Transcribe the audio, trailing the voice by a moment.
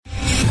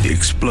The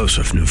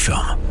explosive new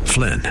film,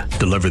 Flynn,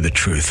 deliver the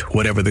truth,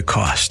 whatever the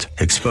cost,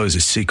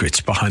 exposes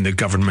secrets behind the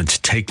government's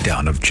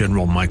takedown of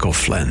General Michael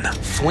Flynn.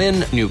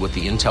 Flynn knew what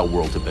the intel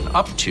world had been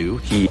up to.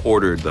 He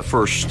ordered the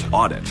first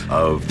audit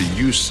of the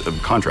use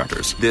of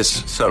contractors.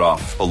 This set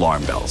off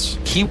alarm bells.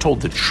 He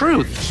told the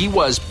truth. He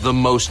was the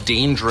most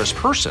dangerous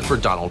person for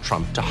Donald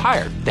Trump to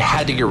hire. They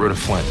had to get rid of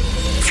Flynn.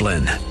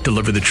 Flynn,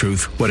 deliver the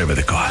truth, whatever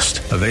the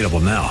cost. Available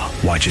now.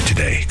 Watch it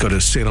today. Go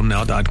to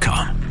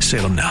salemnow.com.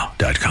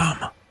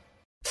 salemnow.com.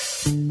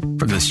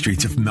 From the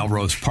streets of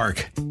Melrose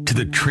Park to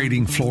the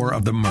trading floor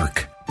of the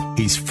Merc,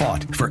 he's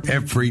fought for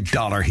every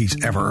dollar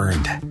he's ever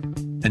earned.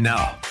 And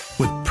now,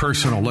 with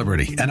personal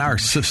liberty and our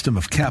system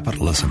of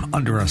capitalism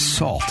under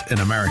assault in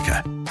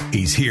America,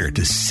 he's here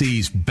to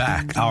seize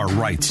back our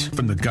rights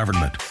from the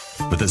government.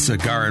 With a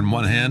cigar in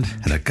one hand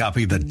and a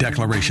copy of the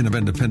Declaration of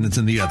Independence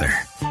in the other,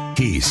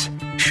 he's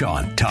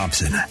Sean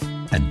Thompson.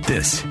 And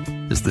this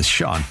is The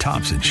Sean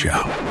Thompson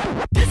Show.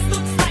 This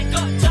looks like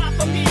a job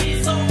for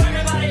me, so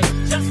everybody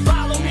just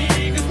follow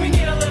me, because we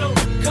need a little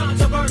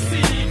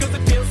controversy, because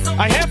it feels so.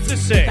 I have to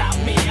say,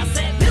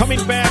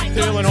 coming back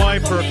to Illinois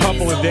for a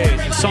couple of days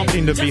is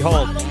something to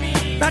behold.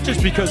 Not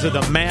just because of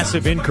the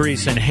massive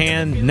increase in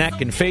hand,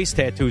 neck, and face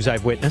tattoos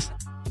I've witnessed,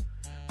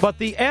 but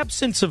the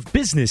absence of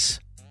business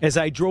as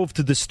I drove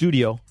to the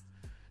studio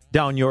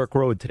down York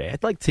Road today.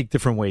 I'd like to take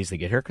different ways to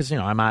get here because,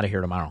 I'm out of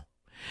here tomorrow.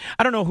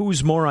 I don't know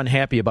who's more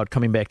unhappy about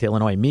coming back to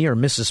Illinois, me or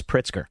Mrs.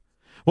 Pritzker.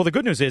 Well, the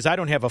good news is I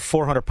don't have a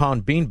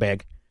 400-pound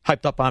beanbag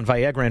hyped up on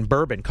Viagra and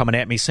bourbon coming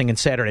at me singing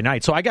Saturday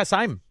Night, so I guess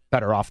I'm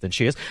better off than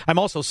she is. I'm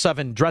also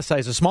 7 dress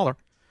sizes smaller.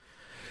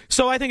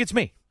 So I think it's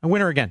me. I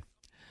win her again.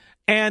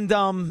 And,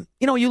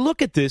 you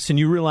look at this and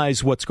you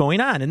realize what's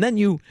going on, and then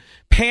you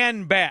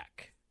pan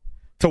back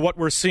to what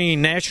we're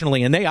seeing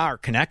nationally, and they are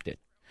connected.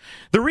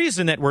 The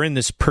reason that we're in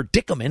this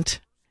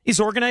predicament is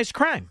organized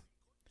crime.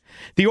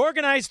 The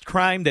organized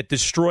crime that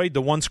destroyed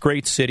the once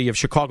great city of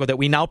Chicago that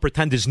we now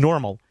pretend is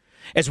normal,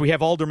 as we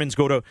have aldermen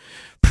go to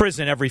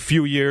prison every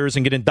few years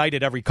and get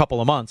indicted every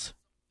couple of months.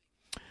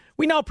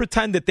 We now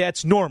pretend that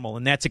that's normal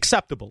and that's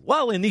acceptable.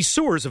 Well, in these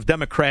sewers of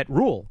Democrat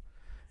rule,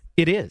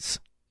 it is.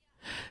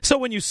 So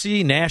when you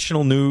see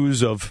national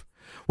news of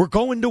we're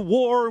going to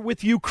war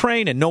with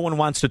Ukraine, and no one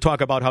wants to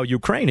talk about how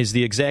Ukraine is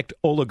the exact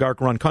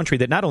oligarch-run country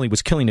that not only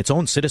was killing its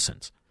own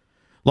citizens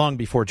long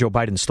before Joe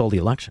Biden stole the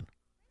election,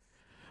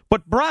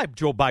 but bribed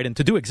Joe Biden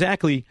to do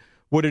exactly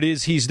what it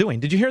is he's doing.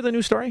 Did you hear the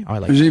new story?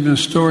 There's even a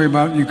story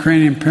about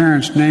Ukrainian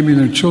parents naming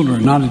their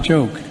children, not a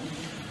joke,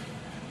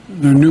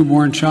 their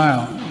newborn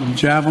child,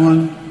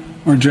 Javelin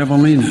or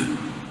Javelina,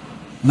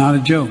 not a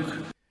joke.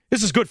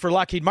 This is good for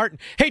Lockheed Martin.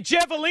 Hey,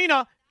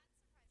 Javelina,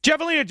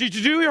 did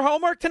you do your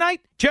homework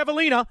tonight?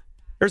 Javelina.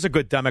 There's a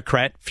good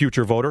Democrat,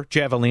 future voter,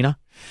 Javelina.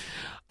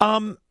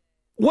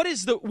 What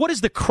is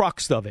the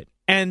crux of it?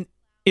 And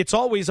it's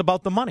always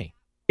about the money.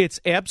 It's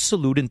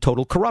absolute and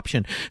total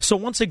corruption. So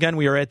once again,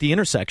 we are at the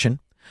intersection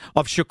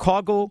of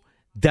Chicago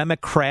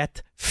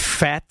Democrat,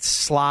 fat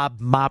slob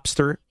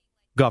mobster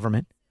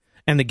government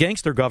and the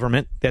gangster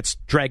government that's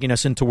dragging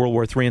us into World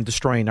War III and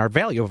destroying our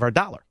value of our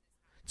dollar.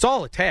 It's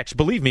all attached.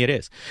 Believe me, it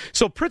is.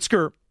 So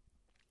Pritzker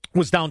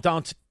was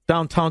downtown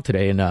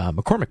today in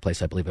McCormick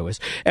Place, I believe it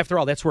was. After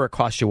all, that's where it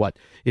costs you what?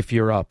 If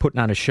you're putting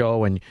on a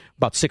show and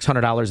about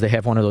 $600, they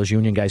have one of those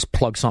union guys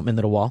plug something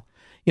into the wall.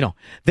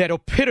 That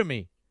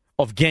epitome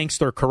of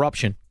gangster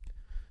corruption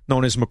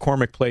known as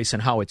McCormick Place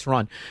and how it's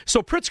run.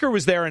 So Pritzker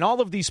was there, and all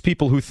of these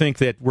people who think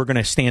that we're going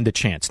to stand a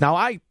chance. Now,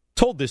 I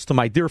told this to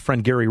my dear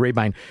friend Gary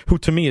Rabine, who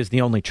to me is the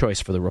only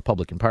choice for the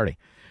Republican Party.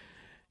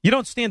 You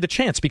don't stand a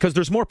chance because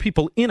there's more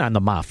people in on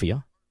the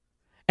mafia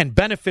and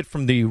benefit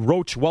from the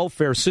roach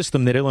welfare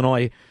system that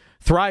Illinois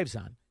thrives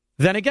on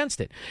than against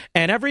it.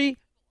 And every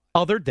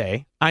other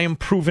day, I am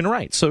proven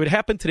right. So it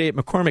happened today at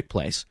McCormick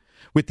Place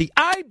with the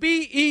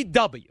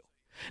IBEW.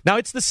 Now,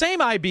 it's the same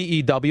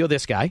IBEW,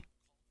 this guy.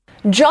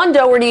 John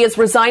Doherty is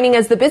resigning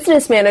as the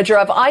business manager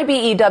of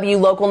IBEW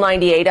Local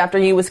 98 after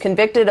he was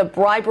convicted of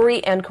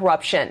bribery and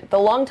corruption. The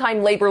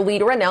longtime labor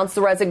leader announced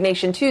the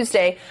resignation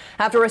Tuesday.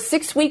 After a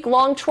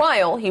 6-week-long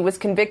trial, he was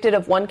convicted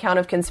of 1 count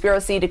of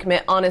conspiracy to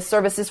commit honest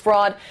services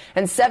fraud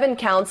and 7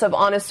 counts of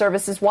honest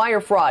services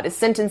wire fraud. His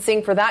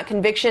sentencing for that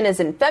conviction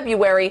is in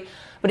February,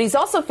 but he's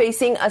also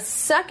facing a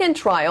second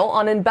trial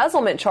on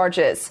embezzlement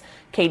charges.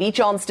 Katie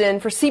Johnston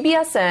for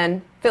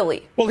CBSN,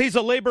 Philly. Well, he's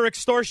a labor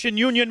extortion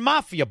union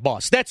mafia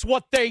boss. That's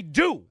what they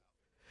do.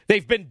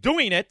 They've been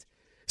doing it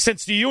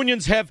since the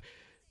unions have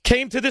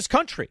came to this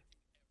country,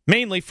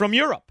 mainly from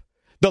Europe.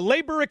 The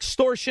labor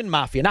extortion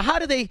mafia. Now, how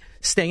do they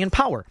stay in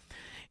power?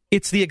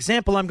 It's the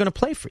example I'm going to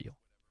play for you.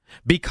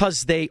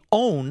 Because they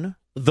own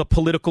the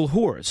political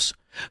whores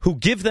who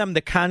give them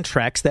the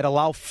contracts that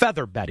allow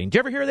feather bedding. Did you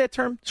ever hear that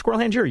term? Squirrel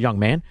Hand, you're a young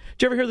man.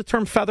 Did you ever hear the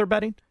term feather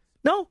bedding?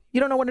 No? You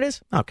don't know what it is?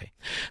 Okay.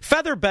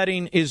 Feather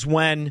bedding is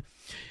when,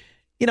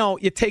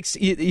 you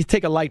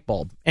take a light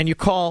bulb and you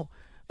call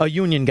a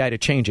union guy to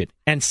change it,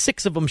 and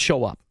 6 of them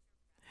show up.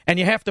 And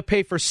you have to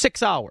pay for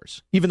 6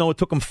 hours, even though it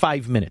took them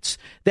 5 minutes.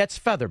 That's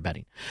feather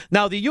bedding.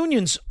 Now, the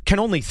unions can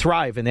only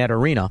thrive in that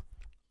arena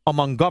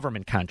among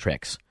government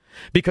contracts,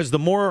 because the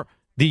more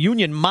the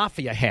union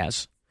mafia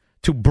has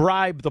to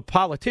bribe the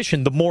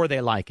politician, the more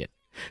they like it.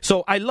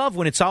 So I love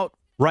when it's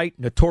outright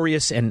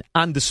notorious and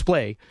on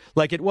display,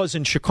 like it was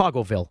in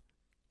Chicagoville.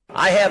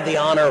 I have the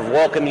honor of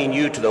welcoming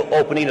you to the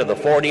opening of the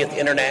 40th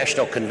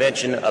International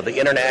Convention of the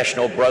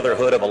International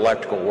Brotherhood of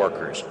Electrical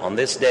Workers on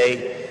this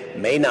day,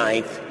 May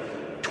 9th,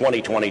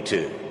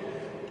 2022.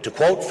 To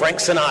quote Frank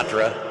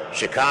Sinatra,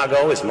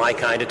 Chicago is my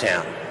kind of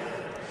town.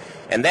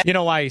 And that, you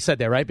know why he said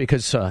that, right?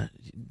 Because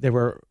they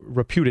were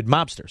reputed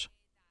mobsters.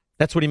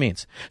 That's what he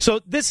means.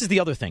 So this is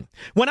the other thing.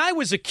 When I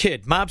was a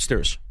kid,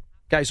 mobsters,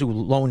 guys who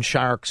loan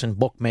sharks and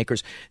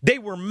bookmakers, they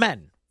were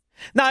men.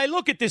 Now I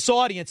look at this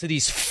audience of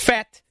these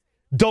fat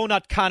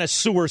donut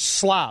connoisseur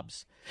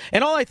slobs,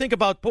 and all I think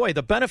about, boy,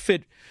 the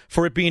benefit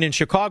for it being in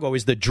Chicago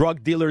is the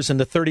drug dealers and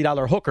the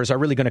 $30 hookers are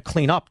really going to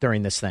clean up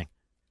during this thing.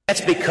 that's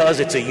because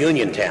it's a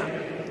union town.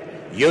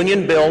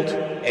 Union built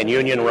and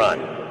union run.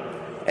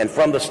 And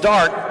from the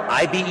start,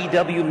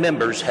 IBEW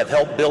members have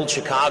helped build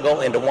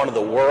Chicago into one of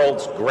the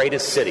world's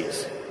greatest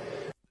cities.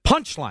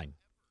 Punchline.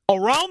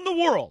 Around the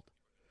world,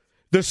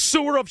 the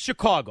sewer of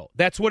Chicago.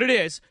 That's what it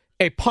is,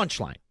 a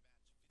punchline.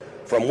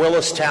 From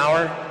Willis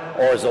Tower,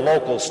 or as the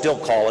locals still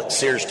call it,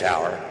 Sears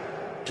Tower,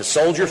 to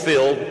Soldier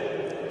Field,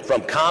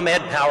 from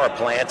ComEd power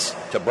plants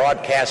to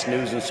broadcast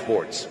news and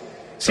sports.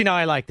 See, now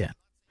I like that.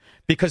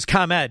 Because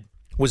ComEd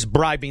was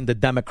bribing the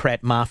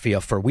Democrat mafia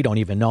for we don't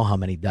even know how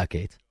many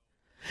decades.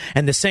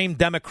 And the same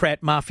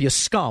Democrat mafia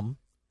scum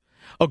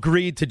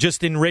agreed to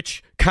just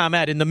enrich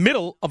ComEd in the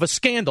middle of a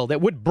scandal that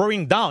would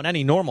bring down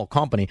any normal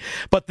company.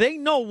 But they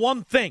know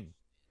one thing.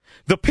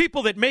 The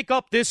people that make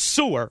up this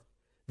sewer,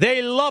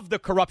 they love the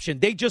corruption.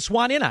 They just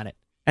want in on it.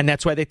 And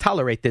that's why they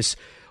tolerate this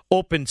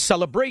open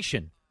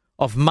celebration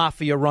of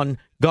mafia-run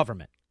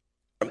government.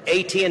 From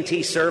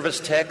AT&T service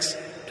techs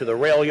to the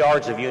rail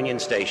yards of Union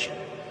Station,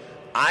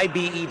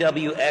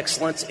 IBEW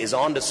excellence is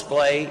on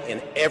display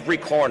in every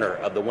corner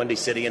of the Windy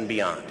City and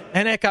beyond.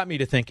 And that got me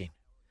to thinking,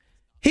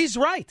 he's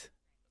right.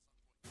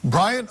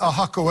 Brian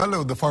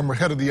Ahakoelu, the former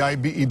head of the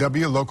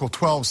IBEW Local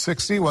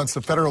 1260, wants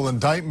a federal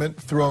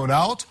indictment thrown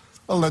out,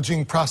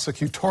 alleging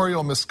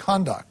prosecutorial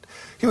misconduct.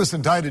 He was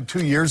indicted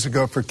 2 years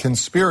ago for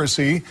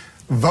conspiracy,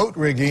 vote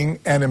rigging,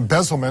 and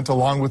embezzlement,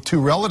 along with two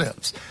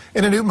relatives.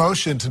 In a new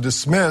motion to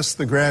dismiss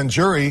the grand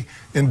jury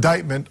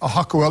indictment,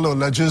 Ahakoelu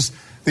alleges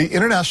the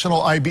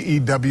International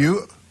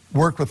IBEW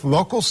worked with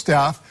local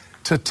staff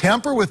to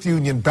tamper with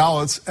union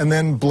ballots and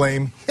then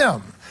blame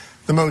him.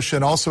 The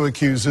motion also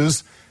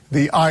accuses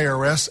the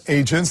IRS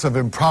agents of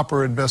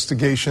improper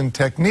investigation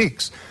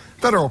techniques.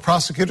 Federal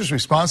prosecutors'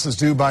 response is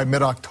due by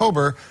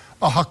mid-October.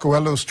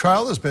 Ahakoelu's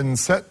trial has been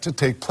set to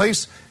take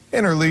place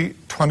in early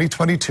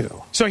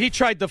 2022. So he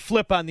tried to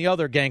flip on the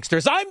other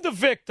gangsters. I'm the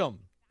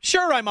victim.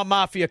 Sure, I'm a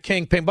mafia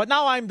kingpin, but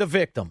now I'm the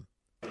victim.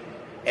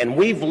 And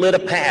we've lit a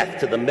path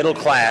to the middle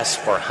class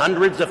for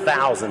hundreds of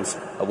thousands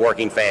of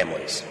working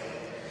families.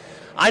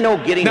 I know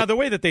getting... Now, the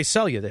way that they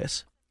sell you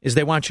this is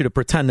they want you to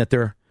pretend that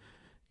they're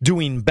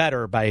doing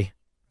better by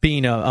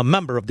being a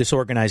member of this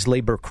organized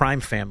labor crime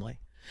family,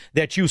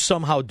 that you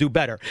somehow do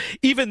better,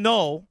 even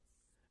though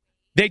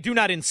they do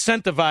not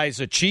incentivize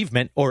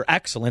achievement or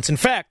excellence. In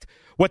fact,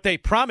 what they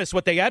promise,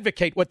 what they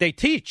advocate, what they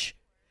teach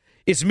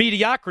is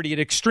mediocrity at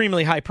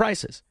extremely high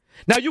prices.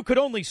 Now, you could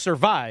only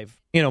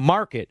survive in a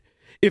market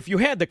if you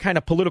had the kind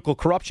of political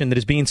corruption that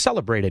is being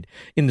celebrated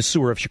in the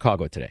sewer of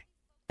Chicago today.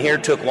 Here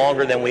took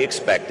longer than we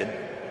expected,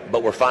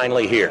 but we're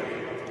finally here.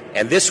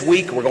 And this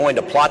week, we're going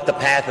to plot the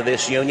path of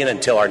this union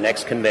until our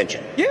next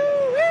convention.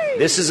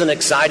 This is an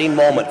exciting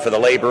moment for the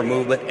labor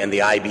movement and the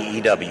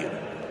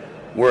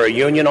IBEW. We're a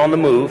union on the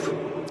move,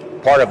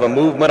 part of a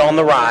movement on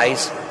the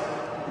rise.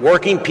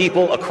 Working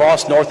people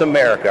across North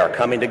America are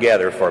coming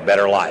together for a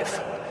better life.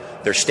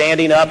 They're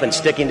standing up and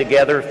sticking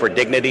together for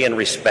dignity and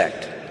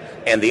respect.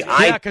 And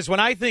because when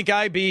I think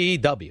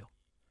IBEW,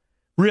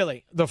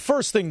 really, the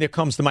first thing that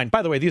comes to mind,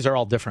 by the way, these are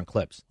all different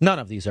clips. None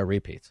of these are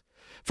repeats.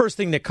 First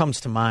thing that comes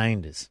to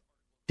mind is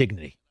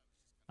dignity,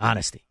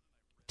 honesty,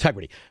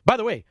 integrity. By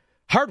the way,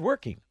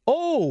 hardworking.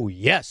 Oh,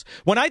 yes.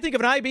 When I think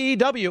of an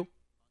IBEW,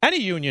 any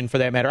union for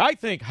that matter, I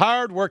think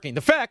hardworking.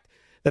 The fact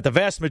that the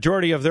vast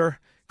majority of their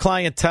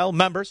clientele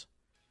members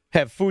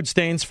have food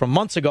stains from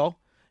months ago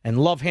and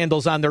love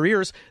handles on their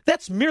ears,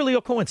 that's merely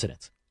a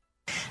coincidence.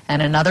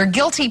 And another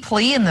guilty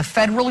plea in the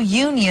federal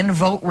union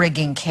vote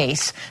rigging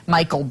case.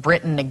 Michael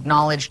Britton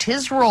acknowledged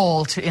his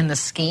role in the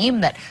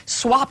scheme that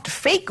swapped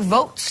fake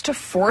votes to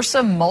force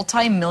a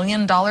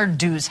multi-million-dollar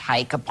dues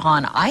hike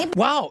upon IBEW.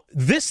 Wow,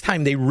 this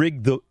time they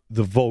rigged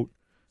the vote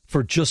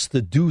for just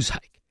the dues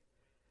hike.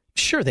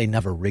 Sure, they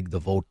never rigged the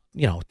vote,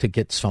 to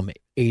get some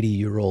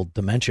 80-year-old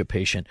dementia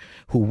patient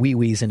who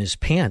wee-wees in his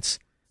pants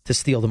to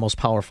steal the most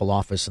powerful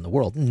office in the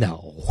world.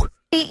 No.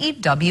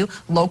 IBEW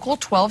Local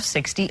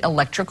 1260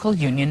 electrical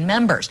union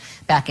members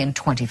back in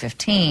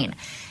 2015.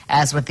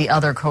 As with the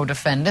other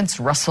co-defendants,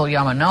 Russell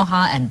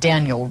Yamanoha and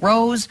Daniel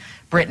Rose,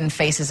 Britton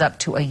faces up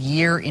to a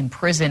year in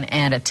prison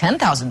and a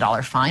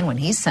 $10,000 fine when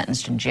he's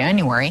sentenced in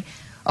January.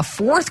 A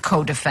fourth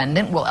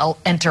co-defendant will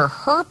enter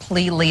her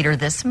plea later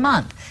this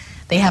month.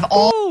 They have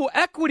all... Ooh,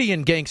 equity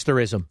in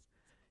gangsterism.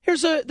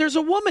 There's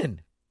a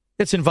woman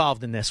that's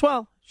involved in this.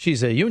 Well,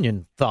 she's a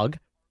union thug.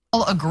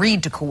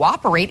 Agreed to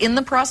cooperate in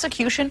the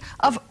prosecution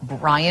of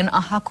Brian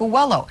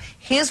Ahakuwelo,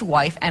 his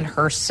wife and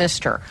her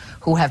sister,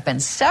 who have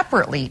been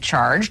separately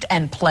charged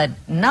and pled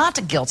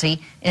not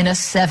guilty in a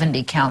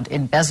 70-count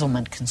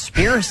embezzlement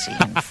conspiracy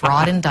and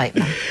fraud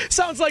indictment.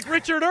 Sounds like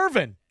Richard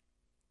Irvin.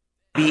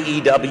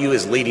 BEW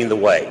is leading the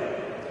way.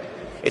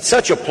 It's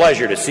such a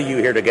pleasure to see you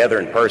here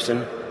together in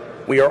person.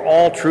 We are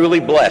all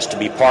truly blessed to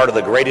be part of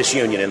the greatest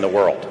union in the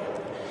world.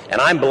 And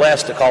I'm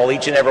blessed to call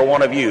each and every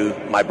one of you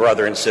my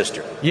brother and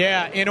sister.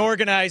 Yeah, in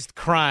organized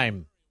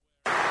crime.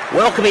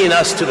 Welcoming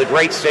us to the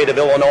great state of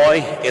Illinois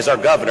is our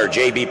governor,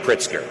 J.B.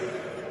 Pritzker.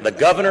 The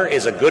governor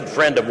is a good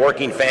friend of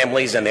working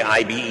families and the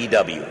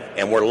IBEW,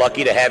 and we're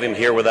lucky to have him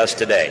here with us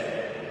today.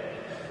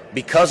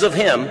 Because of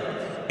him,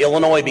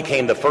 Illinois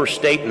became the first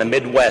state in the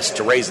Midwest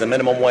to raise the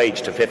minimum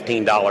wage to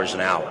 $15 an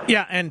hour.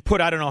 Yeah, and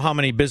put I don't know how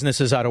many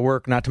businesses out of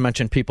work, not to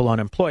mention people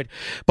unemployed.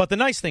 But the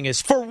nice thing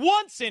is, for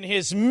once in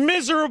his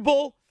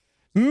miserable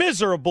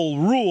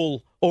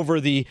rule over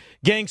the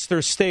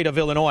gangster state of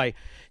Illinois,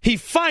 he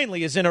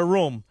finally is in a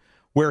room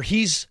where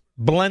he's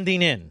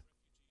blending in.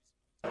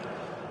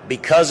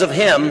 Because of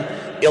him,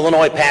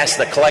 Illinois passed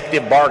the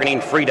Collective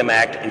Bargaining Freedom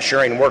Act,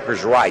 ensuring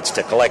workers' rights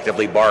to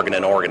collectively bargain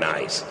and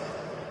organize.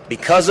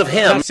 Because of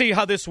him... Now see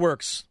how this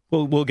works.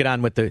 We'll get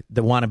on with the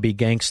wannabe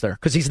gangster,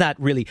 because he's not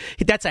really...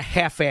 That's a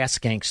half-ass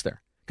gangster.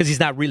 Because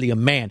he's not really a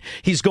man.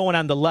 He's going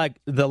on the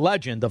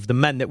legend of the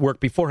men that worked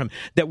before him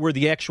that were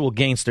the actual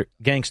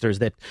gangsters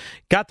that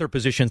got their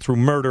position through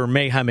murder,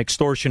 mayhem,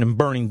 extortion, and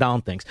burning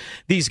down things.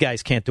 These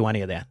guys can't do any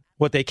of that.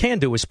 What they can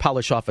do is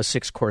polish off a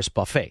 6-course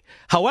buffet.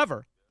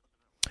 However,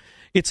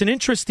 it's an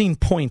interesting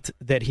point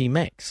that he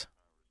makes.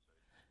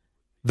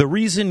 The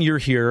reason you're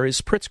here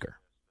is Pritzker.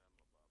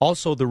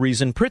 Also, the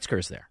reason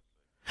Pritzker's there.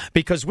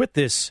 Because with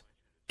this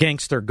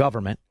gangster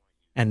government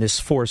and this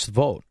forced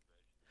vote,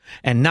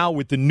 and now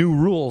with the new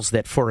rules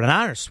that for an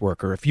honest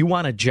worker, if you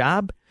want a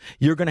job,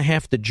 you're going to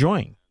have to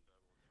join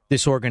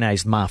this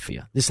organized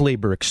mafia, this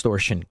labor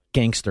extortion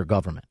gangster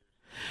government.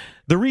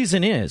 The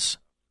reason is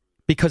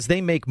because they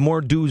make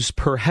more dues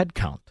per head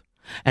count,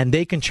 and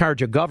they can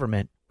charge a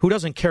government who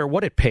doesn't care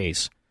what it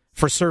pays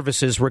for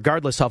services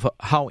regardless of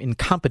how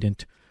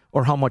incompetent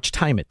or how much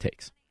time it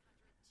takes.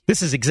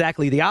 This is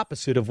exactly the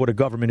opposite of what a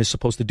government is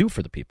supposed to do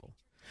for the people.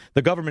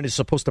 The government is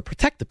supposed to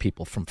protect the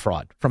people from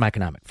fraud, from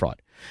economic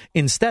fraud.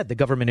 Instead, the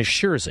government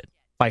assures it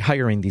by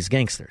hiring these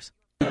gangsters.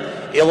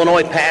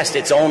 Illinois passed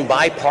its own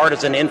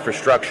bipartisan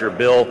infrastructure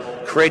bill,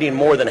 creating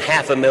more than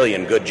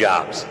 500,000 good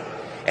jobs.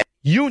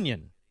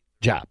 Union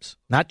jobs,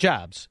 not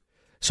jobs.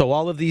 So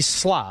all of these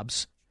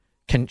slobs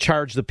can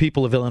charge the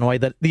people of Illinois,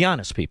 the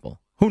honest people.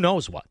 Who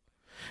knows what?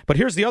 But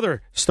here's the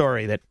other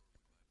story that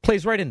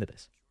plays right into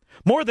this.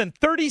 More than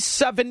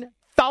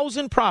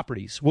 37,000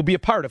 properties will be a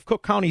part of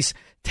Cook County's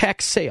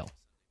tax sale,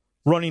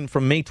 running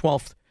from May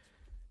 12th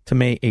to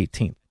May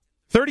 18th.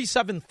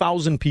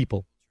 37,000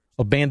 people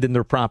abandoned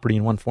their property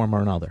in one form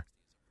or another,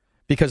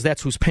 because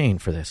that's who's paying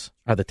for this,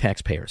 are the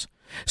taxpayers.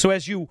 So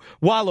as you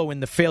wallow in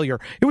the failure,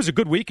 it was a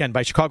good weekend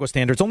by Chicago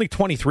standards, only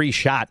 23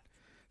 shot,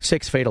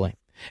 6 fatally.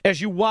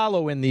 As you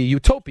wallow in the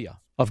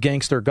utopia of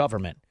gangster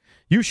government,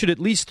 you should at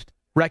least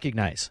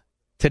recognize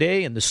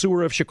today in the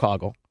sewer of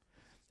Chicago,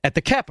 at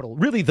the Capitol,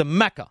 really the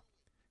Mecca,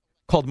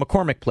 called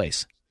McCormick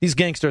Place, these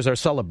gangsters are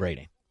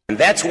celebrating. And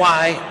that's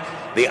why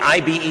the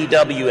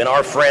IBEW and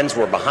our friends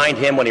were behind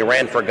him when he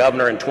ran for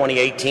governor in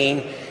 2018,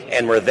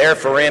 and we're there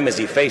for him as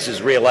he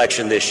faces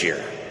re-election this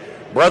year.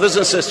 Brothers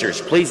and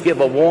sisters, please give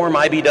a warm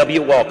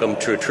IBEW welcome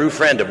to a true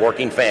friend of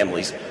working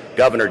families,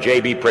 Governor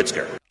J.B.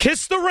 Pritzker.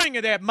 Kiss the ring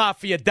of that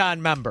Mafia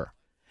Don member.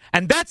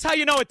 And that's how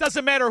you know it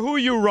doesn't matter who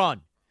you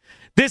run.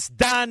 This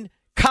Don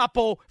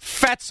Capo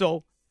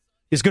Fezzo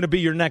is going to be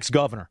your next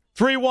governor.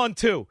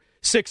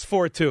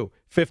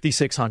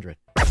 312-642-5600.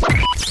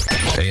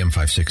 AM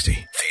 560.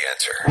 The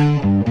Answer.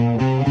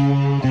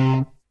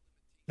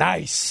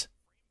 Nice.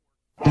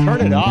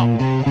 Turn it up.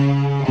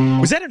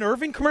 Was that an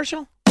Irving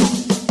commercial?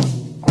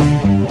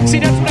 See,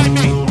 that's what I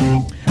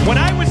mean. When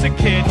I was a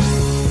kid,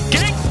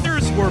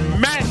 gangsters were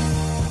men.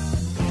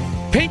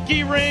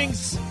 Pinky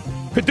rings,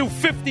 could do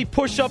 50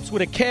 push-ups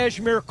with a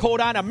cashmere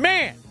coat on. A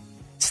man.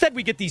 Instead,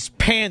 we get these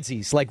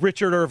pansies like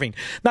Richard Irving,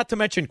 not to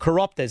mention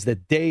corrupt as the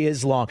day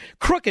is long,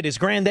 crooked as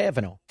Grand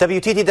Avenue.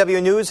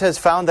 WTTW News has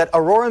found that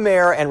Aurora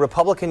Mayor and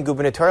Republican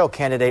gubernatorial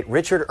candidate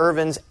Richard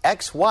Irvin's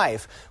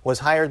ex-wife was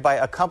hired by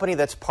a company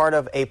that's part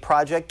of a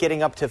project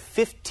getting up to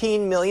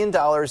 $15 million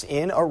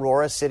in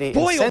Aurora City.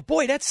 Boy, oh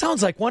boy, that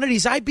sounds like one of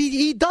these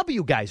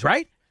IBEW guys,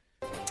 right?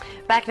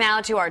 Back now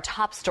to our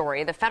top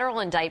story, the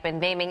federal indictment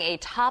naming a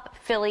top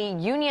Philly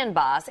union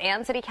boss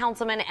and city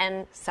councilman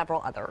and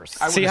several others.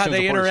 See how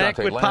they interact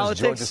with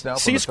politics?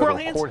 See squirrel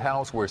hands? Where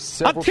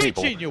I'm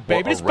teaching you,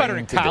 baby. It's better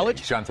in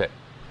college.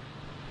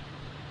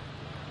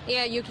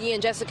 Yeah, Yuki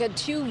and Jessica,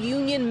 2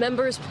 union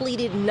members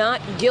pleaded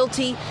not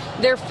guilty.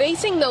 They're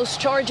facing those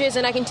charges,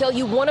 and I can tell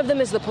you one of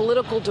them is the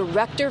political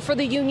director for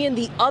the union.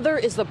 The other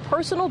is the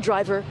personal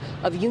driver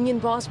of union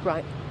boss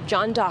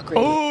John Doherty.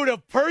 Oh, the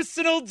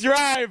personal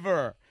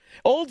driver.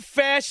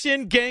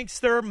 Old-fashioned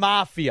gangster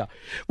mafia.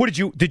 What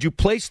did you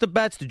place the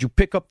bets? Did you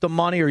pick up the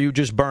money, or you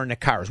just burn the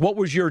cars? What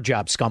was your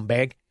job,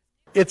 scumbag?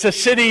 It's a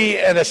city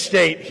and a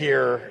state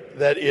here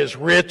that is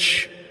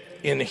rich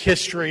in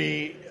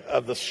history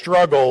of the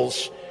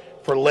struggles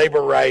for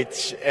labor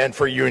rights and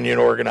for union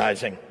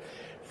organizing.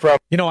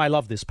 I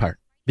love this part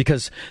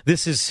because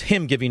this is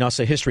him giving us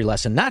a history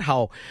lesson, not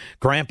how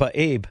Grandpa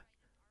Abe,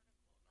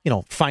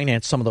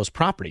 financed some of those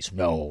properties.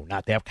 No,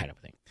 not that kind of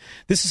thing.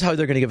 This is how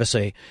they're going to give us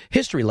a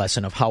history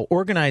lesson of how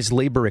organized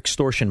labor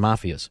extortion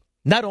mafias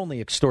not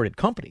only extorted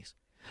companies,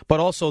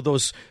 but also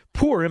those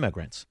poor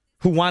immigrants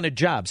who wanted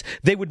jobs.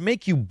 They would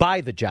make you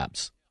buy the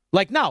jobs.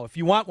 Like now, if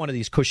you want one of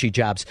these cushy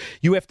jobs,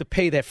 you have to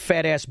pay that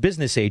fat-ass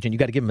business agent. You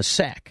got to give him a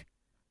sack.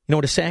 You know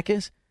what a sack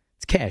is?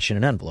 It's cash in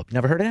an envelope. You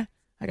never heard of that?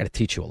 I got to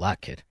teach you a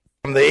lot, kid.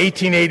 From the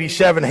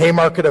 1887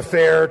 Haymarket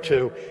Affair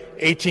to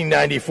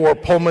 1894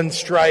 Pullman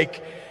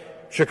strike,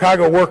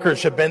 Chicago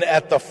workers have been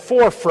at the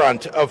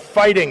forefront of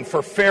fighting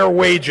for fair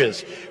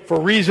wages, for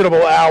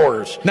reasonable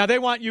hours. Now, they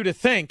want you to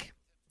think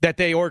that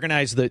they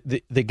organized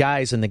the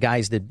guys and the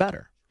guys did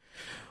better.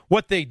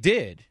 What they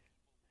did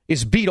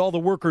is beat all the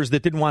workers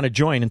that didn't want to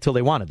join until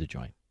they wanted to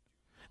join.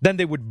 Then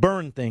they would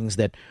burn things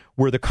that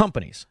were the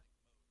companies.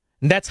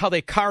 And that's how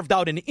they carved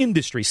out an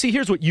industry. See,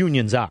 here's what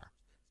unions are.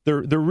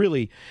 They're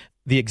really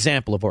the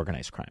example of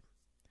organized crime.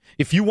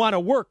 If you want to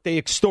work, they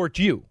extort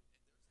you.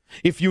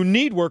 If you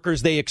need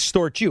workers, they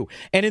extort you.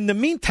 And in the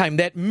meantime,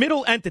 that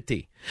middle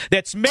entity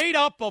that's made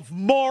up of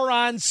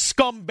morons,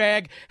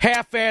 scumbag,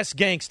 half-ass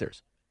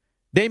gangsters,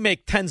 they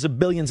make tens of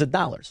billions of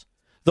dollars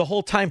the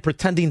whole time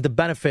pretending to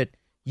benefit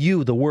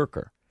you, the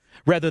worker,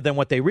 rather than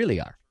what they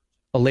really are,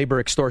 a labor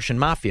extortion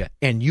mafia.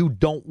 And you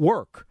don't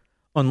work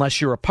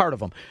unless you're a part of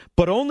them,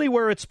 but only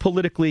where it's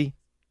politically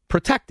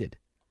protected,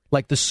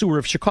 like the sewer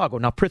of Chicago.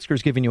 Now,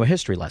 Pritzker's giving you a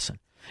history lesson.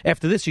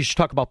 After this, you should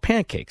talk about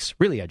pancakes.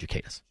 Really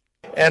educate us.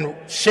 And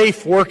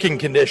safe working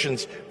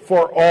conditions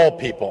for all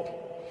people.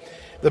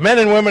 The men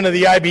and women of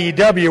the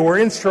IBEW were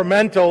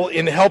instrumental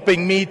in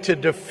helping me to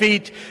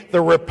defeat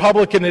the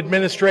Republican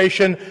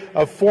administration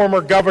of former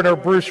Governor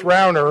Bruce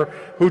Rauner,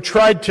 who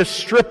tried to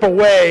strip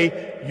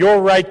away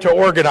your right to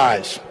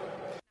organize.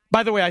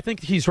 By the way, I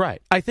think he's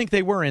right. I think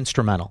they were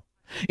instrumental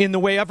in the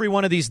way every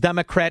one of these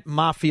Democrat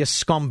mafia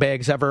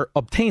scumbags ever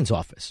obtains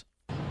office.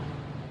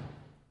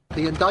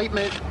 The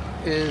indictment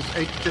is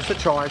just a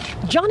charge.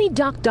 Johnny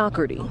Doc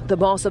Doherty, the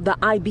boss of the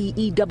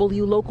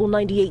IBEW Local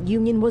 98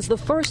 union, was the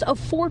first of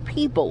 4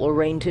 people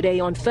arraigned today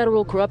on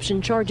federal corruption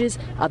charges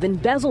of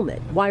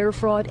embezzlement, wire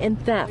fraud, and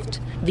theft.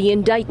 The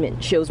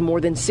indictment shows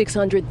more than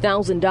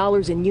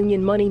 $600,000 in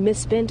union money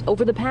misspent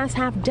over the past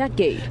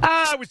half-decade.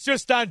 I was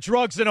just on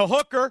drugs and a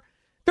hooker.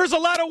 There's a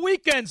lot of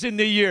weekends in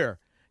the year.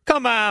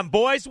 Come on,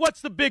 boys.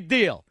 What's the big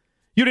deal?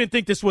 You didn't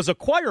think this was a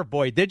choir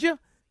boy, did you?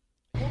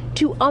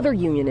 2 other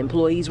union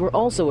employees were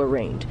also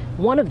arraigned.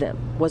 One of them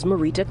was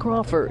Marita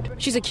Crawford.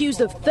 She's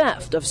accused of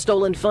theft of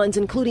stolen funds,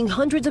 including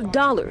hundreds of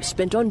dollars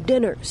spent on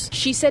dinners.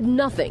 She said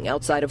nothing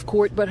outside of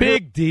court, but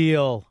Big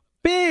deal.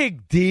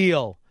 Big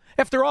deal.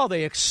 After all,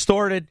 they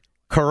extorted,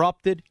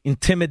 corrupted,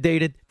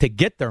 intimidated to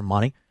get their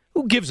money.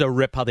 Who gives a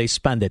rip how they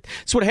spend it?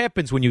 It's what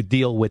happens when you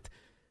deal with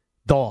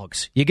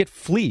dogs. You get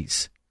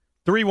fleas.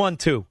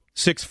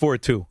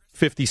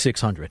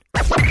 312-642-5600.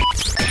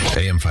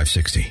 AM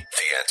 560. The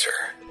Answer.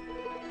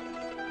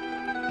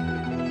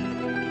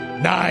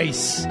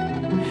 Nice.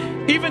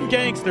 Even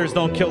gangsters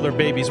don't kill their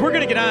babies. We're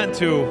going to get on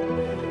to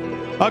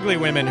ugly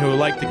women who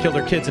like to kill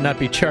their kids and not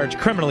be charged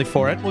criminally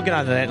for it. We'll get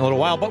on to that in a little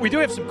while. But we do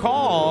have some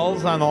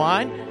calls on the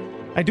line.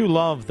 I do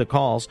love the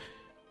calls.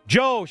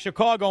 Joe,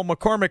 Chicago,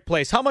 McCormick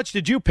Place. How much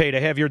did you pay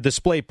to have your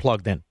display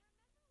plugged in?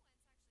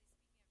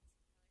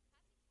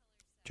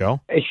 Joe?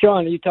 Hey,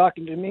 Sean, are you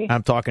talking to me?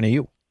 I'm talking to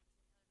you.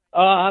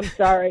 I'm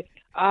sorry.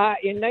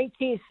 In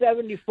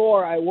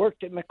 1974, I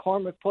worked at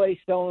McCormick Place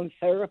selling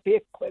therapy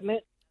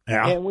equipment.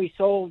 Yeah. And we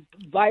sold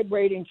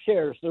vibrating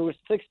chairs. There was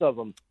 6 of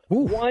them.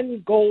 Ooh.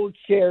 One gold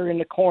chair in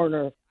the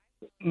corner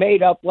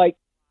made up like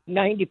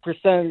 90%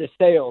 of the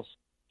sales.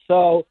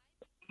 So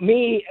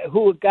me,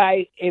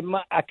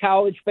 a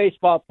college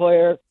baseball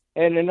player,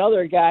 and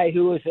another guy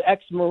who was an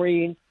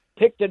ex-Marine,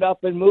 picked it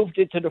up and moved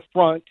it to the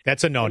front.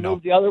 That's a no-no.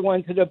 Moved the other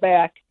one to the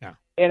back. Yeah.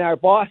 And our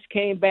boss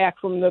came back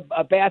from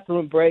a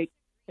bathroom break,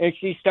 and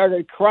she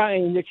started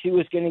crying that she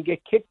was going to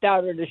get kicked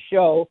out of the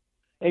show.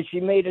 And she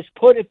made us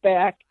put it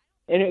back.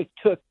 And it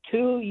took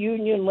 2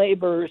 union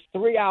laborers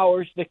 3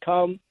 hours to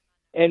come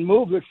and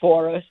move it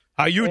for us.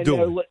 How you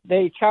doing?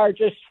 They charge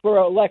us for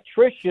an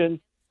electrician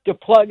to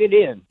plug it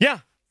in. Yeah,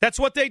 that's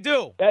what they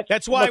do.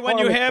 That's why when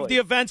you have the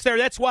events there,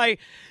 that's why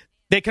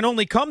they can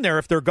only come there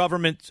if their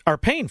governments are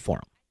paying for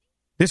them.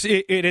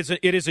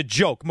 It is a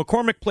joke.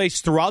 McCormick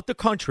Place throughout the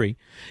country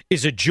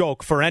is a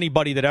joke for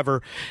anybody that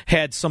ever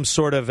had some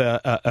sort of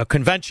a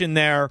convention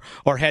there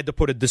or had to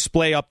put a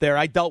display up there.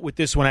 I dealt with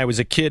this when I was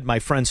a kid. My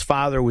friend's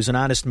father was an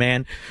honest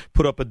man,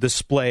 put up a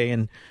display,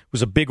 and it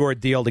was a big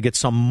ordeal to get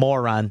some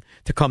moron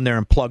to come there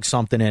and plug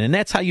something in. And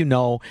that's how you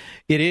know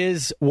it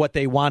is what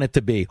they want it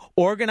to be.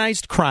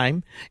 Organized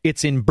crime.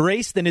 It's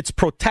embraced and it's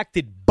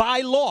protected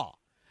by law.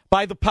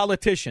 By the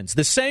politicians,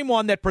 the same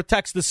one that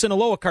protects the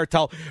Sinaloa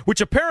cartel,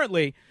 which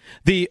apparently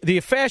the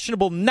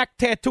fashionable neck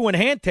tattoo and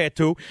hand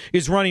tattoo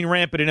is running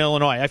rampant in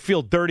Illinois. I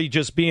feel dirty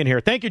just being here.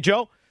 Thank you,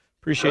 Joe.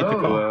 Appreciate the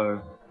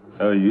call.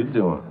 How are you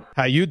doing?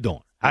 How you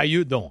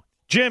doing?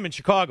 Jim in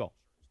Chicago.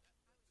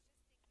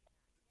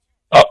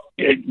 Oh,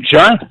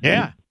 John?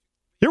 Yeah.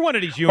 You're one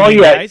of these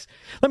union guys.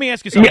 Let me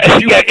ask you something.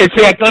 In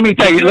fact, let me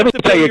tell you a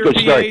good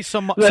story.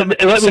 Let me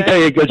tell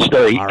you a good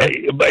story.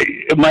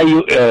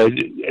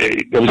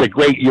 There was a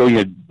great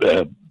union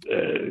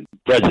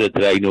president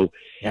that I knew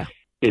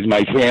in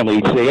my family.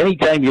 He'd say,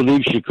 anytime you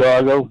leave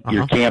Chicago,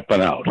 you're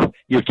camping out.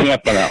 You're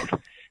camping out.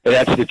 And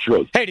that's the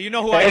truth. Hey, do you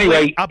know who I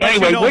play? I'll bet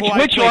you know who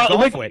I play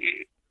golf with.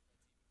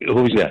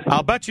 Who's that?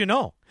 I'll bet you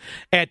know.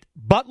 At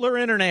Butler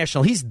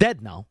International, he's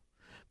dead now.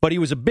 But he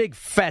was a big,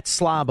 fat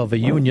slob of a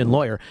union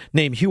lawyer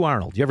named Hugh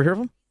Arnold. You ever hear of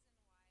him?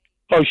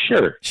 Oh,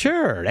 sure.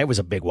 Sure. That was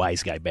a big,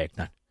 wise guy back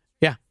then.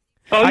 Yeah.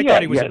 Oh, I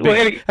thought he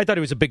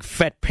was a big,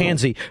 fat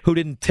pansy who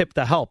didn't tip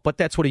the help, but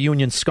that's what a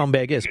union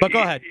scumbag is. But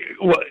go ahead.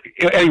 Well,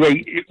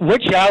 anyway,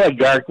 which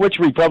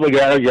Republican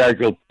oligarch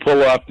will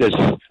pull off this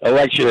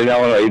election in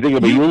Illinois? You think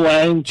it'll be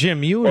Uline?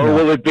 Jim, you or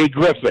will it be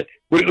Griffin?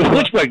 Which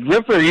one,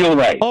 Griffin or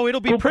Uline? Oh,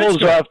 it'll be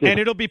Pritzker. And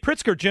it'll be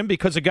Pritzker, Jim,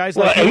 because of guys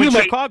like you in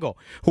Chicago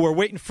who are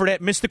waiting for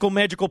that mystical,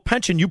 magical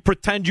pension you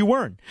pretend you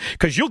earn.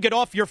 Because you'll get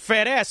off your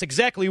fat ass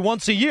exactly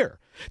once a year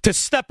to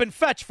step and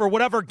fetch for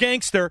whatever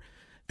gangster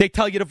they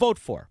tell you to vote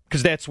for.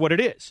 Because that's what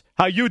it is.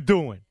 How you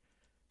doing?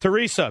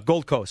 Teresa,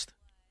 Gold Coast.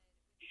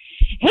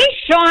 Hey,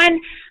 Sean.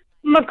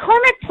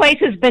 McCormick Place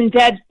has been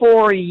dead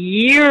for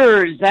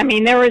years. I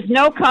mean, there is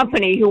no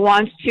company who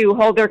wants to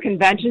hold their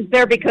conventions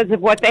there because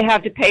of what they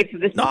have to pay for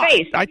the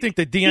space. I think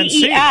the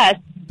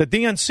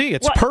DNC,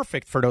 it's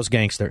perfect for those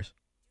gangsters.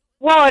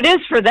 Well, it is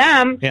for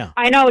them. Yeah.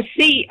 I know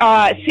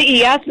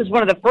CES is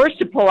one of the first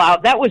to pull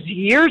out. That was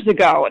years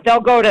ago.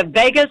 They'll go to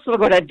Vegas, they'll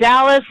go to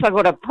Dallas, they'll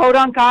go to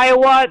Podunk,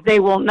 Iowa. They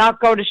will not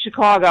go to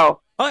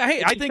Chicago.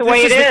 Hey, I think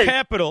this is the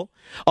capital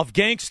of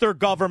gangster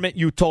government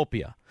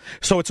utopia.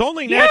 So it's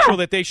only natural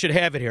that they should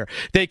have it here.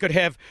 They could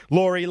have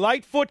Lori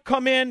Lightfoot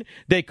come in.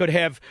 They could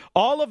have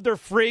all of their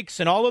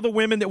freaks and all of the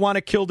women that want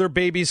to kill their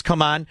babies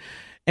come on.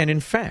 And in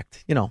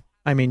fact,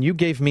 you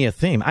gave me a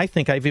theme. I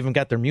think I've even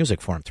got their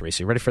music for them,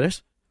 Teresa. Ready for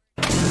this?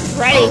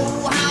 Ready.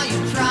 Oh, how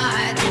you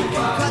tried to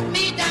cut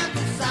me down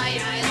to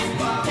size,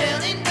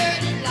 telling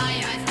dirty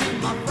lies to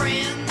my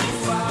friends.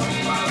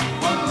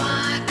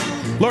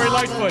 Lori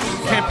Lightfoot,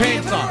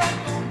 campaign song.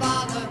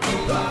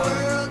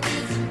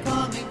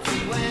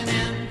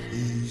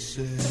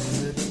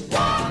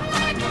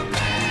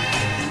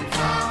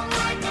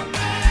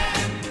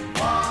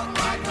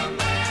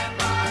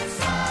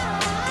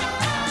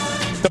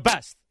 The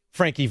best,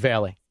 Frankie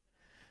Valli.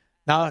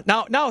 Now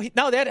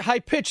that high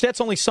pitch,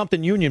 that's only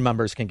something union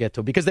members can get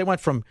to because they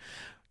went from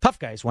tough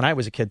guys when I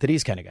was a kid to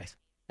these kind of guys.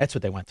 That's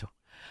what they went to.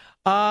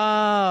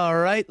 All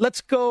right,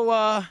 let's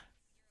go.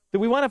 Do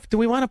we want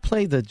to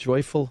play the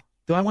joyful?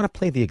 Do I want to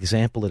play the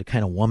example of the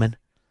kind of woman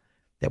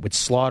that would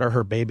slaughter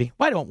her baby?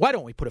 Why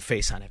don't we put a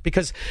face on it?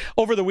 Because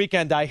over the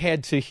weekend I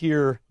had to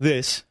hear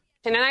this.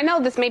 And I know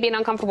this may be an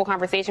uncomfortable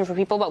conversation for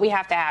people, but we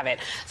have to have it.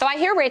 So I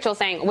hear Rachel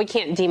saying we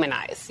can't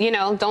demonize,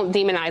 don't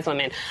demonize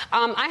women.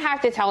 I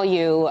have to tell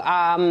you,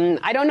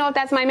 I don't know if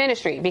that's my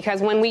ministry, because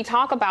when we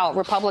talk about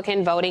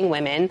Republican voting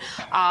women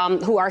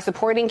who are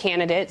supporting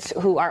candidates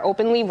who are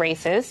openly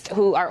racist,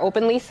 who are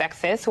openly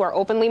sexist, who are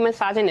openly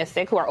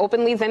misogynistic, who are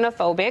openly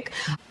xenophobic.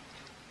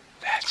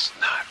 That's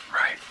not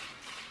right.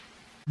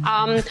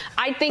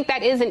 I think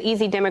that is an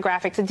easy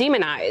demographic to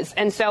demonize.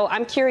 And so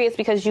I'm curious,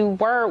 because you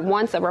were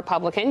once a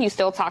Republican, you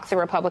still talk to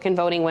Republican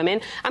voting women.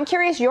 I'm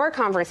curious your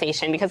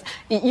conversation, because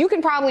you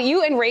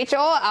and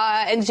Rachel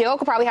and Jill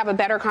could probably have a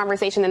better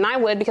conversation than I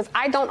would, because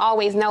I don't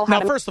always know how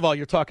to... Now, first of all,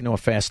 you're talking to a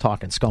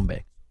fast-talking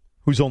scumbag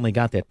who's only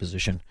got that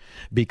position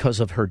because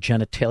of her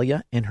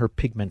genitalia and her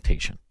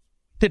pigmentation.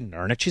 Didn't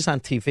earn it. She's on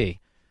TV.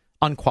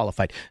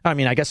 Unqualified. I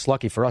mean, I guess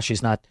lucky for us,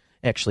 she's not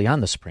actually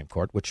on the Supreme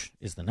Court, which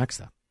is the next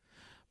step.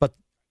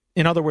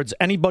 In other words,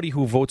 anybody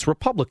who votes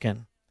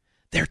Republican,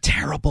 they're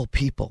terrible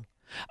people.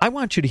 I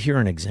want you to hear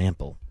an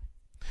example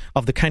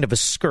of the kind of a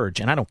scourge,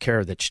 and I don't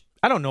care that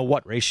I don't know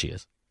what race she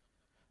is.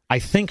 I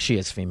think she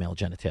has female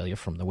genitalia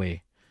from the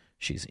way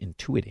she's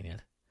intuiting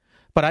it.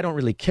 But I don't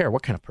really care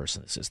what kind of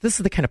person this is. This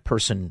is the kind of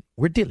person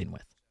we're dealing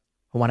with,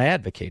 who want to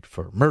advocate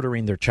for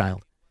murdering their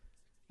child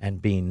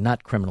and being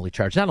not criminally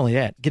charged. Not only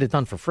that, get it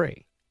done for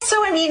free. So,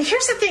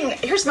 here's the thing.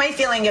 Here's my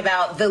feeling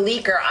about the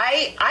leaker.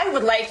 I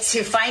would like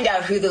to find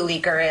out who the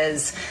leaker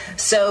is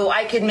so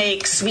I could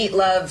make sweet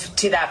love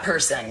to that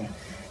person,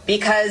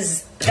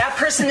 because that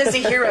person is a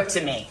hero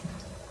to me.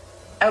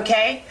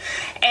 Okay?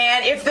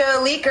 And if the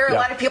leaker, a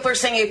lot of people are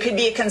saying it could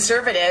be a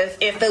conservative.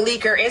 If the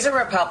leaker is a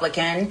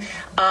Republican,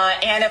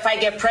 and if I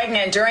get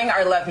pregnant during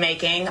our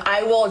lovemaking,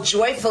 I will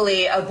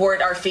joyfully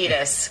abort our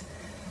fetus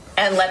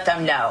and let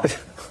them know.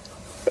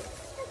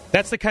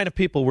 That's the kind of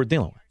people we're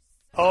dealing with.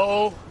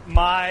 Oh,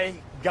 my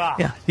God.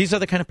 Yeah, these are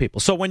the kind of people.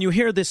 So when you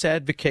hear this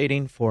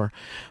advocating for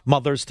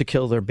mothers to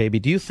kill their baby,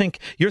 do you think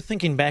you're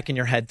thinking back in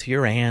your head to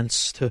your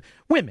aunts, to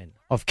women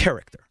of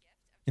character,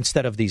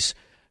 instead of these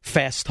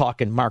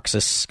fast-talking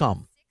Marxist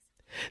scum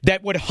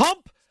that would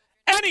hump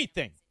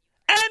anything.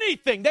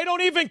 They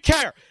don't even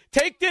care.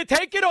 Take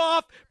it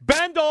off,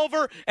 bend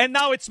over, and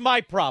now it's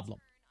my problem.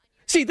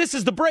 See, this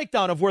is the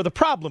breakdown of where the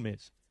problem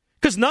is.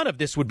 Because none of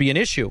this would be an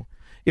issue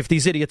if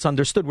these idiots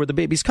understood where the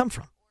babies come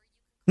from.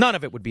 None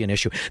of it would be an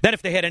issue. Then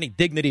if they had any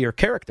dignity or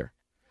character,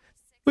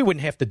 we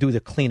wouldn't have to do the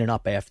cleaning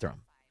up after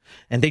them.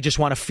 And they just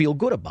want to feel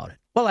good about it.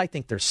 Well, I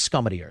think they're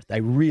scum of the earth. I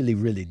really,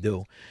 really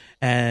do.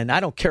 And I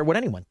don't care what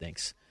anyone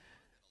thinks.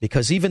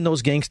 Because even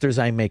those gangsters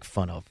I make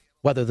fun of,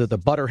 whether they're the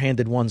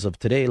butter-handed ones of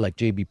today like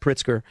J.B.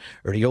 Pritzker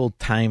or the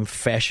old-time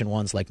fashion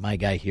ones like my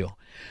guy Hugh,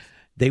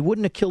 they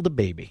wouldn't have killed a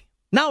baby.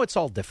 Now it's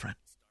all different.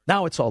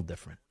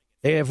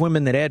 They have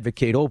women that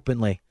advocate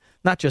openly,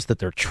 not just that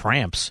they're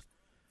tramps,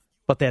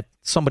 but that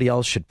somebody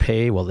else should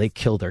pay while they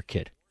kill their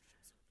kid.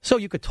 So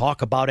you could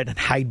talk about it and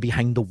hide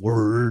behind the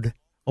word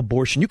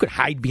abortion. You could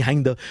hide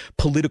behind the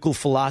political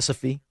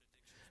philosophy.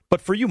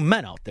 But for you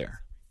men out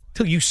there,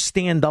 till you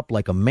stand up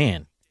like a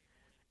man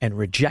and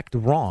reject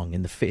wrong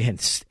and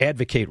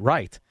advocate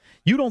right,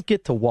 you don't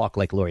get to walk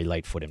like Lori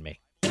Lightfoot and me.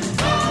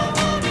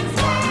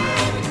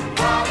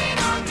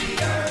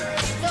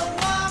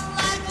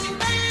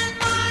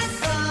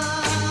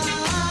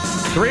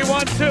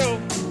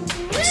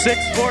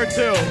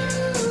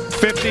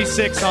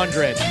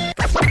 312-642-5600.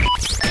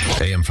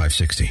 AM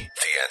 560. The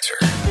Answer.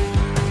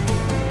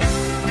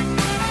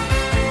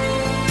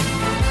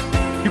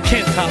 You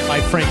can't top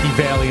my Frankie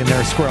Valli in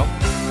there, squirrel.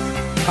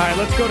 All right,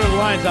 let's go to the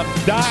lines.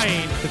 I'm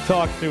dying to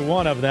talk to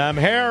one of them.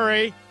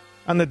 Harry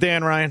on the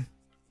Dan Ryan.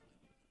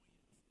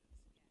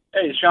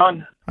 Hey,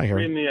 Sean. Hi,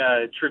 Harry. Reading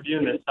the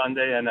Tribune this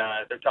Sunday, and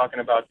they're talking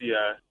about the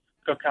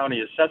Cook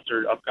County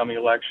Assessor upcoming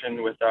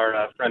election with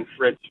our friend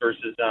Fritz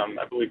versus,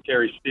 I believe,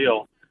 Terry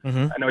Steele.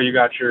 Mm-hmm. I know you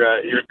got your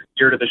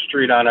ear to the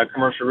street on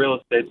commercial real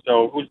estate,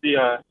 so who's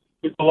the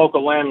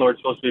local landlord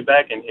supposed to be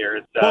back in here?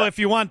 It's, well, if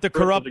you want the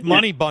corrupt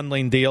money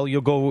bundling deal,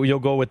 you'll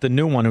go with the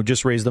new one who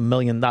just raised $1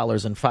 million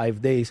in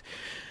 5 days,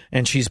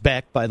 and she's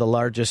backed by the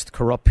largest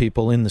corrupt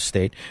people in the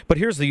state. But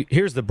here's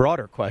the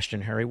broader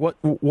question, Harry. What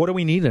do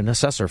we need an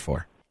assessor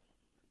for?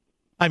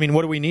 I mean,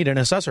 what do we need an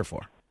assessor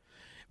for?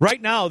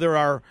 Right now, there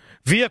are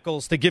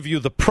vehicles to give you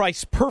the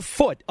price per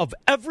foot of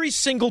every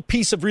single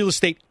piece of real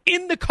estate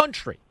in the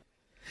country.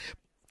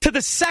 To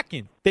the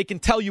second, they can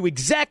tell you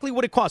exactly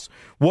what it costs.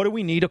 What do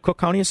we need a Cook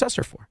County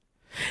assessor for?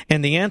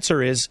 And the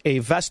answer is a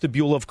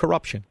vestibule of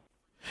corruption.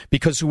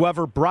 Because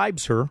whoever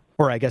bribes her,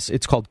 or I guess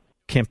it's called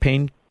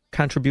campaign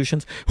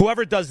contributions,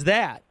 whoever does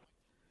that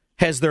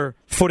has their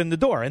foot in the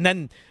door. And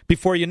then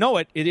before you know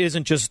it, it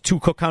isn't just two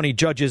Cook County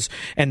judges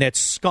and that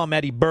scum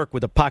Eddie Burke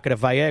with a pocket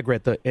of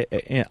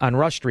Viagra on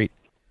Rush Street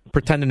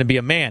pretending to be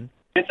a man,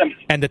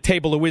 and the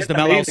Table of Wisdom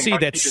LLC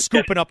that's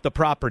scooping up the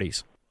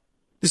properties.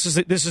 This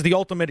is the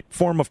ultimate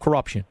form of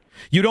corruption.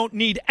 You don't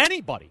need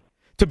anybody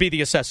to be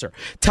the assessor.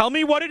 Tell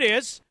me what it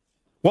is,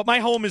 what my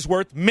home is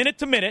worth, minute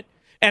to minute,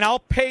 and I'll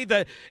pay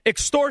the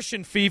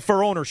extortion fee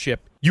for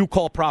ownership you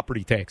call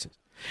property taxes.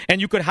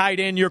 And you could hide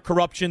in your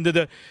corruption to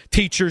the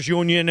teachers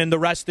union and the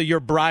rest of your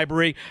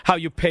bribery, how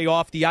you pay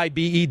off the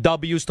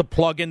IBEWs to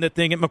plug in the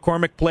thing at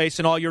McCormick Place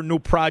and all your new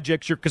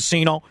projects, your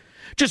casino.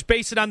 Just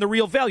base it on the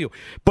real value.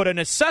 But an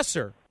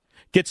assessor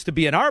gets to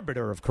be an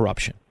arbiter of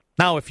corruption.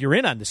 Now, if you're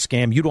in on the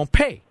scam, you don't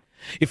pay.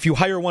 If you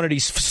hire one of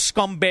these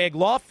scumbag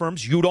law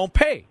firms, you don't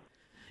pay.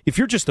 If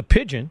you're just a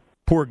pigeon,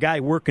 poor guy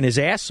working his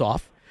ass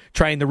off,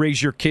 trying to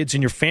raise your kids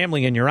and your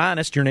family, and you're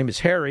honest, your name is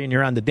Harry, and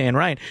you're on the Dan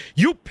Ryan,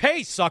 you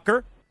pay,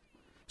 sucker.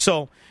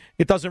 So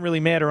it doesn't really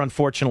matter,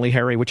 unfortunately,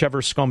 Harry.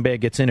 Whichever scumbag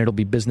gets in, it'll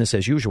be business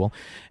as usual,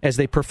 as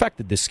they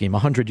perfected this scheme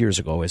 100 years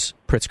ago, as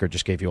Pritzker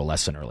just gave you a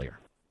lesson earlier.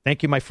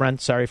 Thank you, my friend.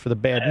 Sorry for the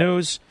bad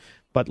news,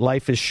 but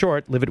life is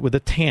short. Live it with a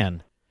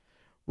tan.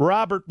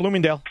 Robert,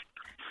 Bloomingdale.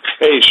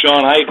 Hey,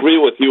 Sean, I agree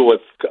with you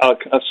with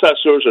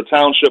assessors or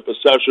township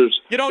assessors.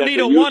 You don't need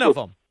a one of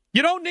them.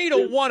 You don't need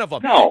a one of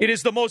them. No. It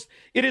is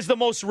the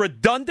most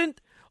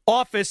redundant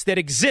office that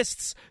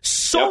exists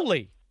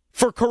solely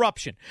for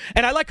corruption.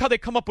 And I like how they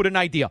come up with an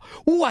idea.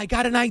 Ooh, I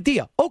got an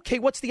idea. Okay,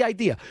 what's the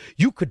idea?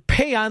 You could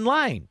pay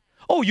online.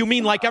 Oh, you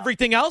mean like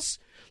everything else?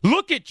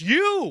 Look at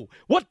you.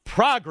 What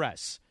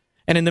progress.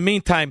 And in the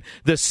meantime,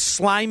 the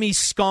slimy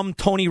scum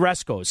Tony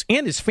Rescos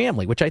and his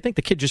family, which I think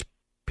the kid just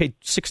paid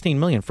 $16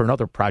 million for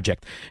another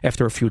project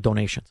after a few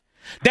donations.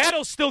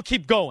 That'll still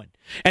keep going.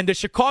 And the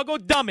Chicago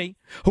dummy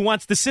who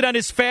wants to sit on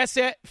his fat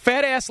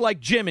ass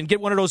like Jim and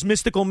get one of those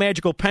mystical,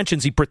 magical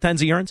pensions he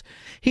pretends he earns,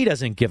 he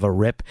doesn't give a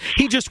rip.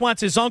 He just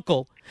wants his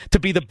uncle to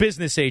be the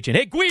business agent.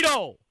 Hey,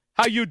 Guido,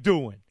 how you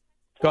doing?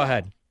 Go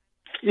ahead.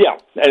 Yeah,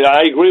 and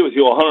I agree with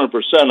you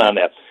 100% on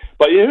that.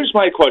 But here's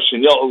my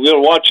question.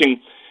 You're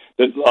watching,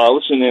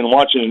 listening and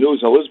watching the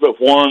news. Elizabeth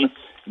Warren,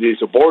 these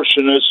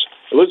abortionists.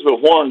 Elizabeth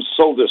Warren's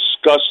so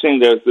disgusting.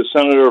 The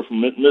senator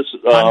from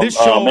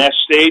Mass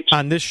State.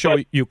 On this show,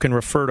 you can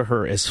refer to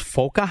her as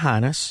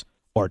Pocahontas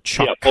or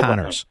Chuck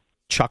Connors.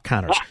 Chuck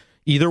Connors.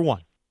 Either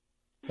one.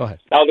 Go ahead.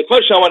 Now, the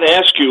question I want to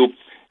ask you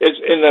is,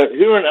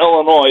 here in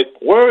Illinois,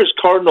 where is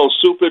Cardinal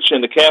Cupich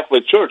and the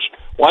Catholic Church?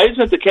 Why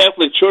isn't the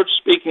Catholic Church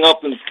speaking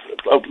up in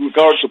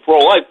regards to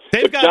pro-life?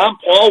 If John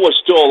Paul was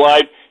still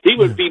alive, he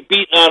would be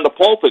beaten on the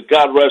pulpit,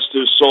 God rest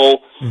his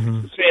soul,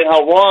 saying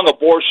how wrong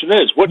abortion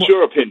is. What's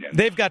your opinion?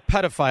 They've got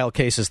pedophile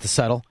cases to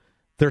settle.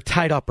 They're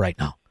tied up right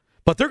now.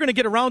 But they're going to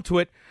get around to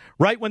it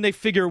right when they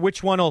figure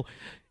which one will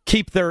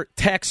keep their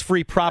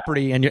tax-free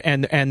property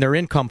and their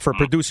income for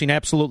producing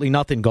absolutely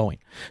nothing going.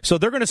 So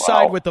they're going to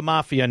side with the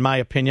mafia, in my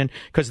opinion,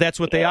 because that's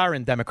what they are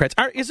in Democrats.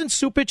 Isn't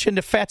Cupich and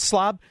the fat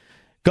slob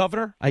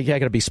governor? I got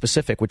to be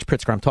specific which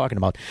Pritzker I'm talking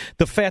about.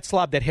 The fat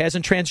slob that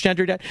hasn't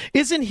transgendered yet.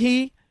 Isn't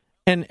he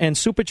and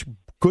Cupich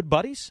good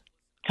buddies?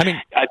 I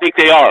mean, I think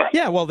they are.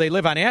 Yeah, well, they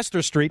live on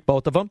Astor Street,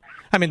 both of them.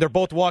 I mean, they're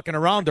both walking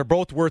around. They're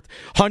both worth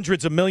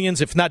hundreds of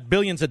millions, if not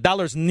billions of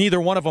dollars.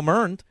 Neither one of them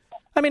earned.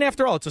 I mean,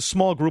 after all, it's a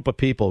small group of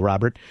people,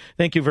 Robert.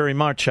 Thank you very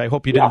much. I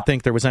hope you didn't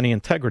think there was any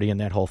integrity in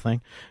that whole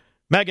thing.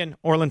 Megan,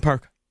 Orland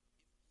Park.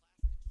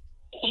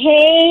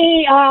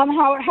 Hey,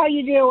 how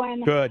you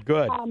doing? Good.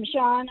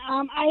 Sean.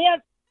 I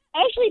have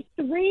actually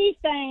three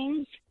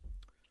things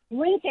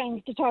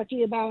to talk to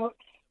you about.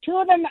 Two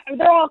of them,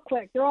 they're all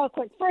quick.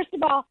 First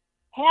of all,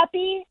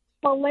 happy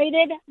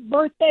belated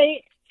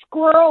birthday,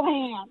 Squirrel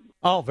Ham.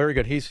 Oh, very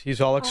good. He's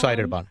all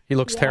excited about it. He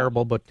looks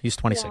terrible, but he's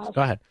 26. Yeah.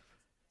 Go ahead.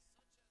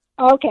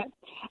 Okay.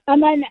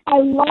 And then I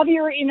love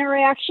your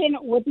interaction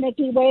with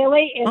Nikki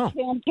Whaley. It's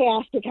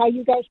fantastic how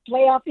you guys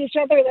play off each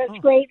other. That's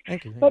great.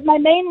 Thank you. But my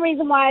main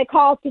reason why I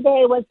called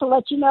today was to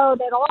let you know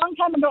that a long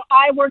time ago,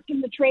 I worked in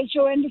the trade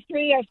show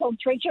industry. I sold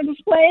trade show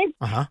displays.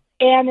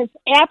 And it's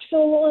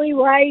absolutely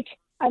right.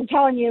 I'm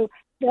telling you,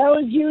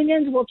 those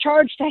unions will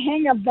charge to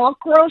hang a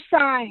Velcro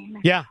sign.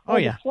 Yeah. Oh,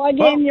 yeah. Plug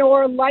in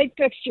your light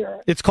fixture.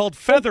 It's called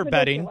feather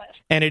bedding,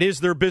 and it is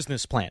their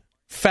business plan.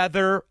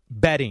 Feather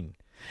bedding.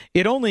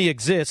 It only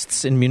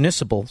exists in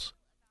municipal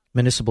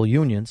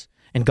unions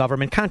and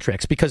government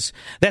contracts because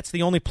that's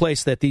the only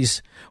place that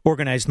these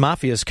organized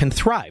mafias can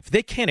thrive.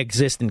 They can't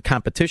exist in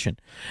competition.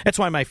 That's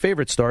why my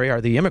favorite story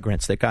are the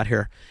immigrants that got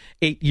here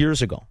 8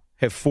 years ago,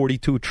 have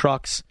 42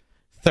 trucks,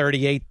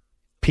 38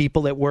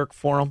 people that work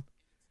for them,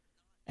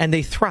 and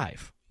they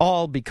thrive,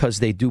 all because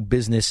they do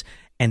business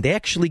and they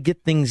actually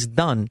get things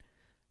done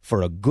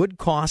for a good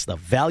cost, a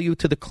value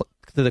to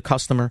the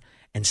customer,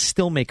 and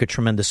still make a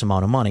tremendous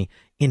amount of money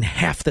in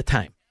half the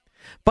time.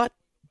 But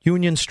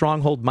union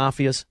stronghold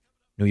mafias,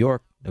 New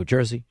York, New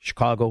Jersey,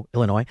 Chicago,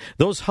 Illinois,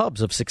 those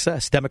hubs of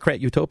success,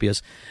 Democrat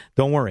utopias,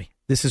 don't worry.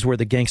 This is where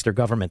the gangster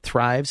government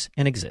thrives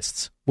and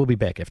exists. We'll be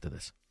back after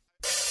this.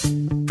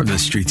 From the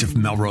streets of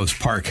Melrose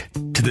Park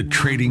to the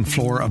trading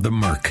floor of the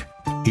Merc,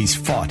 he's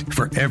fought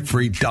for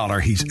every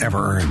dollar he's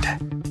ever earned.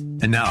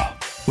 And now,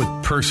 with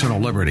personal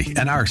liberty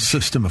and our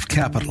system of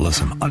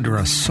capitalism under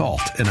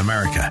assault in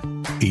America,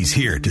 he's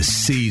here to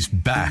seize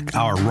back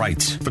our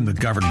rights from the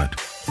government.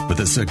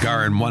 With a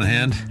cigar in one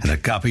hand and a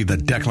copy of the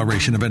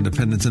Declaration of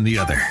Independence in the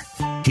other,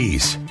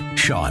 he's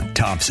Sean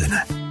Thompson.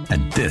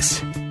 And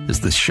this is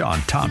The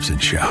Sean Thompson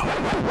Show.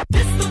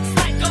 This looks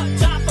like a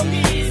job for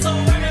me, so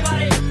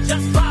everybody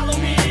just follow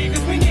me,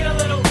 because we need a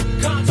little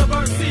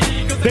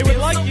controversy. They would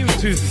like you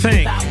to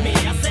think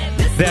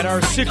that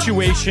our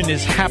situation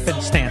is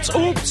happenstance.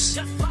 Oops!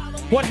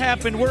 What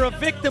happened? We're a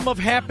victim of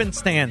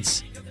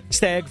happenstance.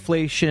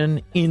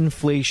 Stagflation,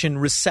 inflation,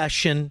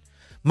 recession,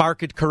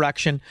 market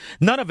correction.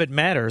 None of it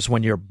matters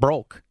when you're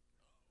broke.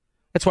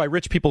 That's why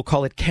rich people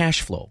call it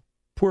cash flow.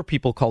 Poor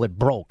people call it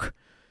broke.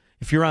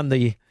 If you're on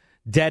the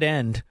dead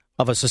end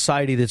of a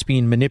society that's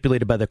being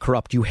manipulated by the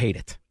corrupt, you hate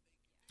it.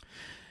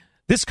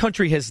 This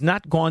country has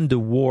not gone to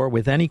war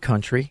with any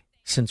country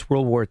since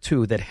World War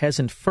II that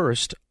hasn't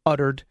first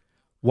uttered,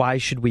 "Why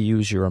should we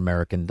use your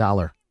American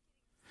dollar?"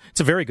 It's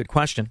a very good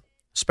question,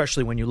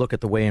 especially when you look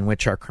at the way in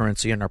which our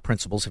currency and our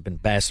principles have been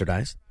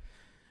bastardized.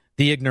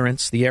 The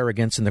ignorance, the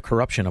arrogance, and the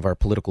corruption of our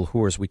political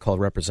whores we call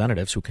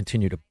representatives who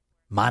continue to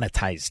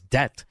monetize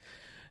debt,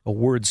 a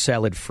word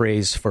salad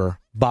phrase for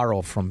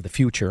borrow from the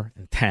future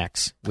and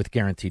tax with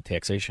guaranteed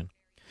taxation.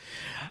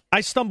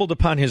 I stumbled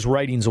upon his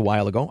writings a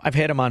while ago. I've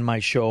had him on my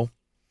show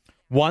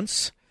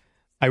once.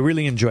 I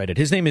really enjoyed it.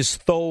 His name is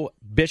Tho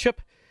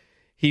Bishop.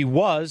 He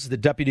was the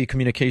Deputy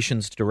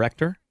Communications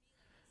Director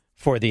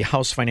for the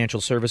House Financial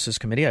Services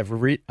Committee.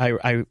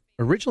 I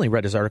originally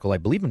read his article, I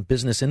believe, in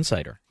Business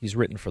Insider. He's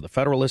written for The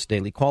Federalist,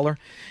 Daily Caller.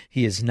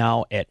 He is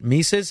now at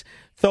Mises.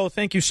 Tho,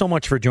 thank you so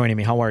much for joining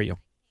me. How are you?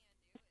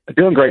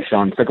 Doing great,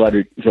 Sean. So glad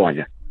to join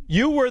you.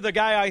 You were the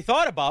guy I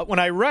thought about when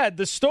I read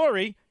the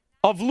story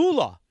of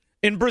Lula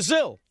in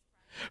Brazil,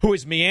 who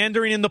is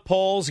meandering in the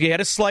polls. He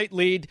had a slight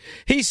lead.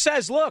 He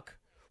says, look,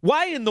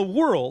 why in the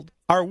world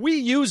are we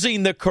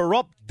using the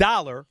corrupt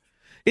dollar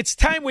it's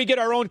time we get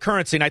our own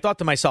currency. And I thought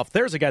to myself,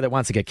 there's a guy that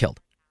wants to get killed.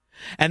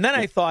 And then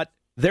I thought,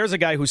 there's a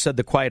guy who said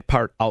the quiet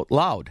part out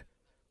loud.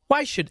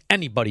 Why should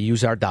anybody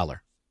use our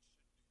dollar?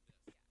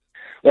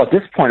 Well, at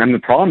this point, I mean, the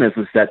problem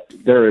is that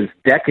there is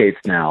decades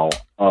now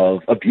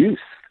of abuse.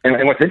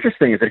 And what's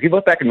interesting is that if you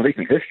look back in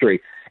recent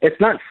history, it's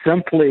not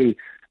simply,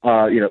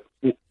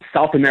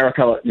 South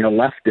America,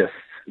 leftists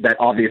that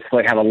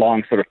obviously have a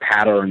long sort of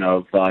pattern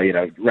of,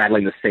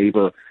 rattling the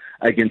saber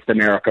against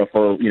America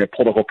for,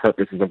 political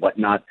purposes and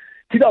whatnot.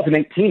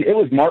 2018, it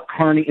was Mark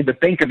Carney in the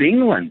Bank of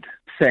England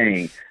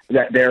saying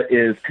that there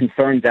is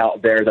concerns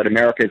out there that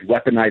America is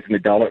weaponizing the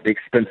dollar at the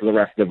expense of the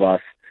rest of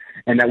us,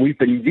 and that we've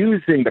been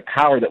using the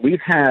power that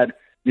we've had,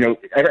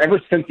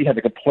 ever since you had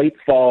the complete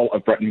fall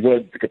of Bretton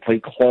Woods, the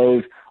complete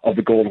close of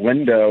the gold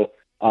window,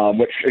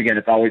 which, again,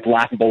 it's always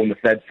laughable when the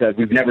Fed says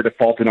we've never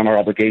defaulted on our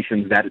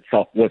obligations. That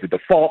itself was a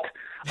default.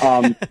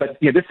 But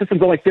this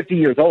system's only 50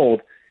 years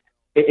old.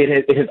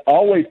 It has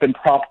always been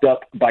propped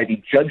up by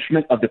the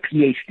judgment of the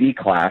PhD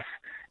class.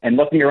 And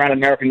looking around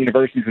American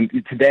universities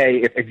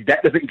today, if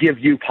that doesn't give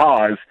you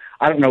pause,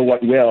 I don't know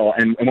what will.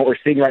 And what we're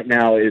seeing right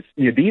now is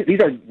these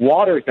are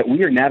waters that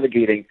we are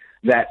navigating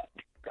that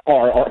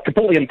are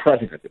completely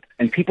unprecedented.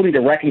 And people need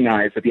to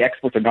recognize that the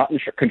experts are not in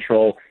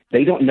control.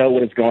 They don't know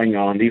what is going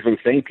on. These are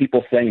the same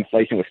people saying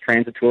inflation was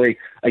transitory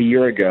a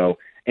year ago,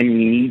 and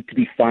we need to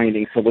be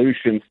finding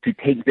solutions to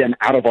take them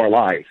out of our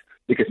lives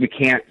because we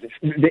can't.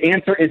 The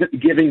answer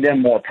isn't giving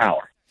them more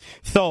power.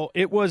 So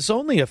it was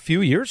only a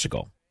few years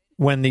ago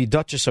when the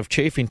Duchess of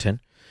Chaffington,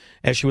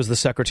 as she was the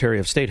Secretary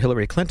of State,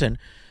 Hillary Clinton,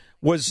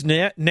 was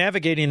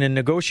navigating and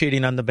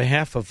negotiating on the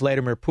behalf of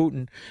Vladimir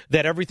Putin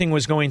that everything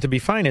was going to be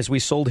fine as we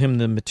sold him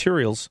the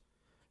materials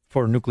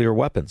for nuclear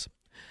weapons.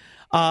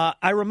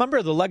 I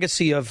remember the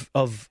legacy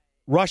of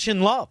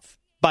Russian love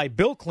by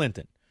Bill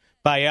Clinton,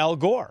 by Al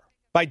Gore,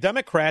 by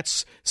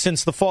Democrats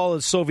since the fall of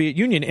the Soviet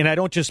Union. And I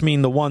don't just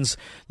mean the ones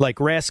like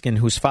Raskin,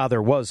 whose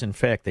father was, in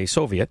fact, a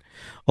Soviet,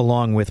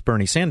 along with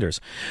Bernie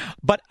Sanders.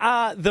 But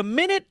the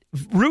minute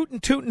Rootin'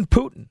 Tootin'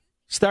 Putin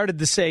started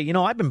to say,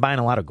 I've been buying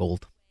a lot of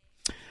gold.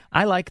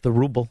 I like the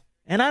ruble,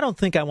 and I don't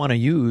think I want to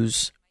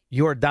use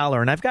your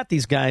dollar. And I've got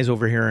these guys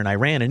over here in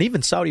Iran and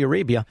even Saudi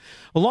Arabia,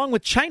 along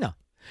with China,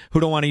 who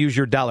don't want to use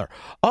your dollar.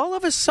 All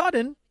of a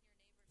sudden,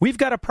 we've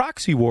got a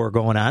proxy war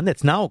going on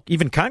that's now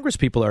even Congress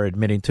people are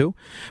admitting to.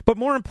 But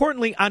more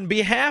importantly, on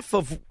behalf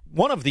of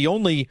one of the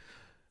only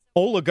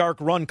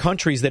oligarch-run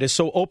countries that is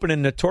so open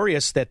and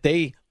notorious that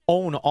they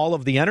own all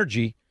of the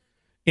energy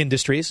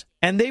industries,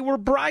 and they were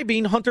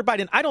bribing Hunter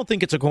Biden. I don't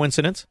think it's a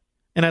coincidence,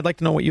 and I'd like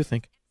to know what you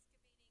think.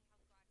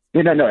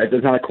 No,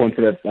 it's not a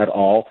coincidence at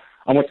all.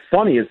 And what's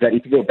funny is that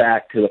if you go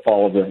back to the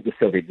fall of the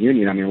Soviet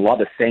Union, I mean, a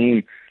lot of the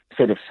same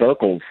sort of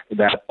circles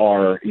that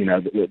are,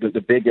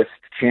 the biggest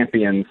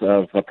champions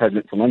of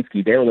President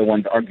Zelensky, they were the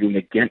ones arguing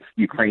against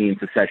Ukrainian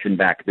secession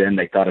back then.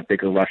 They thought a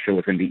bigger Russia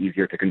was going to be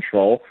easier to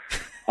control.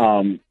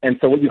 And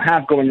so what you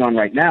have going on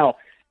right now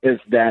is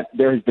that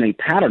there has been a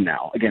pattern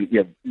now. Again,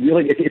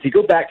 really, if you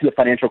go back to the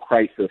financial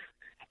crisis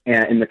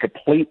and the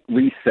complete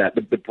reset,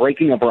 the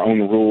breaking of our own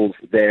rules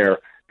there,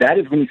 that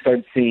is when you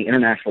started seeing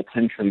international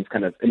tensions,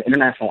 kind of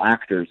international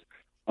actors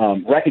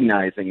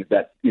recognizing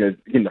that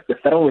the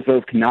Federal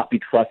Reserve cannot be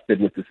trusted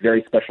with this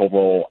very special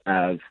role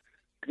as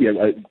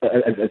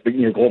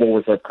the global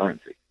reserve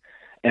currency,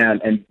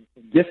 and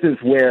this is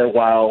where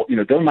while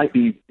there might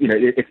be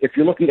if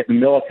you're looking at the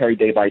military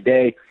day by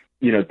day,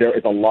 there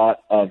is a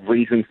lot of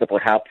reasons to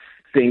perhaps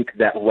think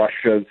that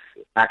Russia's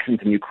actions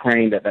in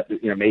Ukraine that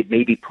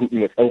maybe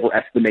Putin was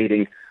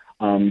overestimating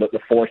the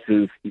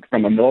forces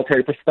from a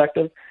military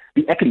perspective.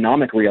 The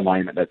economic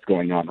realignment that's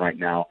going on right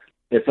now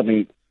is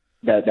something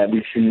that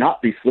we should not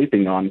be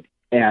sleeping on.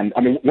 And, I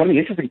mean, one of the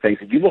interesting things,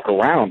 if you look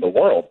around the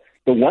world,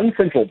 the one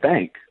central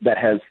bank that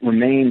has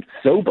remained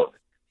sober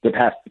the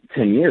past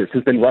 10 years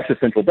has been Russia's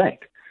central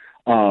bank.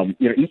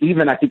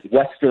 Even I think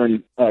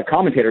Western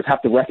commentators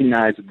have to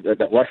recognize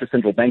that Russia's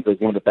central bank was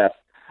one of the best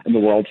in the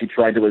world. She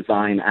tried to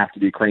resign after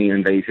the Ukrainian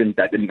invasion.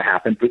 That didn't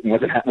happen. Putin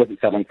wasn't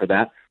settling for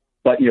that.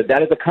 But,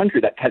 that is a country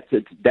that kept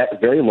its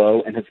debt very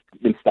low and has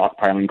been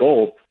stockpiling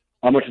gold,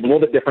 which is a little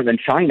bit different than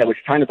China, which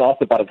China's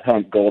also bought a ton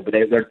of gold, but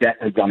their debt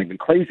has gone even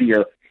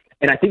crazier.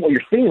 And I think what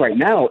you're seeing right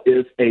now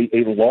is a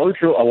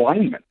larger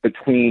alignment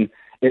between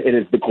it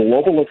is the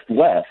globalist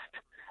West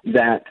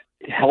that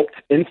helped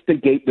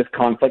instigate this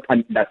conflict.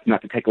 And that's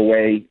not to take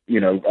away,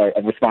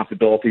 a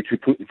responsibility to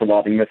Putin for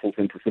lobbing missiles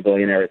into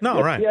civilian areas.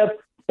 No, right. Kiev,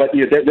 but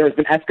there's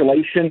been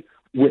escalation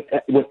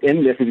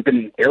within this. There's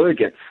been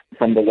arrogance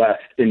from the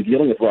West in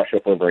dealing with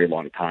Russia for a very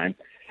long time.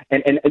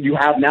 And you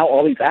have now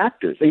all these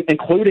actors,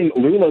 including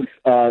Lula's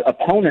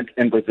opponent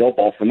in Brazil,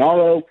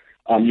 Bolsonaro.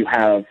 You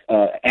have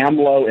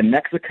AMLO in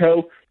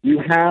Mexico. You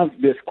have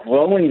this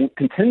growing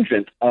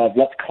contingent of,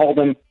 let's call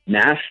them,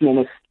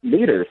 nationalist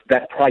leaders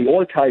that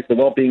prioritize the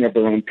well-being of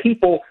their own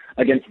people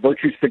against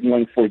virtue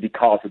signaling for the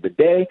cause of the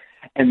day.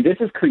 And this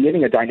is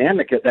creating a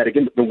dynamic that,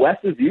 again, the West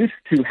is used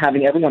to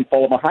having everyone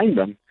follow behind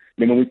them.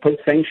 I mean, when we put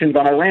sanctions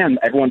on Iran,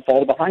 everyone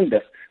followed behind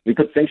us. We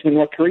put sanctions on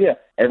North Korea,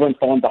 everyone's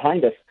following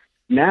behind us.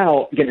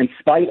 now, again, in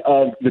spite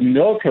of the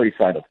military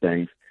side of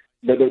things,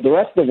 the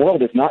rest of the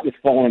world is not just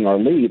following our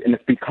lead, and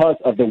it's because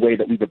of the way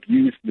that we've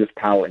abused this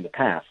power in the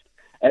past.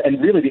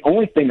 And really, the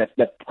only thing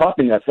that's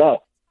propping us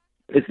up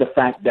is the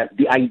fact that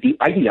the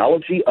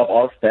ideology of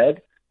our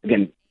Fed,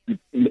 again,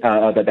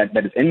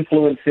 that is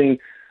influencing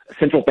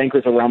central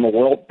bankers around the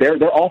world,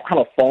 they're all kind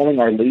of following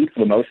our lead for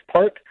the most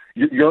part.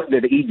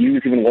 The EU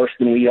is even worse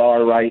than we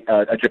are, right?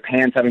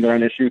 Japan's having their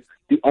own issues.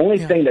 The only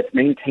thing that's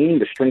maintaining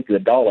the strength of the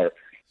dollar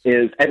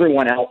is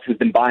everyone else who's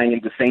been buying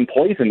into the same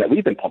poison that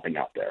we've been pumping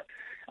out there.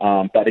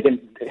 But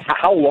again,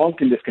 how long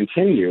can this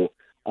continue?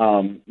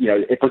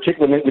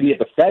 Particularly when you have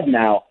the Fed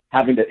now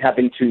having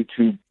to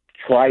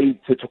try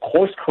to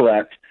course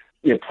correct,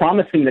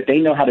 promising that they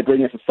know how to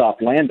bring us a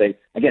soft landing.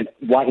 Again,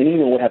 why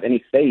anyone would have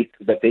any faith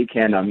that they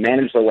can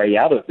manage their way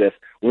out of this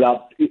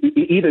without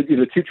either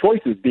the two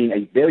choices being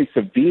a very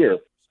severe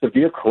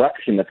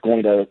correction that's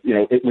going to,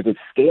 with a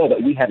scale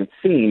that we haven't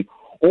seen,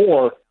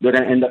 or they're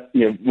going to end up,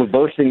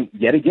 reversing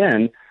yet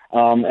again.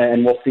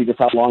 And we'll see just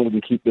how long we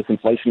can keep this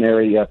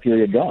inflationary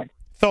period going.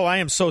 So I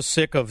am so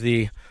sick of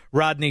the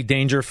Rodney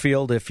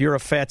Dangerfield, if you're a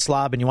fat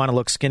slob and you want to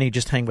look skinny,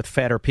 just hang with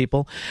fatter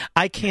people.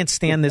 I can't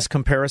stand this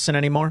comparison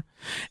anymore.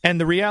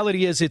 And the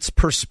reality is it's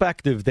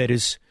perspective that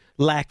is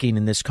lacking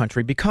in this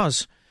country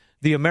because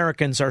the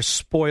Americans are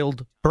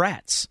spoiled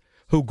brats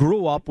who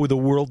grew up with a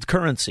world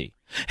currency,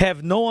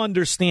 have no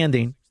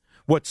understanding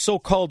what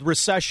so-called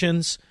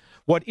recessions,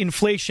 what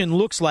inflation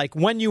looks like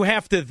when you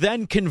have to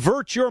then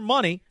convert your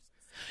money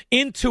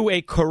into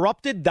a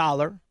corrupted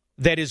dollar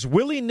that is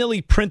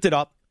willy-nilly printed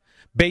up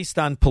based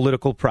on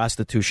political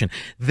prostitution.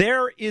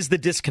 There is the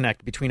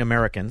disconnect between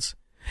Americans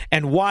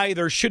and why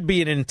there should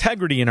be an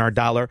integrity in our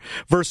dollar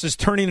versus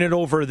turning it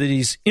over to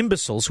these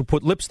imbeciles who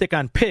put lipstick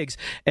on pigs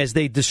as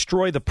they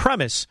destroy the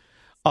premise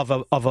of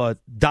a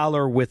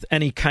dollar with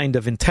any kind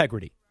of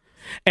integrity.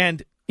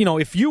 And,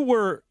 if you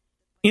were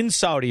in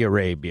Saudi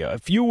Arabia,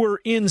 if you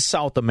were in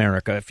South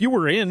America, if you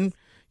were in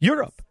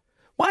Europe,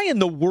 why in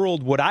the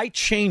world would I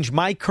change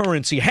my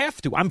currency?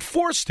 I'm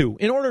forced to,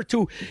 in order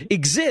to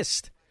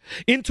exist,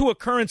 into a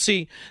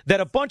currency that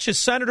a bunch of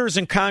senators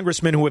and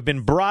congressmen who have been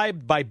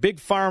bribed by big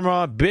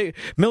pharma, big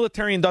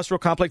military-industrial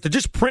complex to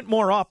just print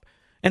more up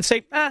and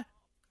say,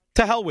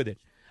 to hell with it.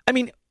 I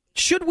mean,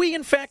 should we,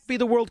 in fact, be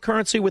the world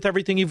currency with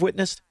everything you've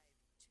witnessed?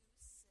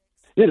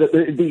 Yeah,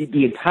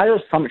 the entire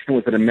assumption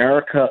was that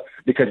America,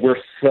 because we're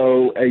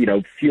so,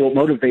 feel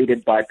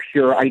motivated by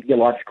pure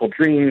ideological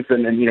dreams,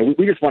 and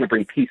we just want to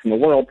bring peace in the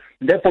world.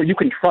 Therefore, you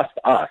can trust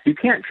us. You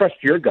can't trust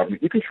your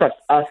government. You can trust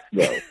us,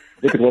 though,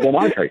 with the global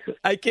monetary system.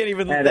 I can't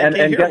even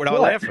hear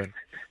without laughing.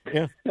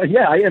 Yeah,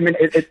 I mean,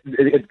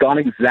 it's gone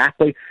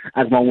exactly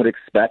as one would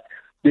expect.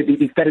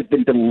 The Fed has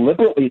been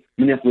deliberately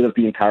manipulative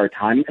the entire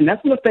time, and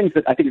that's one of the things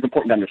that I think is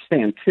important to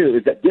understand, too,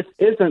 is that this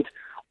isn't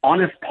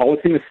honest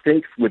policy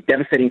mistakes with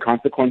devastating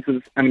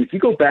consequences. I mean, if you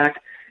go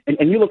back and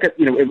you look at,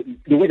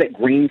 the way that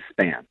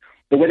Greenspan,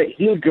 the way that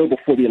he would go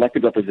before the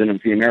elected representatives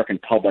of the American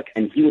public,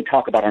 and he would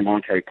talk about our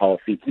monetary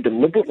policy, he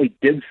deliberately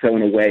did so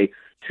in a way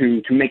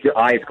to make your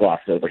eyes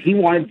gloss over. He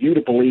wanted you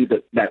to believe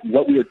that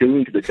what we were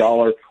doing to the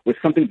dollar was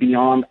something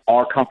beyond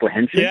our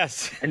comprehension.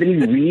 Yes. And then you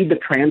read the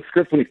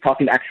transcripts when he's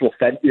talking to actual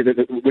Fed,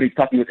 when he's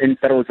talking within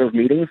Federal Reserve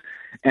meetings,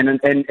 and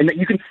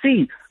you can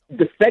see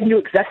the Fed knew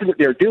exactly what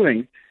they were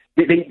doing.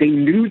 They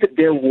knew that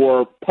there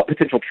were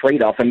potential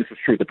trade-offs, and this is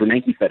true of the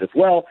Bernanke Fed as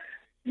well.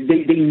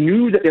 They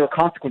knew that there were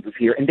consequences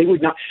here, and they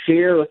would not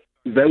share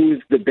those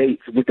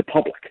debates with the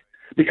public.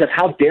 Because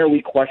how dare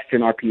we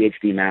question our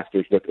PhD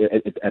masters at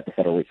the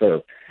Federal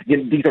Reserve?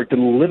 Again, these are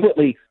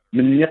deliberately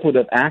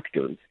manipulative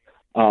actors,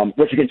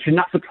 which, again, should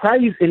not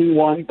surprise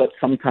anyone, but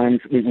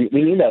sometimes we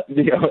need that.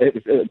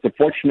 It's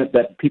unfortunate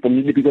that people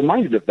need to be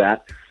reminded of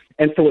that.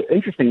 And so what's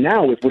interesting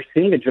now is we're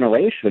seeing a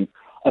generation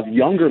of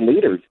younger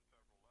leaders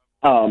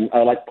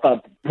like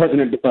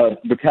President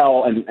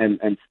Bukele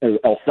and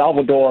El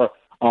Salvador,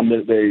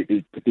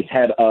 the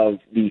head of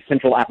the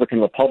Central African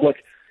Republic.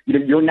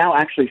 You're now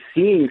actually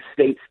seeing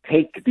states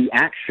take the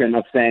action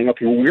of saying,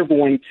 okay, well, we're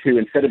going to,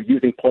 instead of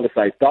using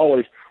politicized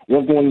dollars,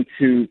 we're going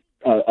to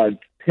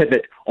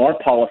pivot our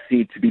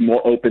policy to be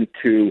more open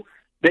to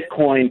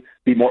Bitcoin,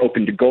 be more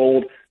open to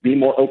gold, be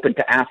more open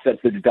to assets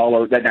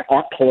that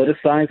aren't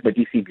politicized by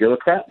DC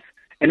bureaucrats.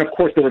 And, of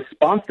course, the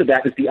response to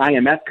that is the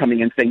IMF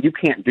coming in saying, you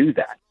can't do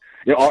that.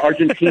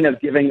 Argentina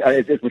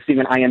is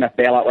receiving an IMF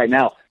bailout right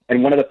now,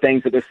 and one of the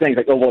things that they're saying is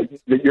like, oh, well,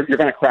 you're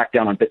going to crack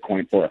down on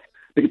Bitcoin for us.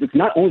 Because it's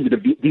not only the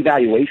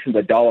devaluation of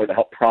the dollar to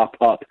help prop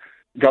up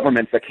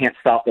governments that can't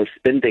stop their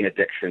spending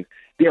addiction.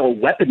 They are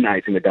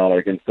weaponizing the dollar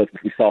against us,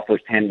 which we saw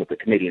firsthand with the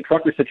Canadian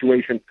trucker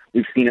situation.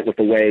 We've seen it with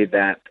the way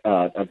that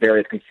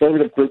various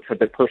conservative groups have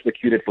been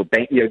persecuted for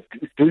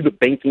through the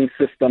banking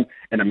system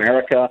in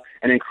America.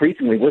 And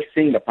increasingly, we're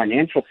seeing the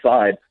financial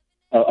side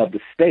of the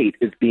state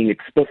is being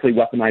explicitly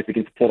weaponized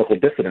against political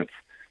dissidents,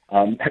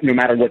 no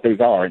matter what those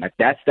are. And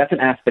that's an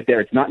aspect there.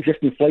 It's not just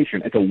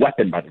inflation. It's a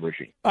weapon by the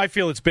regime. I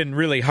feel it's been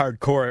really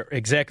hardcore,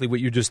 exactly what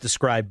you just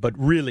described, but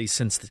really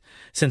since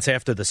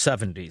after the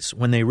 70s,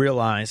 when they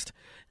realized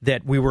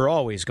that we were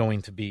always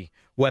going to be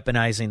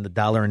weaponizing the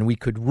dollar, and we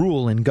could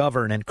rule and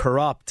govern and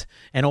corrupt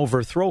and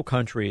overthrow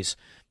countries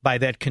by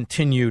that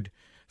continued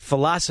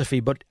philosophy.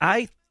 But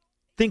I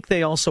think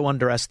they also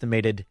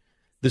underestimated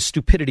the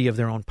stupidity of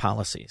their own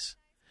policies.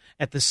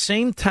 At the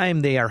same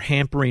time, they are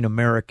hampering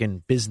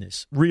American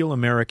business, real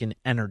American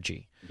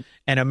energy,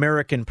 and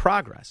American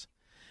progress.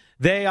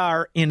 They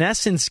are, in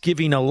essence,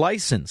 giving a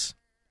license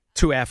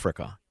to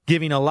Africa,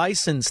 giving a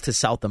license to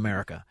South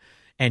America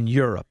and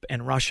Europe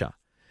and Russia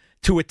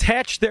to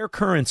attach their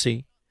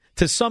currency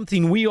to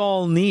something we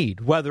all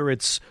need, whether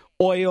it's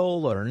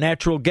oil or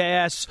natural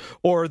gas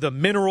or the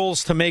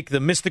minerals to make the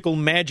mystical,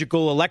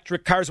 magical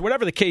electric cars,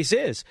 whatever the case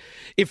is.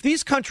 If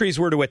these countries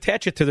were to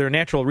attach it to their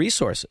natural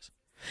resources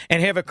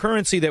and have a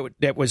currency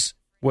that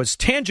was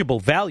tangible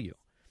value,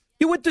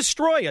 you would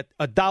destroy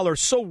a dollar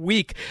so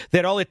weak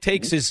that all it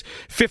takes is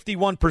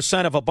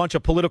 51% of a bunch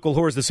of political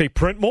whores to say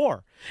print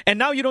more. And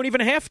now you don't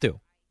even have to.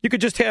 You could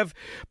just have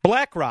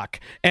BlackRock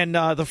and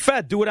the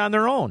Fed do it on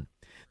their own.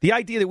 The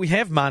idea that we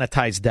have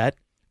monetized debt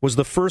was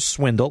the first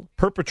swindle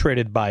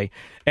perpetrated by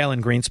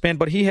Alan Greenspan,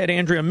 but he had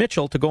Andrea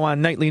Mitchell to go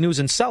on Nightly News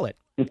and sell it.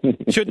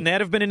 Shouldn't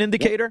that have been an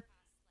indicator?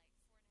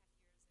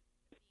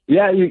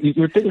 Yeah, you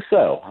would think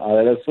so.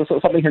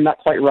 There's something here not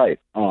quite right.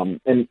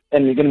 And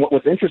again,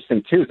 what's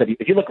interesting, too, is that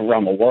if you look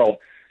around the world,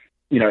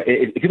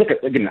 if you look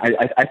at, again,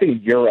 I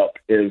think Europe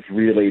is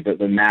really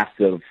the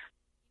massive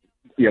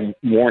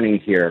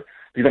warning here.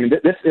 Because, I mean,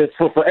 this is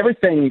for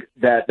everything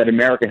that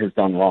America has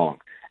done wrong.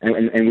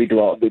 And we've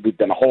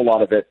done a whole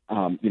lot of it.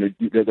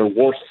 There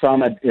were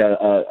some,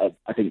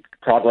 I think,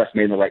 progress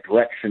made in the right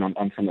direction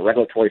on from the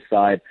regulatory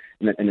side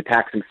and the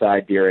taxing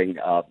side during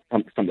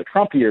some of the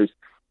Trump years.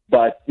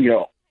 But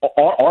we're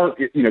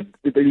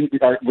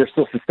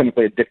still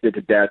systemically addicted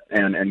to debt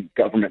and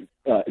government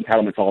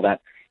entitlements, all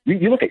that.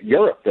 You look at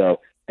Europe, though,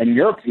 and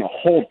Europe's in a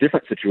whole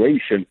different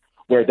situation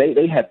where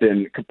they have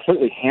been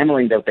completely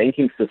hammering their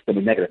banking system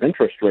with negative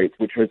interest rates,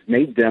 which has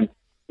made them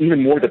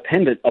even more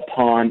dependent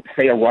upon,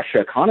 say, a Russia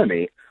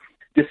economy,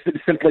 just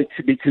simply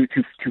to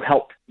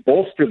help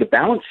bolster the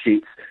balance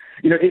sheets.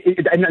 And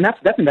that's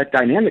the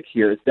dynamic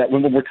here is that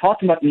when we're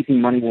talking about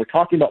easing money, when we're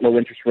talking about low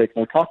interest rates,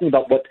 when we're talking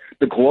about what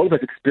the globe has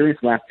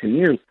experienced in the last 10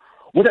 years,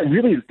 what that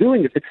really is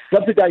doing is it's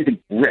subsidizing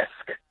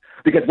risk,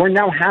 because we're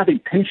now having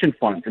pension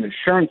funds and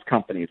insurance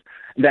companies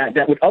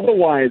that would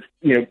otherwise,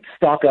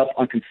 stock up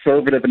on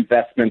conservative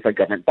investments like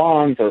government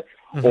bonds or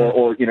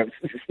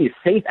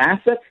safe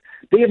assets.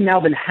 They have now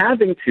been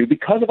having to,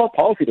 because of our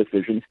policy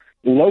decisions,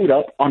 load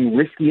up on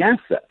risky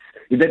assets.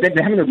 They're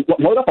having to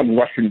load up on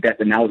Russian debt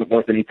that now isn't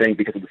worth anything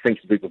because of the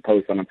sanctions we've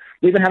imposed on them.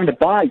 They've been having to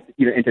buy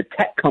into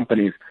tech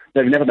companies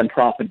that have never been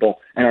profitable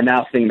and are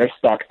now seeing their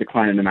stocks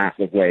decline in a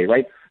massive way,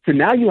 right? So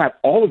now you have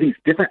all of these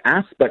different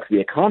aspects of the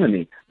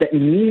economy that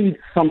need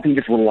something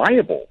that's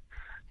reliable.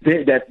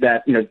 That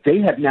they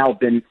have now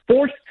been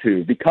forced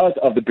to, because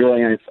of the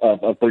brilliance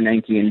of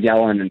Bernanke and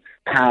Yellen and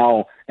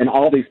Powell and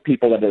all these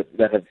people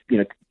that have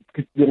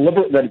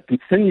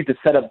continued to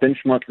set up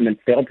benchmarks and then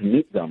failed to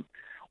meet them.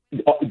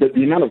 The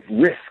amount of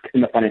risk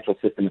in the financial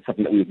system is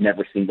something that we've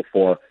never seen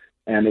before.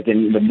 And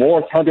again, the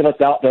more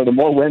turbulence out there, the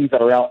more winds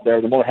that are out there,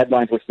 the more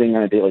headlines we're seeing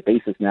on a daily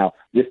basis now.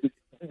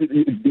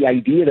 The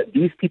idea that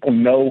these people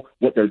know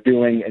what they're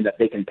doing and that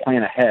they can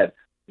plan ahead,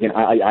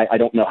 I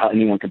don't know how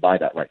anyone can buy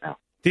that right now.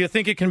 Do you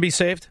think it can be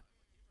saved?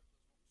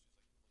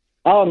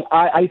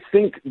 I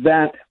think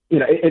that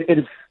it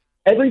is.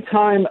 Every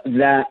time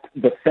that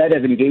the Fed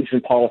has engaged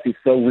in policy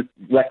so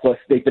reckless,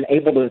 they've been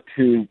able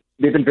to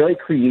they've been very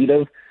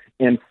creative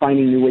in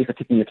finding new ways of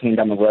kicking the can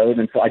down the road.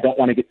 And so I don't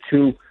want to get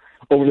too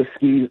over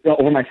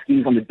my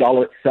skis on the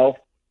dollar itself,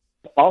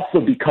 also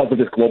because of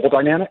this global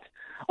dynamic.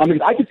 I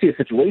mean, I could see a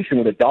situation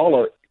where the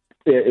dollar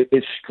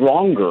is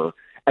stronger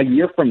a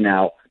year from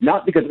now,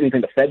 not because of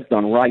anything the Fed's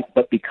done right,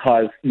 but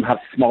because you have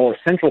smaller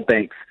central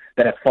banks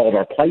that have followed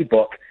our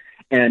playbook,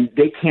 and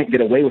they can't get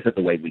away with it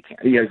the way we can.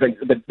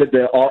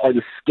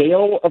 The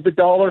scale of the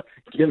dollar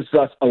gives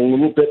us a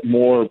little bit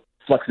more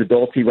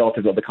flexibility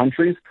relative to other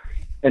countries.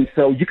 And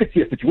so you could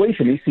see a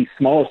situation where you see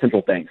smaller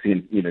central banks,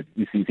 you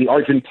see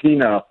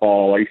Argentina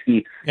fall, or you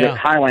see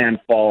Thailand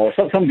fall,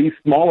 or some of these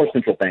smaller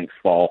central banks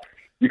fall.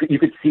 You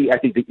could see, I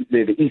think, the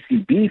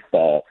ECB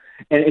fall.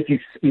 And if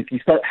you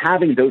start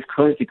having those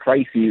currency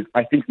crises,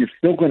 I think you're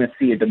still going to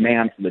see a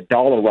demand for the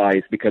dollar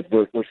rise because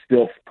we're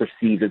still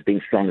perceived as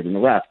being stronger than the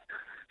rest.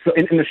 So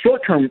in the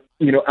short term,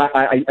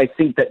 I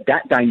think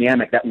that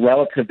dynamic, that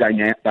relative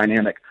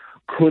dynamic,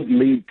 could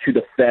lead to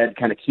the Fed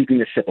kind of keeping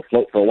the ship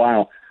afloat for a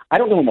while. I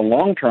don't know in the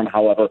long term,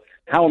 however,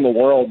 how in the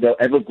world they're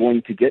ever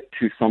going to get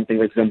to something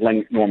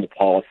resembling normal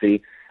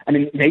policy. I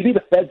mean, maybe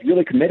the Fed's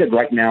really committed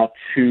right now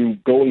to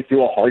going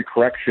through a hard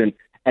correction,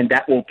 and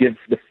that will give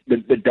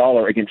the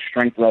dollar against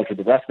strength relative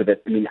to the rest of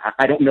it. I mean,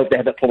 I don't know if they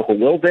have that political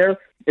will there.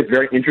 It's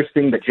very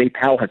interesting that Jay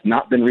Powell has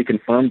not been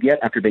reconfirmed yet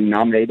after being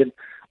nominated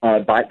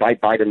by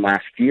Biden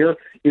last year.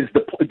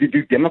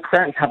 Do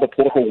Democrats have the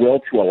political will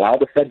to allow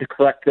the Fed to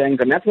correct things?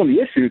 And that's one of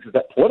the issues, is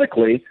that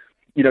politically,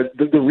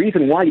 the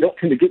reason why you don't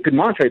tend to get good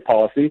monetary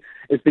policy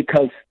is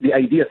because the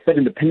idea of Fed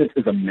independence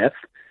is a myth.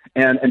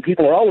 And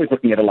people are always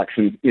looking at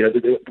election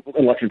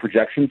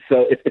projections.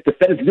 So if the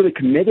Fed is really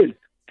committed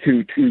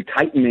to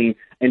tightening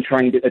and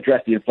trying to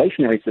address the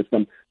inflationary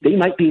system, they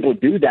might be able to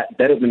do that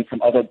better than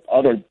some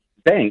other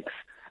banks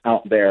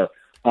out there.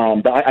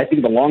 But I think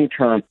in the long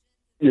term,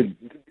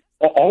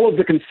 all of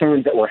the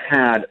concerns that were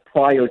had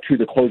prior to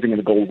the closing of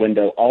the gold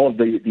window, all of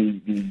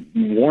the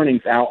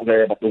warnings out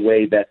there about the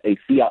way that a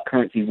fiat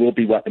currency will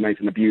be weaponized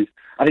and abused,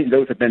 I think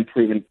those have been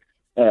proven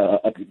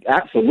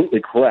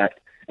absolutely correct.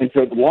 And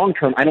so the long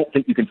term, I don't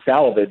think you can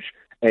salvage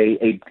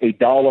a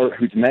dollar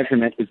whose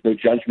measurement is the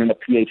judgment of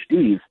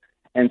PhDs.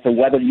 And so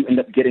whether you end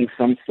up getting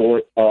some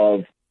sort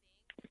of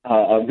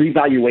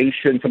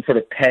revaluation, some sort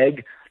of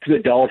peg to the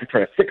dollar to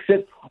try to fix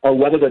it, or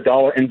whether the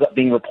dollar ends up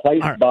being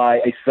replaced by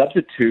a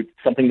substitute,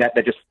 something that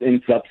just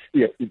ends up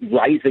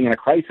rising in a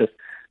crisis.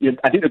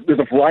 I think there's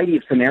a variety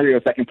of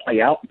scenarios that can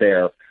play out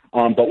there,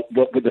 but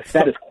the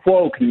status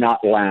quo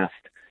cannot last.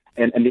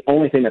 And the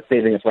only thing that's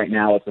saving us right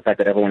now is the fact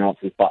that everyone else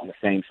is bought in the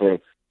same sort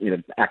of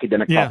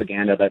academic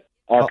propaganda that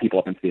our people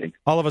have been feeding.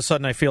 All of a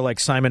sudden, I feel like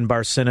Simon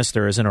Bar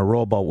Sinister is in a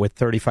rowboat with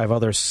 35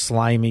 other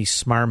slimy,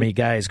 smarmy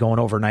guys going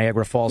over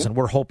Niagara Falls, and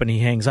we're hoping he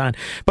hangs on.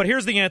 But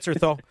here's the answer,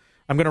 though.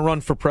 I'm going to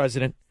run for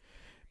president,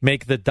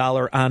 make the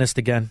dollar honest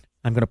again.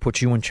 I'm going to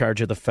put you in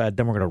charge of the Fed.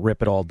 Then we're going to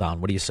rip it all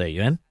down. What do you say?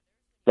 You in?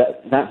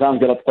 That sounds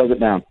good. Let's close it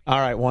down. All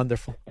right,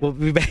 wonderful. We'll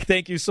be back.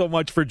 Thank you so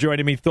much for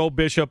joining me. Thol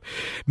Bishop,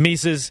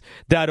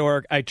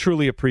 Mises.org. I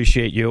truly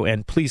appreciate you,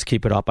 and please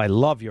keep it up. I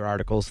love your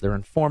articles. They're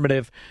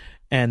informative,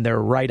 and they're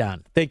right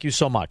on. Thank you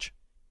so much.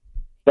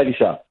 Thank you,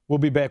 Sean. We'll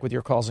be back with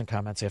your calls and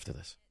comments after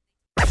this.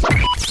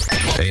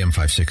 AM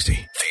 560, The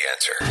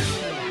Answer.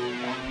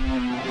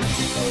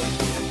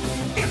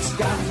 It's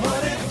got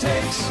what it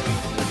takes.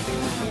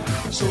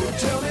 So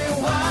tell me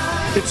why.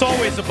 It's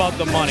always about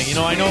the money.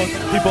 I know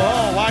people,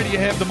 why do you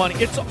have the money?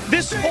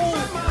 This whole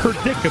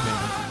predicament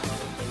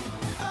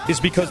is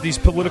because these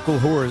political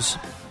whores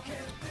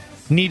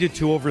needed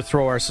to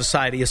overthrow our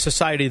society, a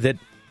society that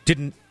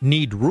didn't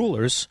need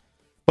rulers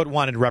but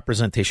wanted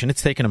representation.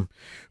 It's taken them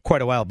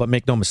quite a while, but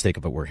make no mistake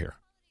of it, we're here.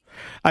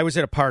 I was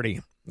at a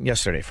party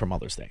yesterday for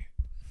Mother's Day.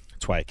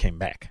 That's why I came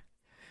back.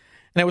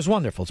 And it was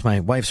wonderful. It's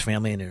my wife's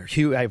family, and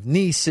I have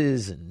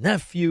nieces and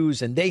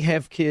nephews, and they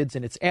have kids,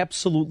 and it's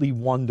absolutely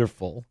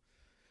wonderful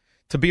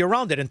to be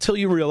around it until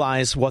you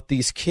realize what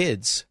these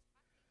kids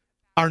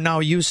are now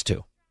used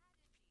to.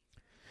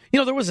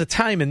 There was a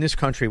time in this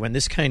country when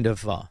this kind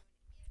of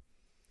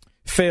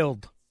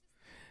failed.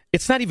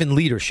 It's not even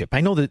leadership.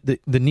 I know that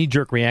the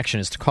knee-jerk reaction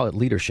is to call it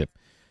leadership.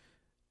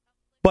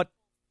 But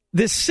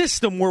this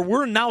system where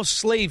we're now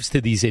slaves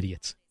to these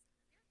idiots,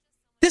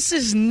 this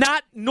is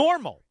not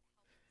normal.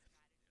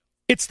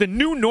 It's the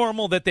new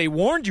normal that they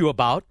warned you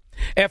about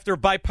after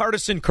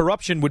bipartisan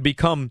corruption would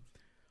become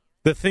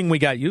the thing we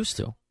got used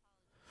to.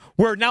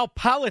 Where now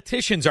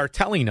politicians are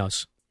telling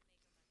us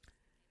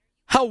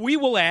how we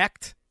will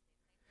act,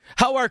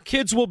 how our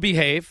kids will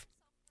behave,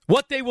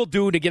 what they will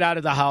do to get out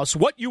of the house,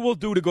 what you will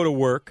do to go to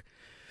work.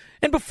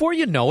 And before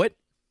you know it,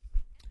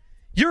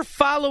 you're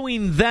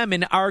following them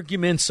in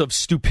arguments of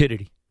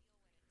stupidity.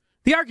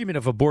 The argument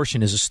of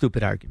abortion is a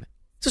stupid argument.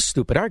 It's a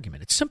stupid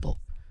argument. It's simple.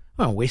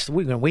 We're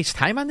going to waste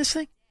time on this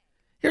thing?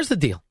 Here's the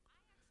deal.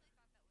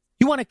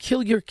 You want to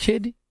kill your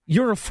kid?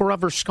 You're a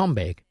forever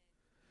scumbag.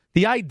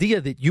 The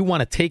idea that you want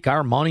to take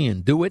our money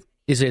and do it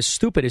is as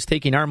stupid as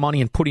taking our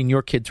money and putting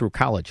your kid through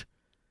college.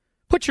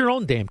 Put your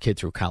own damn kid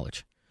through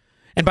college.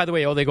 And by the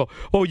way, they go,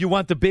 you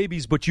want the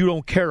babies, but you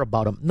don't care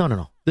about them.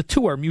 No. The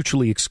two are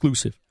mutually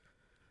exclusive.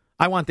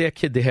 I want that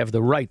kid to have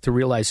the right to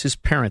realize his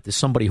parent is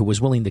somebody who was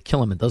willing to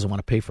kill him and doesn't want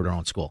to pay for their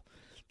own school.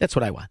 That's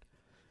what I want.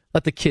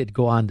 Let the kid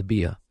go on to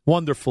be a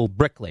wonderful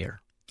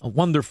bricklayer, a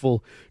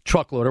wonderful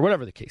truckload, or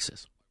whatever the case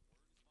is.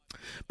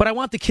 But I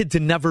want the kid to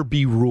never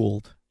be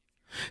ruled.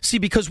 See,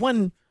 because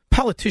when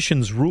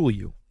politicians rule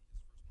you,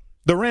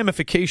 the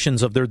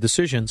ramifications of their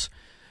decisions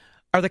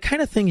are the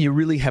kind of thing you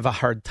really have a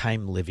hard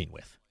time living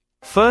with.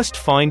 First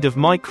find of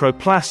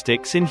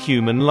microplastics in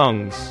human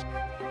lungs.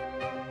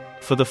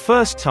 For the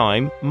first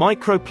time,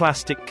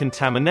 microplastic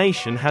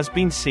contamination has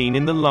been seen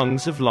in the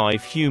lungs of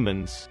live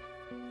humans.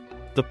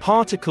 The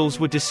particles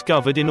were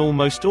discovered in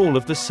almost all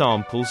of the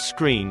samples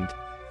screened.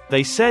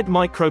 They said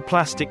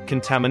microplastic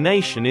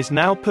contamination is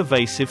now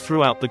pervasive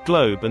throughout the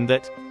globe and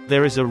that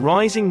there is a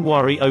rising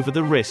worry over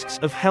the risks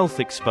of health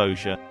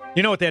exposure.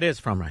 You know what that is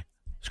from, right?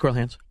 Squirrel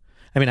hands?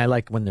 I mean, I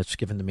like when it's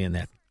given to me in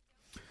that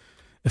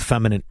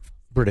effeminate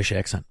British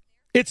accent.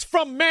 It's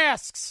from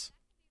masks.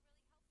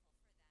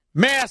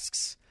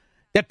 Masks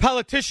that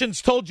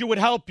politicians told you would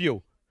help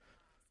you.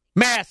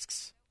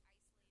 Masks.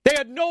 They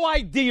had no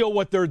idea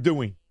what they're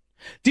doing.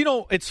 Do you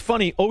know, it's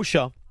funny,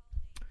 OSHA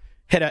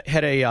had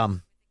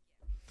a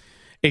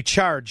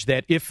charge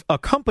that if a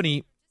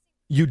company,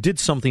 you did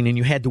something and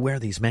you had to wear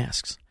these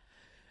masks,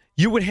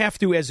 you would have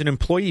to, as an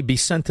employee, be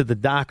sent to the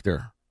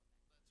doctor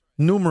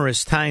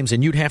numerous times,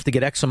 and you'd have to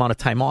get X amount of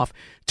time off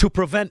to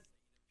prevent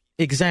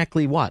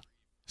exactly what?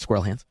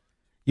 Squirrel hands.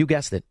 You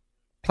guessed it.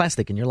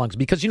 Plastic in your lungs.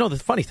 Because you know the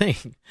funny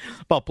thing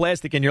about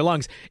plastic in your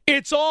lungs,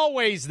 it's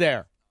always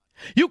there.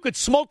 You could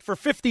smoke for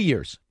 50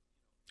 years.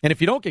 And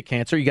if you don't get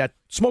cancer, you got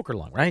smoker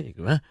lung, right?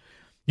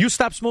 You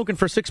stop smoking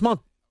for 6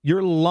 months,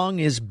 your lung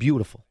is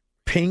beautiful,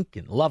 pink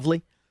and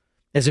lovely,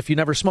 as if you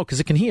never smoked, because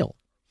it can heal.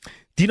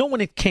 Do you know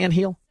when it can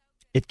heal?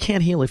 It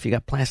can't heal if you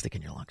got plastic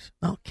in your lungs.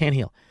 No, it can't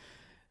heal.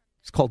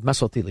 It's called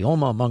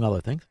mesothelioma, among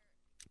other things.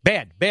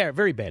 Bad,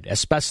 very bad.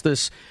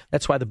 Asbestos,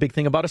 that's why the big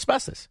thing about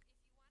asbestos,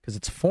 because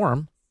it's a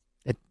form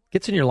that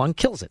gets in your lung,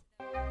 kills it.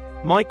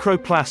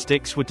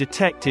 Microplastics were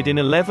detected in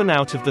 11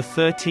 out of the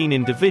 13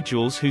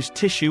 individuals whose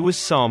tissue was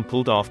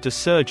sampled after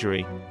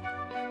surgery.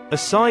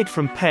 Aside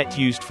from PET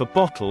used for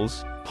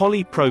bottles,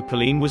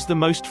 polypropylene was the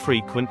most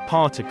frequent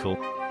particle.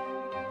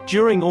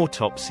 During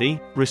autopsy,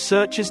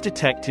 researchers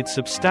detected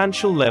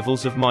substantial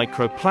levels of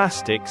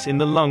microplastics in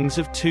the lungs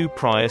of 2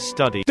 prior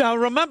studies. Now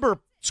remember,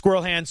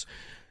 squirrel hands,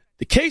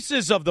 the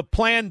cases of the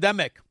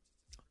plandemic,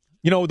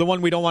 the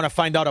one we don't want to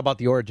find out about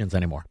the origins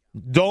anymore.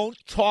 Don't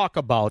talk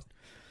about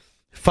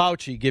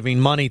Fauci giving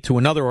money to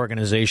another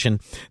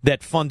organization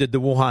that funded the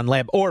Wuhan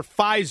lab, or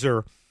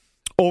Pfizer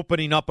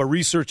opening up a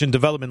research and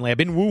development lab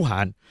in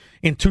Wuhan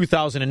in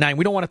 2009.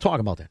 We don't want to talk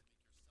about that.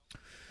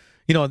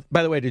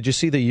 By the way, did you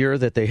see the year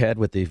that they had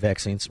with the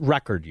vaccines?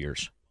 Record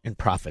years in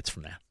profits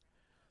from that.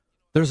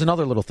 There's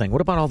another little thing.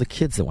 What about all the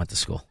kids that went to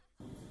school?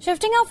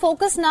 Shifting our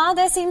focus now,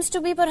 there seems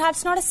to be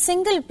perhaps not a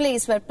single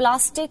place where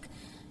plastic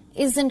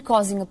isn't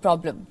causing a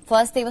problem.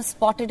 First, they were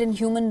spotted in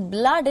human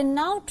blood, and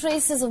now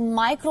traces of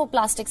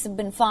microplastics have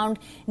been found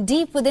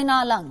deep within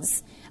our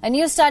lungs. A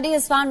new study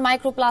has found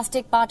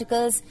microplastic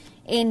particles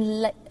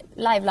in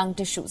live lung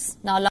tissues.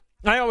 Now,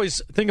 I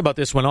always think about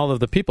this when all of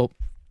the people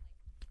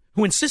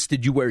who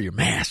insisted you wear your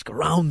mask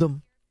around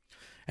them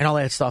and all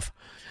that stuff,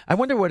 I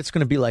wonder what it's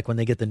going to be like when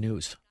they get the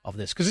news of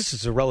this, because this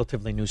is a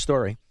relatively new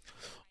story,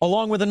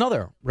 along with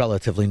another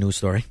relatively new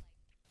story.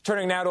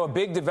 Turning now to a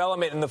big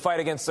development in the fight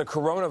against the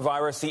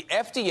coronavirus, the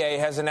FDA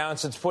has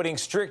announced it's putting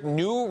strict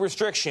new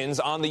restrictions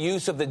on the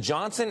use of the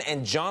Johnson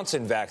 &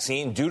 Johnson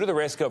vaccine due to the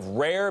risk of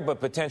rare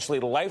but potentially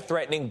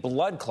life-threatening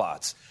blood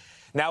clots.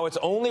 Now, it's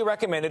only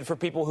recommended for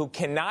people who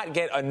cannot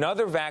get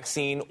another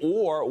vaccine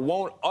or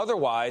won't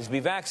otherwise be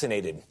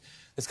vaccinated.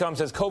 This comes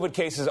as COVID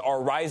cases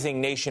are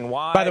rising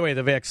nationwide. By the way,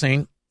 the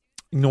vaccine,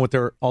 you know what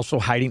they're also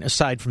hiding,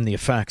 aside from the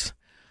effects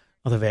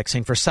of the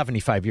vaccine? For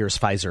 75 years,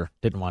 Pfizer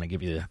didn't want to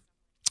give you the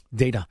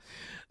data.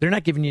 They're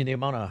not giving you the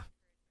amount of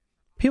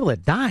people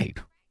that died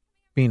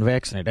being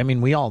vaccinated. I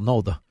mean, we all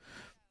know the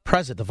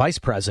vice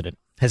president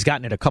has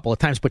gotten it a couple of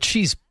times, but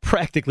she's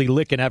practically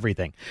licking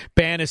everything.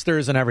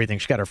 Banisters and everything.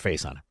 She got her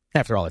face on it.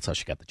 After all, that's how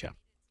she got the job.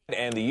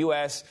 And the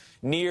U.S.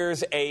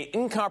 nears an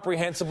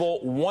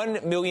incomprehensible 1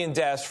 million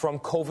deaths from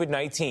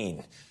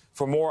COVID-19.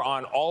 For more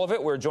on all of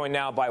it, we're joined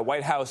now by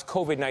White House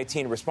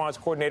COVID-19 response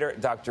coordinator,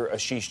 Dr.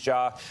 Ashish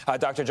Jha.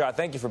 Dr. Jha,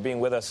 thank you for being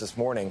with us this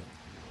morning.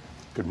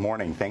 Good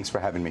morning. Thanks for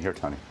having me here,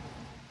 Tony.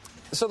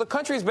 So the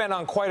country's been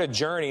on quite a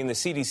journey, and the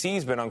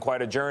CDC's been on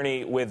quite a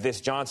journey with this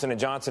Johnson &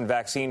 Johnson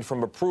vaccine,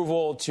 from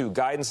approval to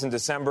guidance in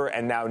December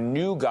and now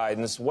new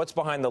guidance. What's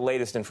behind the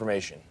latest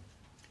information?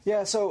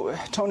 Yeah, so,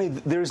 Tony,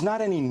 there's not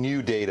any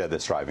new data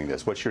that's driving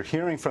this. What you're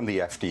hearing from the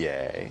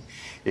FDA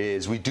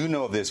is we do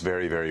know of this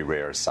very, very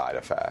rare side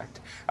effect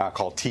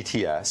called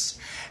TTS.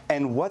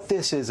 And what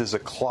this is a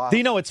clot.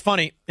 You know, it's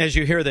funny, as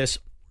you hear this,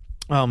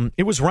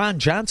 it was Ron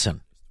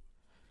Johnson.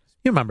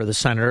 You remember the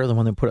senator, the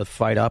one that put a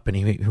fight up, and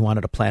he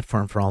wanted a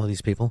platform for all of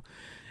these people.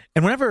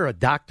 And whenever a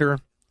doctor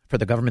for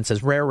the government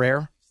says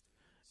rare,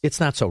 it's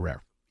not so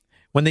rare.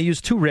 When they use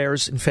 2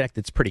 rares, in fact,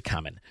 it's pretty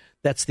common.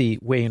 That's the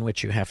way in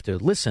which you have to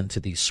listen to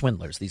these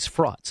swindlers, these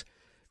frauds.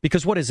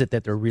 Because what is it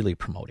that they're really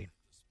promoting?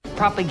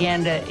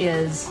 Propaganda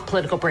is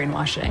political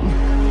brainwashing.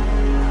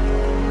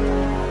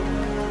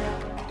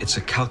 It's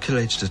a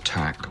calculated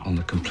attack on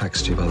the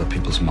complexity of other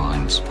people's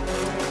minds.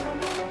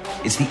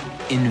 It's the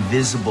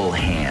invisible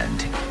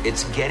hand.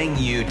 It's getting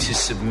you to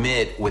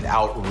submit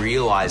without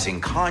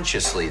realizing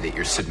consciously that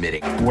you're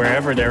submitting.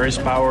 Wherever there is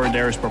power,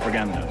 there is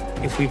propaganda.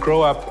 If we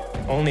grow up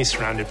only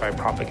surrounded by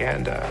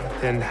propaganda,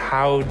 then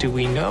how do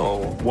we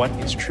know what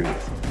is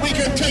truth? We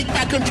can take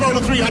back control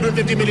of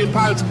 £350 million.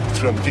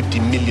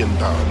 £350 million.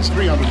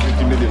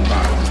 £350 million.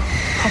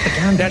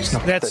 Propaganda.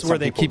 That's where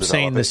they keep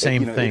saying the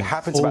same thing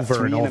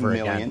over and over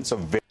again.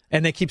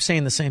 And they keep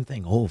saying the same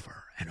thing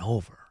over and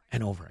over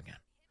and over again.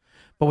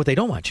 But what they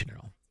don't want you to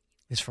know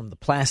is, from the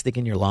plastic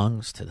in your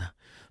lungs to the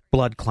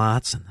blood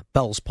clots and the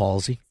Bell's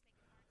palsy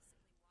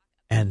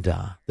and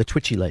the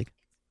twitchy leg,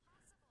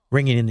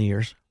 ringing in the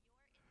ears,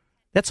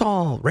 that's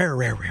all rare.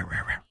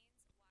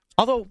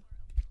 Although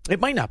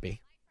it might not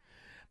be.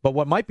 But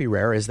what might be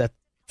rare is that,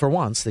 for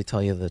once, they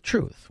tell you the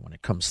truth when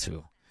it comes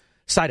to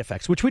side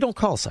effects, which we don't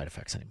call side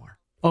effects anymore.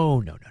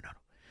 Oh, no.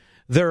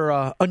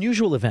 They're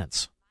unusual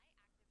events,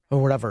 or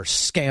whatever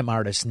scam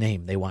artist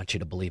name they want you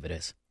to believe it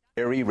is.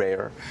 Very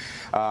rare.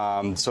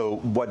 So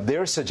what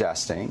they're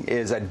suggesting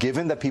is that,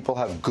 given that people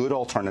have good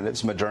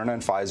alternatives, Moderna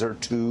and Pfizer,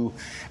 2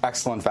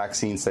 excellent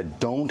vaccines that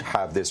don't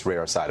have this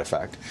rare side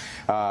effect,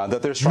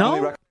 that they're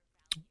strongly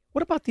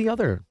What about the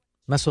other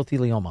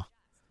mesothelioma?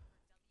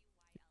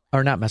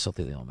 Or not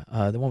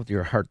mesothelioma. The one with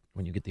your heart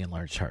when you get the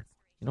enlarged heart.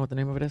 You know what the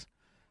name of it is?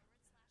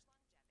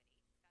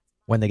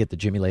 When they get the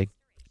Jimmy leg,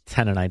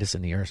 tendonitis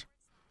in the ears,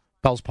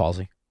 Bell's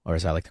palsy, or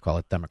as I like to call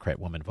it, Democrat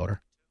woman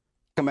voter.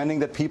 Recommending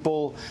that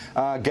people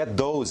get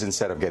those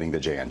instead of getting the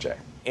J&J.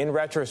 In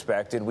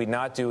retrospect, did we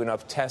not do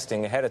enough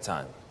testing ahead of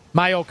time?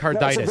 Myocarditis.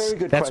 That's a very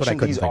good That's question. what I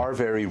couldn't These think. are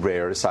very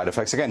rare side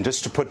effects. Again,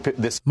 just to put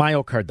this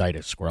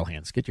myocarditis, squirrel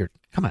hands.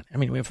 Come on. I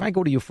mean, if I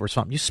go to you for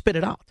something, you spit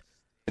it out.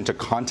 Into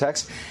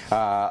context,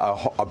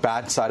 a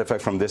bad side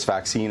effect from this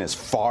vaccine is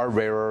far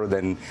rarer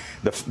than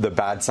the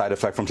bad side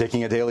effect from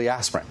taking a daily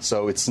aspirin.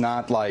 So it's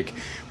not like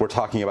we're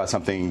talking about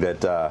something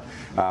that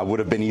would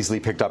have been easily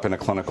picked up in a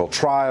clinical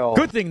trial.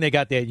 Good thing they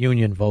got that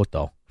union vote,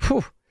 though.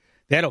 Whew.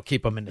 That'll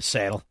keep them in the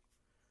saddle.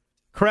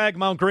 Craig,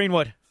 Mount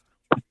Greenwood.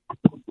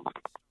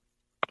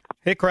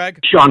 Hey, Craig.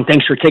 Sean,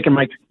 thanks for taking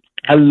my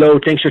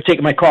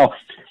call.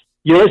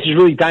 You know, this is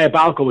really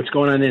diabolical what's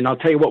going on, and I'll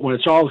tell you what, when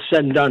it's all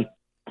said and done,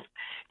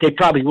 they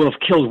probably will have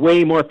killed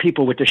way more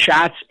people with the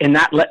shots and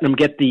not letting them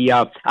get the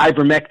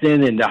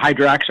ivermectin and the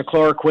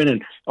hydroxychloroquine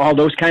and all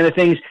those kind of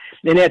things.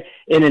 And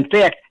in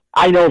fact,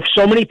 I know of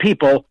so many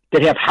people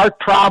that have heart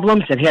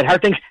problems and had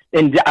heart things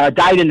and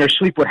died in their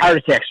sleep with heart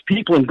attacks.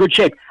 People in good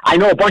shape. I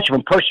know a bunch of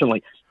them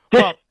personally.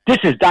 This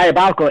is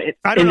diabolical.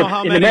 I don't know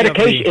how many of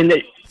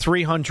the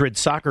 300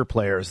 soccer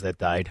players that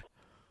died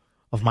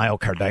of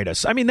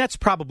myocarditis. I mean,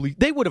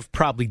 they would have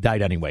probably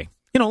died anyway.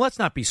 You know, let's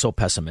not be so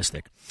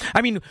pessimistic.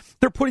 I mean,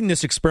 they're putting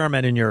this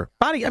experiment in your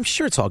body. I'm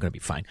sure it's all going to be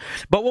fine.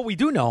 But what we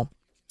do know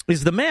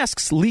is the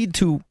masks lead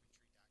to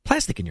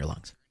plastic in your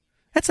lungs.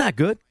 That's not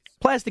good.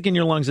 Plastic in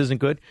your lungs isn't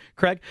good,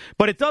 Craig.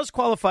 But it does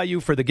qualify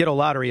you for the Ghetto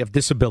Lottery of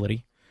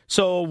disability.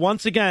 So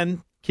once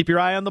again, keep your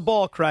eye on the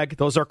ball, Craig.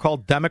 Those are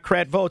called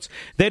Democrat votes.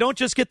 They don't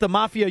just get the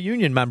Mafia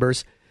Union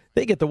members.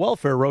 They get the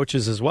welfare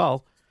roaches as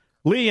well.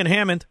 Lee and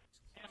Hammond.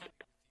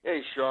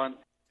 Hey, Sean.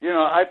 You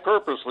know, I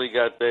purposely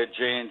got that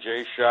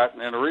J&J shot,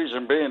 and the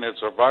reason being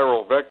it's a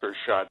viral vector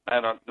shot,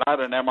 not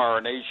an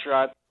mRNA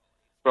shot.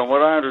 From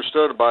what I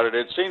understood about it,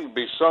 it seemed to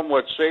be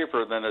somewhat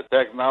safer than the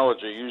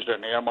technology used in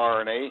the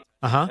mRNA.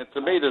 And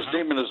to me, this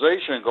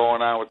demonization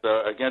going on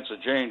against the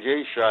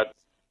J&J shot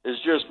is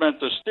just meant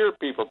to steer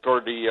people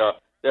toward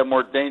that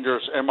more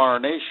dangerous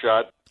mRNA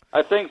shot.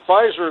 I think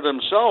Pfizer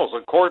themselves,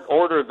 a court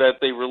ordered that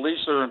they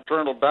release their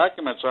internal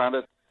documents on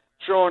it,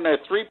 showing that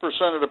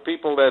 3% of the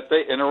people that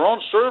in their own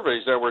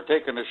surveys that were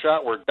taking the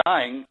shot were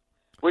dying,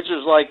 which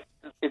is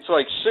it's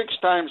like 6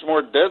 times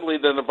more deadly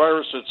than the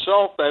virus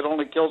itself. That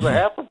only kills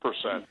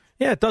 0.5%.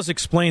 Yeah, it does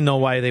explain, though,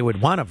 why they would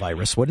want a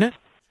virus, wouldn't it?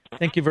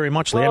 Thank you very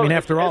much, Lee. Well, I mean,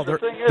 after all, their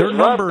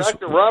numbers.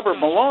 Dr. Robert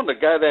Malone, the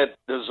guy that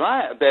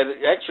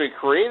actually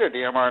created the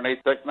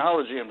mRNA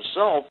technology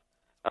himself,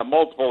 on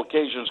multiple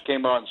occasions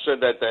came out and said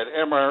that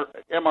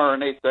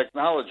mRNA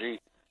technology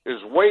is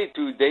way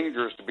too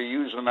dangerous to be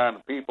using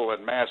on people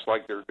in mass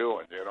like they're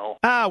doing, you know.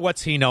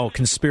 What's he know?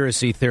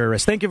 Conspiracy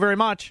theorist. Thank you very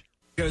much.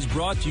 Is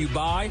brought to you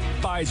by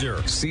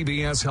Pfizer.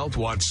 CBS Health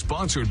Watch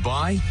sponsored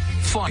by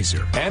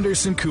Pfizer.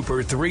 Anderson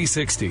Cooper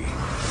 360.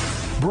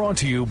 Brought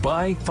to you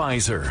by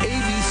Pfizer.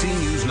 ABC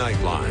News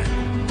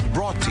Nightline.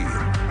 Brought to you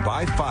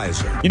by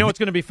Pfizer. You know what's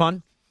going to be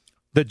fun?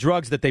 The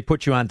drugs that they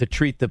put you on to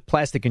treat the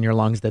plastic in your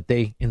lungs that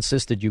they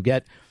insisted you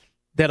get,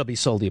 that'll be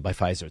sold to you by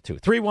Pfizer, too.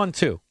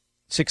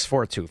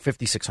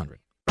 312-642-5600.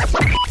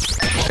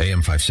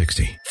 AM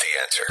 560. The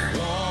Answer.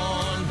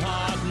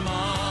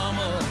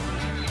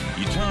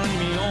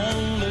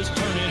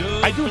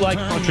 I do like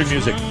country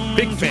music.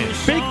 Big fan.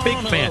 Big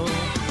fan.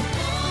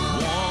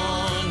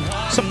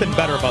 Something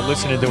better about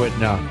listening to it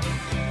in a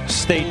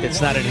state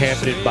that's not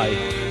inhabited by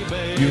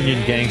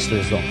union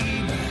gangsters, though.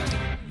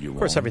 Of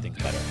course,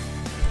 everything's better.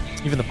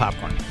 Even the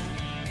popcorn.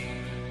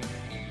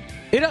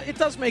 It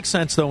does make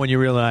sense, though, when you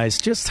realize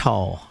just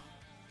how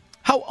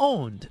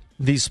owned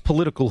these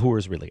political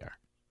whores really are.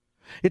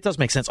 It does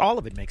make sense. All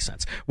of it makes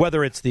sense.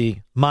 Whether it's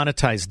the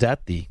monetized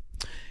debt, the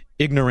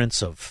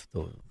ignorance of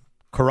the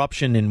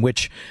corruption in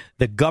which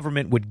the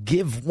government would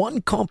give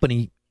one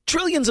company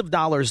trillions of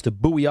dollars to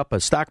buoy up a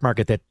stock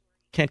market that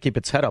can't keep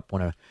its head up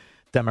when a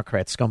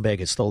Democrat scumbag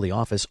has stole the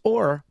office,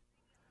 or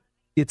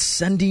it's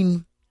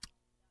sending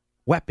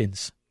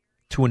weapons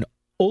to an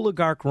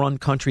oligarch-run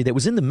country that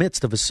was in the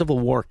midst of a civil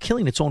war,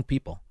 killing its own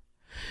people,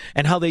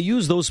 and how they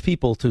use those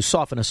people to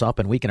soften us up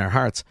and weaken our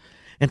hearts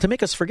and to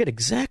make us forget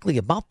exactly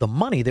about the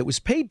money that was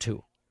paid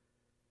to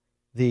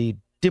the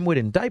dimwit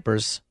in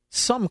diapers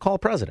some call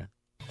president.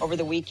 Over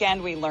the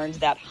weekend, we learned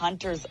that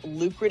Hunter's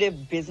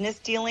lucrative business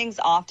dealings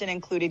often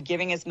included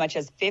giving as much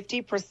as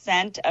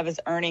 50% of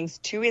his earnings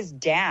to his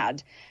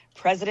dad,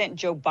 President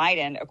Joe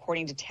Biden,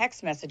 according to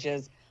text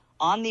messages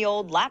on the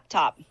old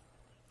laptop.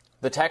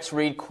 The text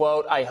read,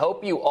 quote, "I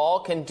hope you all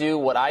can do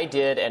what I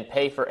did and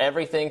pay for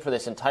everything for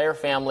this entire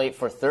family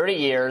for 30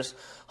 years,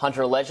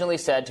 Hunter allegedly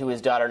said to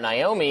his daughter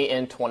Naomi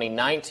in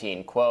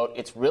 2019. Quote,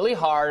 "It's really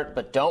hard,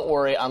 but don't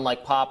worry.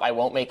 Unlike Pop, I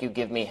won't make you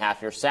give me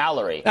half your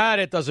salary."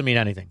 That doesn't mean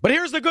anything. But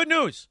here's the good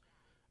news.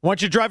 I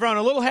want you to drive around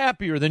a little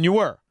happier than you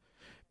were,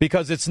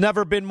 because it's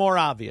never been more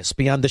obvious,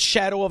 beyond the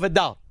shadow of a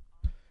doubt.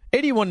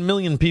 81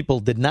 million people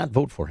did not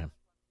vote for him.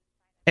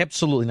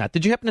 Absolutely not.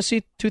 Did you happen to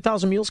see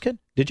 2,000 Mules, kid?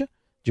 Did you?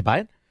 Did you buy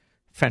it?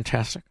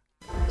 Fantastic.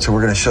 So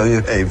we're going to show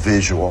you a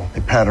visual,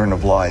 a pattern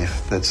of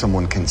life that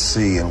someone can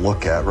see and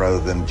look at rather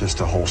than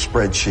just a whole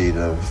spreadsheet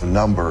of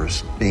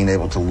numbers, being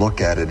able to look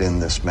at it in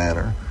this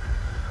manner.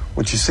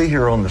 What you see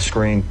here on the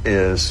screen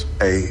is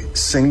a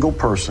single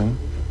person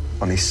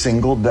on a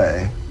single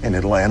day in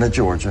Atlanta,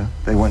 Georgia.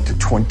 They went to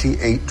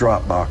 28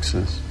 drop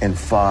boxes in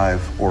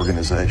 5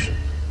 organizations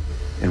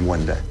in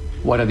one day.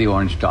 What are the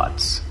orange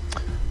dots?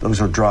 Those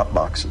are drop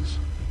boxes.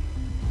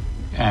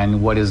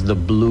 And what is the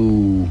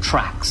blue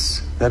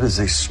tracks? That is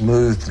a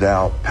smoothed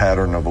out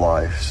pattern of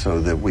life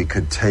so that we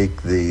could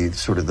take the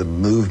sort of the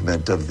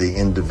movement of the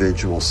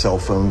individual cell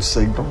phone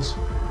signals,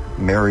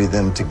 marry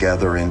them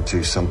together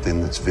into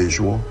something that's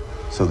visual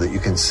so that you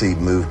can see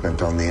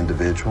movement on the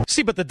individual.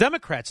 See, but the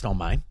Democrats don't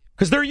mind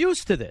because they're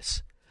used to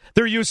this.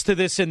 They're used to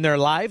this in their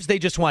lives. They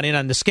just want in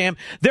on the scam.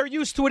 They're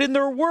used to it in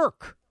their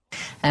work.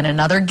 And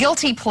another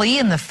guilty plea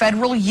in the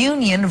federal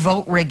union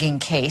vote rigging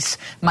case.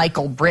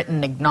 Michael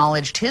Britton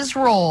acknowledged his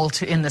role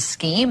in the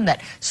scheme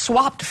that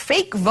swapped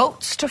fake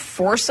votes to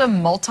force a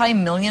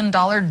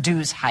multi-million-dollar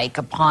dues hike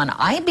upon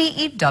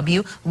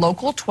IBEW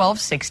Local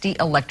 1260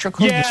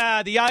 electrical.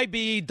 Yeah, the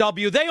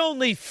IBEW, they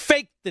only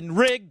faked and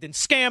rigged and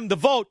scammed the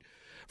vote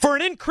for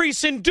an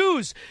increase in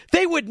dues.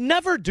 They would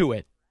never do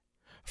it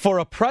for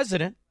a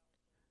president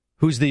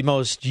who's the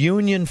most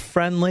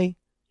union-friendly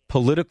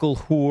political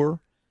whore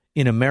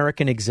in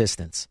American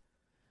existence.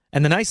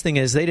 And the nice thing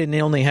is they didn't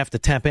only have to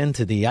tap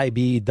into the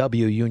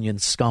IBEW union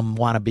scum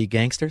wannabe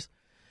gangsters.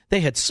 They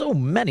had so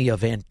many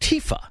of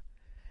Antifa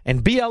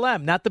and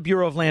BLM, not the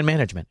Bureau of Land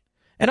Management,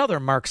 and other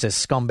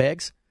Marxist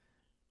scumbags.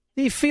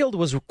 The field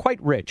was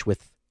quite rich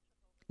with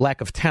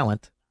lack of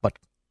talent, but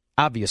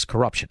obvious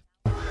corruption.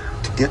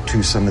 To get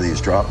to some of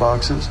these drop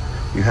boxes,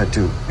 you had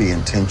to be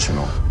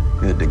intentional.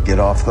 You had to get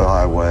off the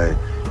highway.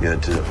 You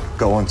had to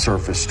go on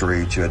surface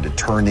streets. You had to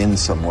turn in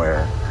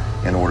somewhere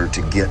in order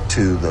to get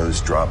to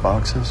those drop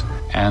boxes.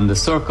 And the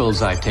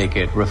circles, I take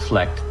it,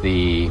 reflect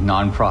the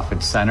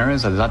nonprofit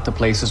centers. Are that the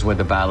places where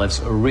the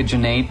ballots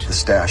originate? The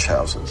stash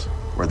houses,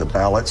 where the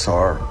ballots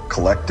are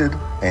collected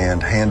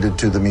and handed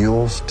to the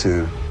mules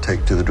to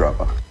take to the drop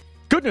box.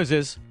 Good news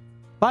is,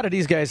 a lot of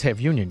these guys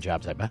have union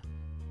jobs, I bet.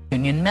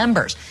 Union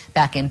members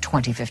back in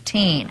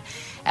 2015.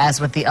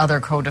 As with the other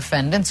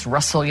co-defendants,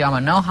 Russell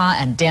Yamanoha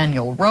and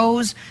Daniel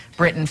Rose,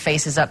 Britton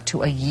faces up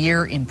to a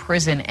year in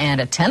prison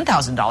and a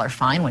 $10,000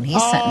 fine when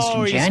he's sentenced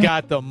in January. He's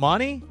got the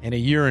money and a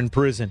year in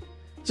prison.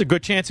 There's a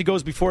good chance he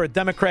goes before a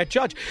Democrat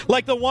judge,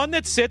 like the one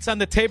that sits on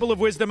the Table of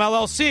Wisdom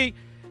LLC,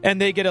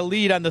 and they get a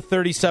lead on the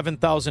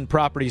 37,000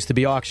 properties to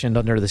be auctioned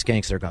under this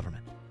gangster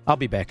government. I'll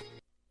be back.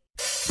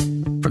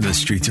 From the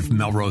streets of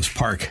Melrose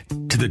Park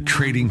to the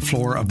trading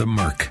floor of the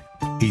Merc,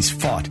 he's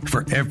fought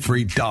for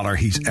every dollar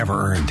he's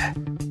ever earned.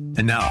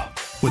 And now,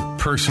 with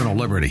personal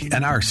liberty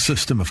and our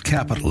system of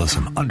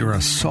capitalism under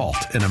assault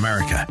in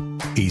America,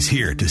 he's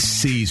here to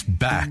seize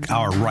back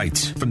our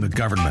rights from the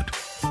government.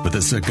 With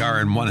a cigar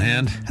in one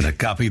hand and a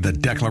copy of the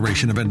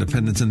Declaration of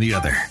Independence in the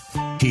other,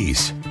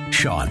 he's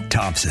Sean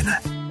Thompson.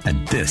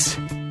 And this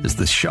is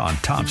The Sean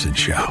Thompson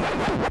Show.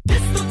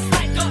 This looks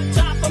like a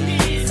job for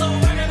me, so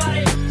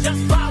everybody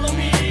just follow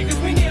me, because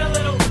we need a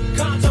little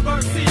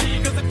controversy,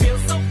 because it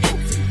feels so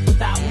empty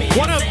without me.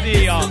 One of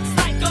the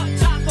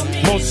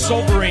most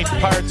sobering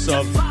parts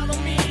of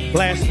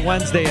last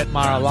Wednesday at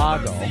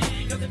Mar-a-Lago,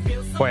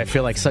 boy, I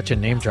feel like such a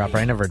name dropper,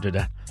 I never did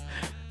that,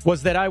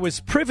 was that I was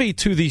privy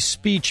to the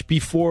speech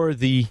before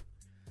the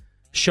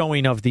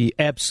showing of the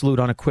absolute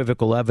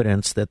unequivocal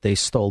evidence that they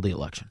stole the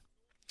election.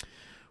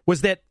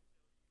 Was that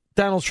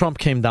Donald Trump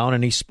came down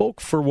and he spoke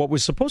for what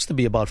was supposed to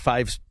be about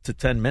 5 to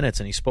 10 minutes,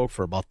 and he spoke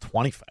for about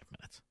 25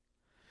 minutes.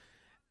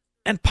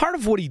 And part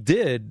of what he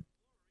did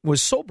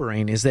was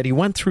sobering, is that he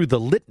went through the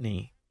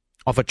litany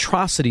of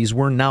atrocities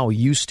we're now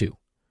used to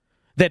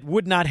that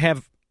would not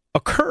have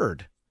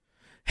occurred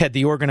had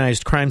the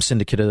organized crime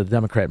syndicate of the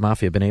Democrat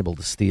Mafia been able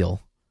to steal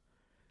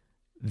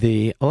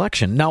the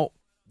election. Now,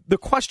 the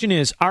question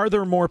is, are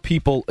there more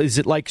people? Is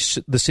it like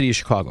the city of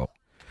Chicago?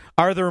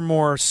 Are there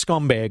more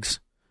scumbags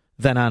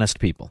than honest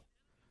people?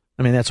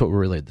 I mean, that's what we're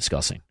really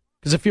discussing.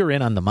 Because if you're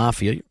in on the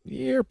mafia,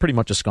 you're pretty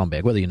much a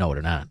scumbag, whether you know it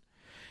or not.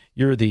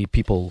 You're the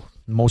people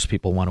most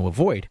people want to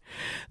avoid.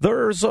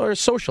 There's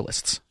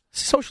socialists.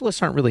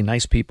 Socialists aren't really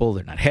nice people.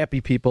 They're not happy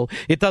people.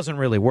 It doesn't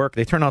really work.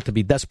 They turn out to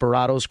be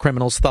desperados,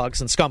 criminals,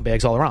 thugs, and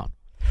scumbags all around.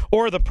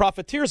 Or the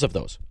profiteers of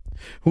those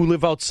who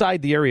live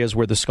outside the areas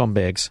where the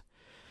scumbags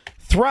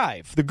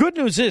thrive. The good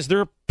news is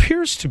there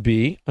appears to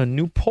be a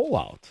new poll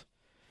out.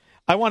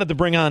 I wanted to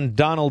bring on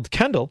Donald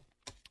Kendall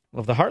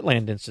of the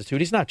Heartland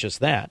Institute. He's not just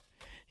that.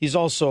 He's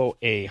also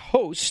a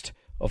host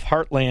of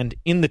Heartland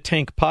in the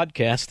Tank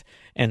podcast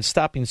and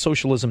Stopping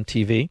Socialism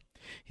TV.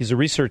 He's a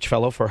research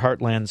fellow for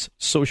Heartland's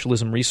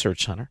Socialism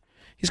Research Center.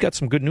 He's got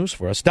some good news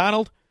for us.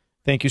 Donald,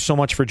 thank you so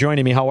much for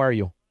joining me. How are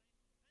you?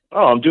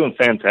 Oh, I'm doing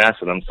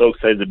fantastic. I'm so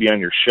excited to be on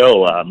your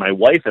show. My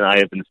wife and I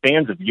have been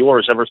fans of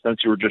yours ever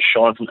since you were just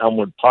Sean from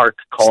Elmwood Park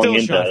calling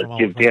in to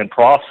give Dan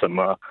Proft some...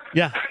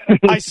 Yeah,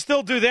 I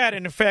still do that.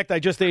 And in fact, I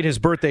just ate his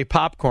birthday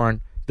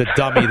popcorn, the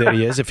dummy that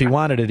he is. If he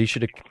wanted it, he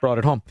should have brought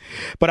it home.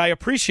 But I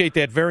appreciate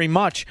that very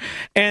much.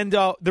 And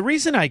the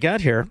reason I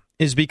got here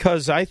is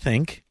because I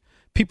think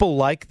people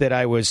like that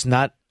I was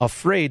not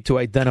afraid to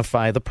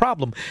identify the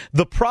problem.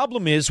 The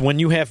problem is when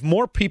you have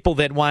more people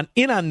that want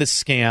in on the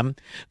scam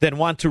than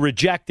want to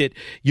reject it,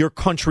 your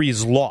country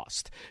is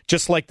lost.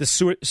 Just like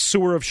the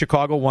sewer of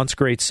Chicago, once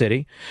great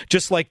city.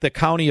 Just like the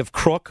county of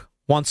Crook,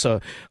 once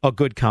a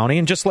good county.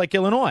 And just like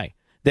Illinois,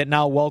 that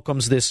now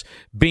welcomes this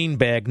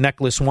beanbag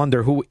necklace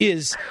wonder who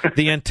is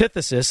the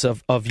antithesis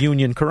of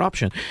union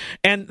corruption.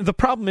 And the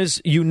problem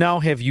is you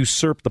now have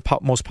usurped the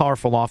most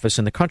powerful office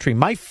in the country.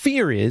 My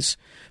fear is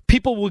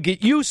people will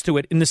get used to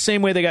it in the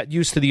same way they got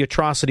used to the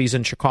atrocities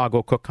in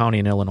Chicago, Cook County,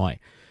 and Illinois.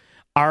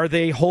 Are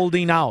they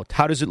holding out?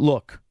 How does it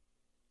look?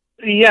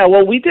 Yeah,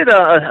 well, we did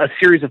a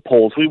series of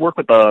polls. We work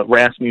with the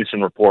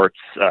Rasmussen reports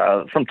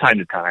from time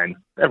to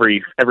time,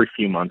 every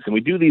few months, and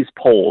we do these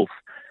polls.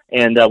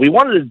 And we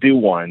wanted to do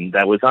one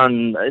that was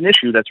on an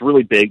issue that's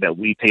really big that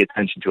we pay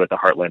attention to at the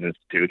Heartland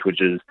Institute,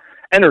 which is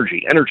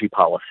energy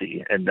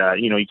policy. And,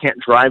 you can't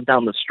drive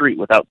down the street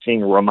without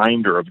seeing a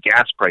reminder of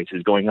gas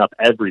prices going up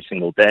every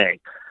single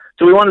day.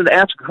 So we wanted to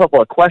ask a couple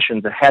of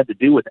questions that had to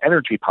do with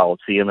energy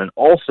policy and then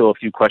also a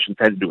few questions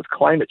that had to do with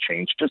climate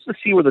change, just to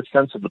see where the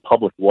sense of the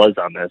public was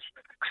on this,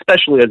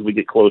 especially as we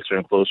get closer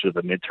and closer to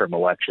the midterm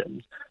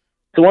elections.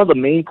 So one of the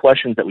main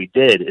questions that we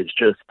did is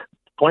just,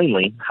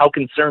 plainly, how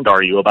concerned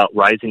are you about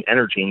rising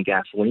energy and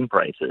gasoline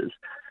prices?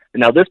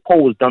 And now, this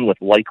poll was done with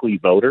likely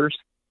voters,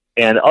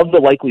 and of the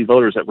likely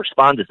voters that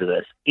responded to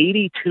this,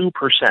 82%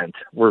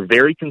 were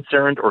very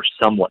concerned or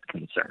somewhat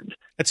concerned.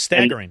 That's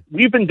staggering. And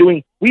we've been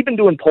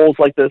doing polls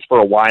like this for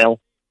a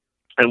while,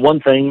 and one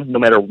thing, no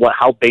matter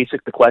how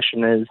basic the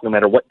question is, no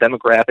matter what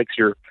demographics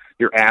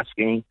you're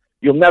asking,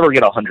 you'll never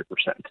get 100%.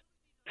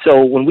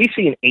 So when we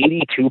see an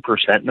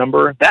 82%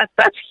 number,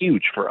 that's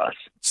huge for us.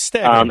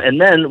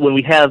 And then when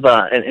we have,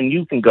 and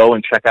you can go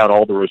and check out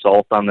all the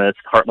results on this,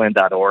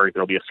 heartland.org.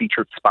 There'll be a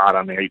featured spot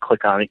on there. You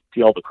click on it,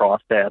 you see all the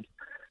crosstabs.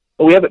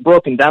 But we have it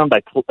broken down by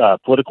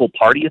political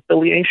party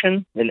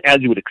affiliation. And as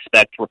you would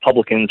expect,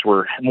 Republicans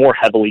were more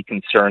heavily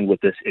concerned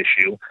with this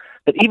issue.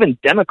 But even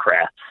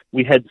Democrats,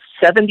 we had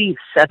 77%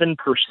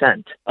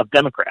 of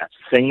Democrats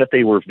saying that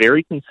they were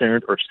very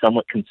concerned or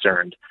somewhat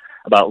concerned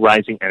about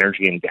rising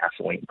energy and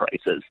gasoline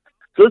prices.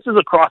 So this is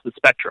across the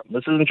spectrum.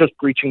 This isn't just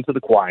preaching to the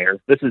choir.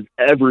 This is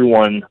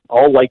everyone,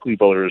 all likely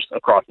voters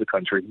across the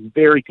country,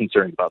 very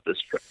concerned about this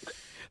trend.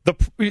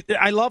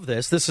 I love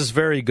this. This is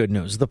very good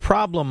news. The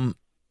problem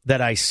that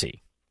I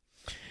see,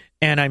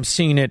 and I'm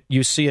seeing it,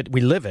 you see it,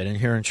 we live it in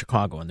here in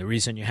Chicago, and the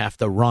reason you have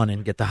to run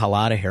and get the hell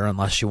out of here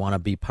unless you want to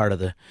be part of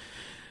the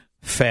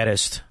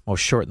fattest,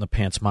 most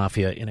short-in-the-pants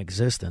mafia in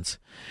existence,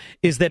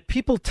 is that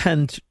people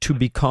tend to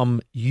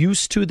become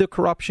used to the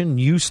corruption,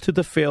 used to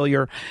the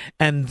failure,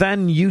 and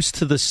then used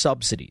to the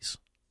subsidies.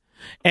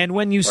 And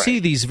when you see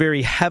these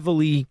very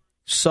heavily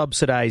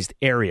subsidized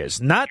areas,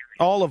 not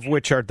all of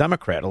which are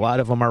Democrat, a lot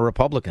of them are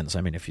Republicans.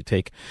 I mean, if you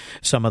take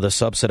some of the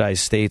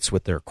subsidized states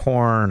with their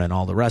corn and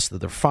all the rest of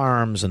their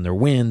farms and their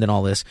wind and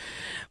all this,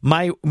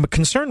 my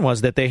concern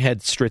was that they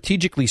had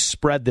strategically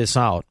spread this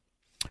out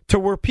to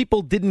where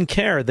people didn't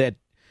care that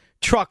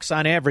trucks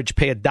on average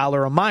pay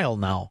 $1 a mile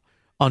now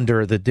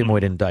under the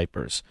dimwit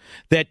diapers,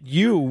 that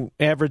you,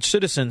 average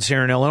citizens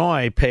here in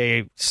Illinois,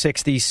 pay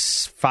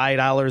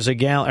 $65 a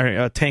gallon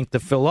or a tank to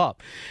fill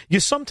up. You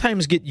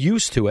sometimes get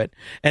used to it,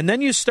 and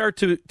then you start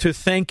to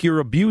thank your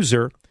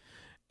abuser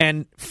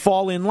and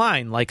fall in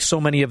line, like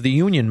so many of the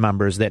union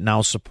members that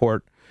now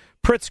support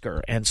Pritzker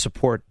and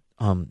support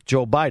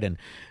Joe Biden.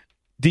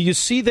 Do you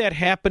see that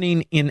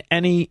happening in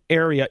any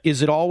area?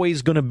 Is it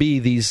always going to be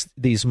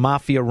these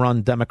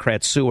mafia-run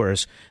Democrat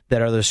sewers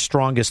that are the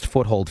strongest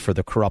foothold for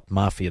the corrupt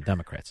mafia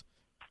Democrats?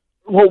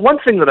 Well, one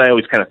thing that I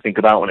always kind of think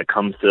about when it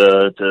comes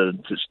to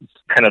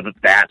kind of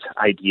that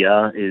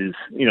idea is,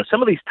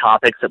 some of these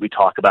topics that we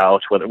talk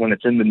about, whether when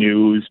it's in the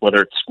news,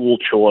 whether it's school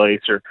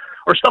choice or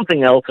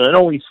something else, and it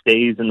always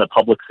stays in the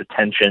public's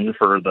attention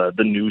for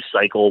the news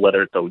cycle,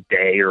 whether it's a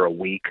day or a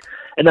week,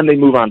 and then they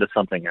move on to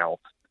something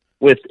else.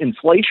 With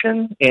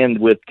inflation and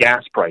with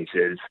gas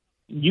prices,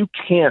 you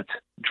can't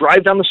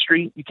drive down the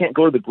street, you can't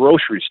go to the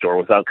grocery store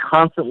without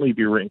constantly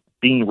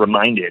being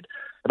reminded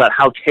about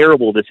how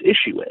terrible this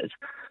issue is.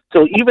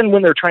 So even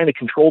when they're trying to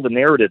control the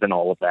narrative and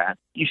all of that,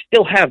 you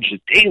still have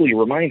just daily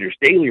reminders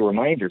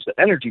that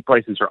energy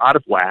prices are out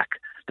of whack,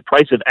 the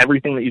price of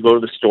everything that you go to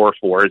the store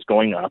for is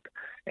going up,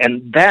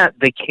 and that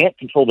they can't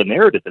control the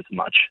narrative as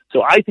much.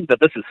 So I think that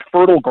this is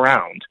fertile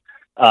ground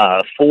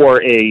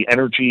for a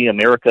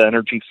America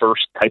Energy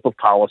First type of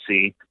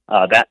policy,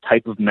 that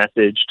type of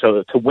message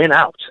to win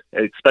out,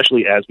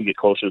 especially as we get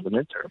closer to the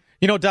midterm.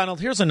 Donald,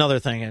 here's another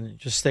thing, and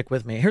just stick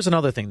with me. Here's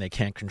another thing they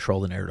can't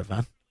control the narrative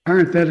on.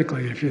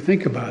 Parenthetically, if you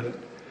think about it,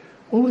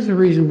 what was the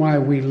reason why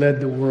we led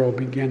the world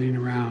beginning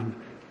around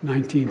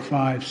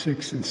 1905,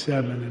 6, and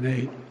 7, and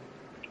 8.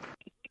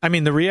 I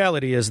mean, the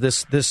reality is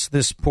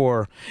this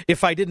poor,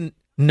 if I didn't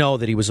know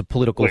that he was a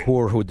political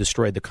whore who had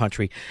destroyed the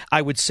country,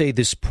 I would say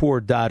this poor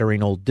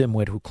doddering old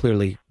dimwit who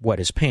clearly wet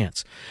his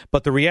pants.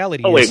 But the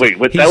reality is... Wait,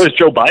 that was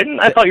Joe Biden?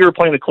 I thought you were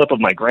playing the clip of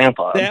my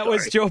grandpa. That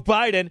was Joe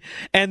Biden.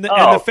 And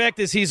the fact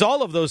is he's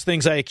all of those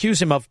things I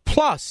accuse him of,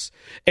 plus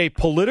a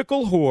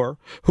political whore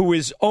who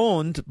is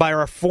owned by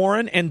our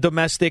foreign and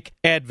domestic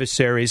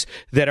adversaries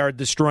that are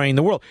destroying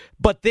the world.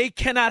 But they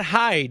cannot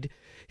hide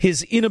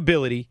his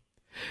inability,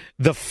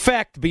 the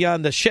fact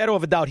beyond the shadow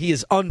of a doubt he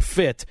is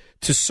unfit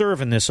to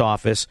serve in this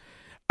office.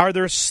 Are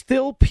there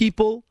still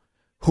people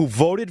who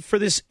voted for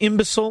this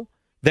imbecile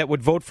that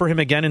would vote for him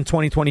again in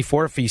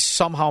 2024 if he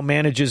somehow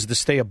manages to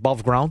stay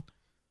above ground?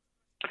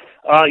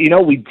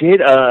 We did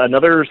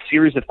another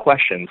series of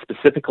questions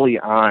specifically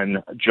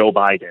on Joe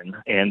Biden,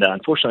 and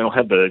unfortunately I don't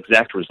have the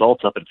exact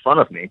results up in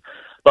front of me,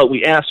 but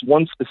we asked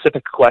one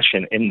specific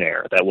question in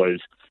there that was,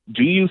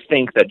 do you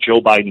think that Joe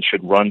Biden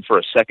should run for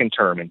a second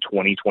term in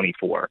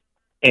 2024?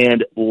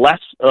 And less,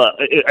 I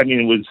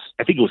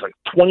think it was like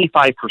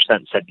 25%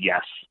 said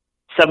yes,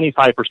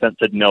 75%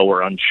 said no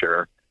or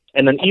unsure.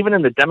 And then even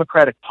in the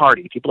Democratic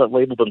Party, people that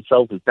label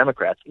themselves as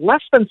Democrats,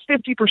 less than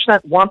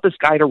 50% want this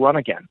guy to run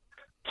again.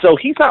 So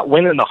he's not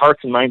winning the hearts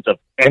and minds of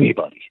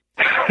anybody.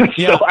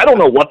 So I don't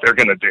know what they're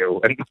going to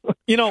do.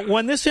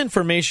 When this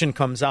information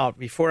comes out,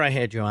 before I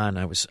had you on,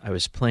 I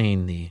was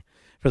playing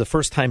for the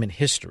first time in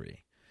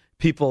history,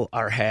 people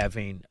are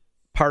having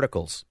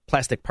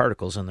plastic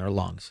particles in their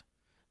lungs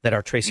that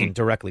are tracing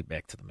directly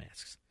back to the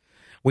masks.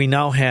 We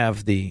now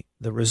have the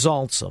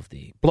results of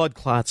the blood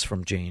clots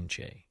from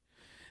J&J,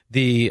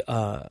 the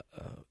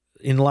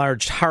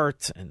enlarged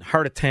heart and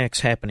heart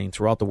attacks happening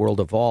throughout the world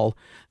of all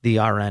the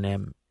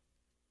RNA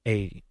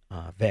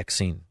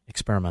vaccine,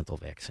 experimental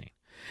vaccine.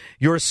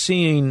 You're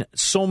seeing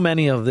so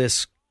many of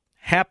this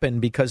happen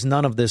because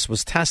none of this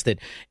was tested,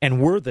 and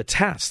we're the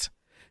test.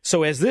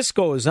 So as this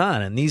goes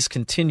on and these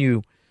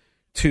continue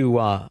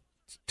to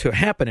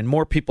happen, and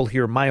more people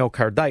hear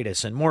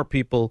myocarditis, and more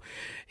people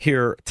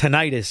hear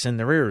tinnitus in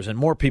their ears, and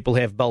more people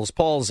have Bell's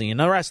palsy, and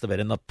the rest of it,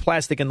 and the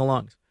plastic in the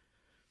lungs.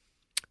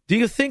 Do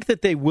you think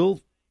that they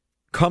will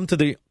come to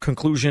the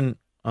conclusion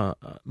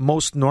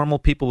most normal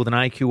people with an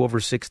IQ over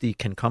 60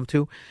 can come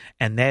to,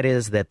 and that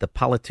is that the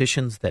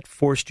politicians that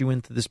forced you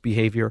into this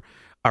behavior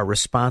are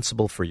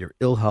responsible for your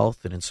ill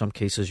health and in some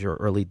cases your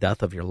early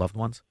death of your loved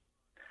ones?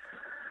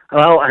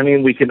 Well,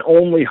 we can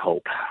only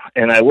hope.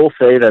 And I will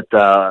say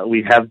that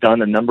we have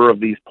done a number of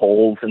these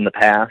polls in the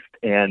past,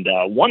 and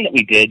one that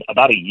we did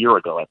about a year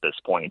ago at this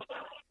point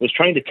was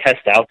trying to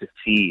test out to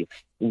see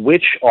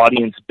which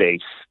audience base,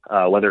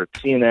 whether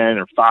it's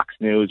CNN or Fox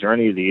News or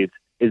any of these,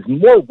 is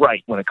more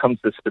right when it comes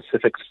to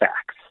specific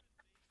facts.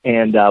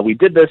 And we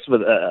did this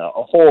with a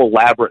whole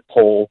elaborate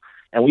poll,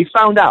 and we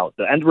found out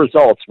the end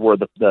results were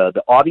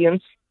the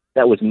audience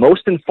that was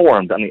most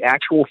informed on the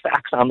actual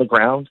facts on the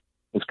ground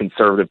was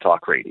conservative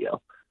talk radio.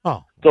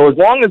 Oh. So as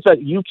long as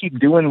that you keep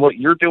doing what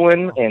you're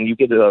doing and you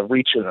get to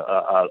reach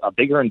a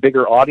bigger and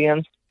bigger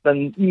audience,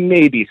 then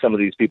maybe some of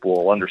these people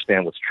will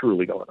understand what's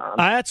truly going on.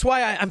 That's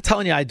why I'm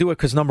telling you I do it,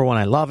 because number one,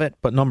 I love it,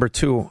 but number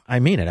two, I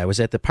mean it. I was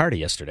at the party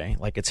yesterday,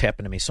 like it's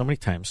happened to me so many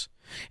times,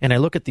 and I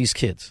look at these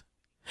kids,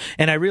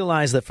 and I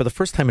realize that for the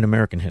first time in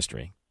American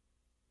history,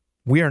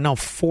 we are now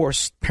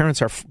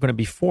parents are going to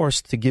be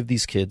forced to give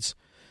these kids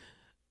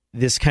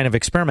this kind of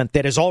experiment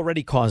that is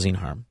already causing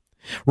harm.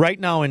 Right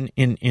now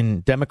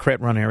in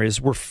Democrat-run areas,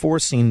 we're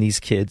forcing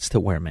these kids to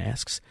wear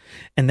masks,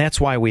 and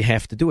that's why we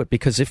have to do it,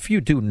 because if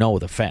you do know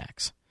the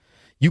facts,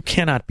 you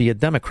cannot be a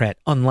Democrat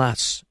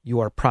unless you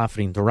are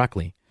profiting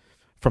directly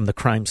from the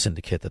crime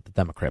syndicate that the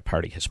Democrat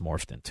Party has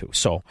morphed into.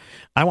 So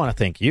I want to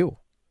thank you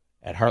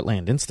at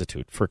Heartland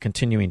Institute for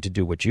continuing to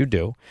do what you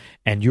do,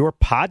 and your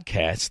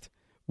podcast,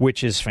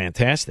 which is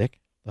fantastic,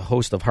 the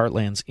host of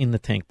Heartland's In the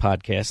Tank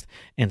podcast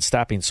and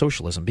Stopping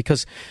Socialism,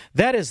 because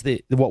that is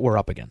what we're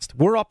up against.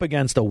 We're up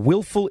against a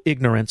willful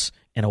ignorance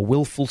and a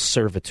willful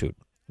servitude,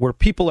 where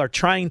people are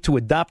trying to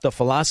adopt a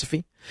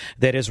philosophy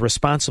that is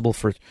responsible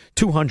for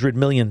 200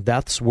 million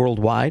deaths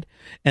worldwide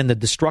and the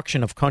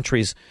destruction of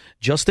countries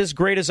just as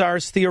great as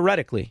ours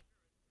theoretically,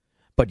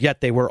 but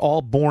yet they were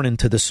all born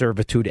into the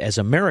servitude as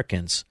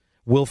Americans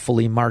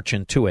willfully march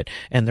into it,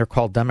 and they're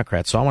called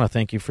Democrats. So I want to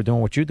thank you for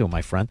doing what you do,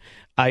 my friend.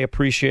 I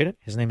appreciate it.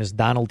 His name is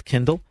Donald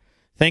Kindle.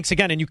 Thanks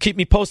again, and you keep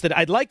me posted.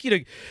 I'd like you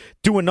to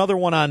do another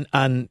one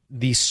on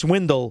the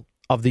swindle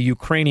of the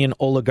Ukrainian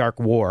oligarch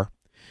war,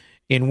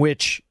 in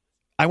which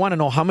I want to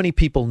know how many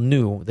people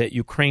knew that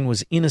Ukraine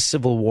was in a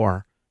civil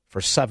war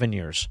for 7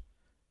 years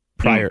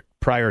prior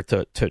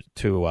to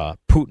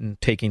Putin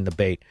taking the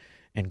bait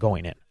and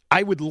going in.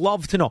 I would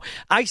love to know.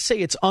 I say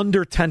it's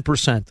under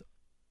 10%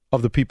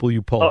 of the people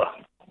you poll.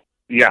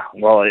 Yeah,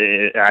 well,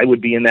 I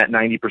would be in that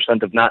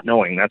 90% of not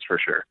knowing, that's for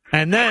sure.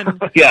 And then...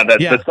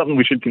 That's something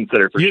we should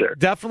consider for sure.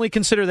 Definitely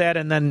consider that,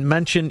 and then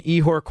mention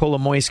Ihor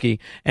Kolomoisky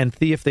and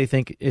see if they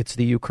think it's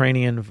the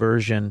Ukrainian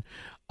version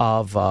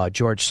of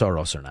George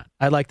Soros or not.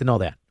 I'd like to know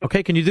that.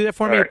 Okay, can you do that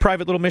for me? A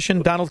private little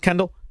mission, Donald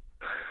Kendall?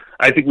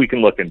 I think we can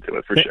look into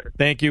it for sure.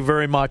 Thank you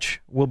very much.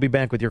 We'll be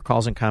back with your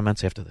calls and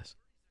comments after this.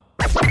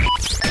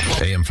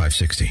 AM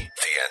 560, The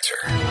Answer.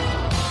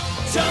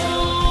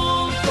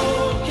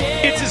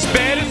 It's as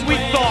bad as we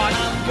thought,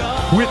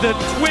 with a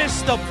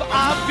twist of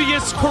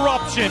obvious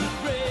corruption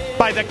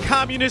by the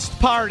Communist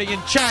Party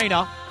in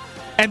China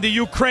and the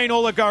Ukraine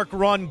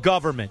oligarch-run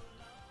government.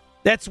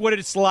 That's what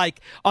it's like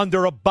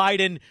under a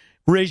Biden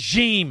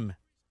regime.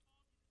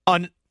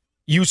 An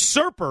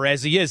usurper,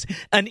 as he is,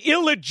 an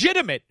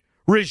illegitimate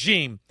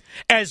regime,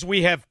 as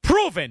we have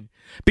proven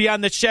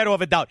beyond the shadow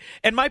of a doubt.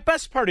 And my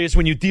best part is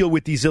when you deal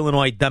with these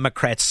Illinois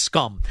Democrat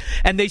scum,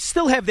 and they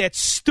still have that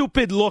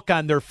stupid look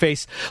on their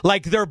face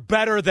like they're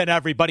better than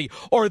everybody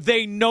or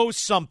they know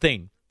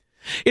something.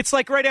 It's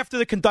like right after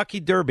the Kentucky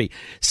Derby.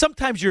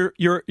 Sometimes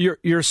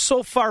you're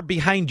so far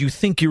behind you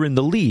think you're in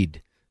the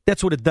lead.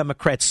 That's what a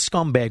Democrat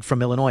scumbag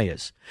from Illinois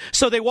is.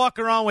 So they walk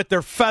around with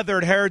their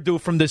feathered hairdo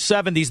from the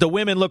 70s. The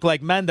women look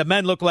like men, the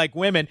men look like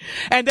women,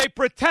 and they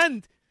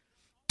pretend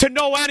to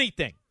know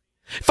anything.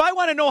 If I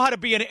want to know how to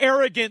be an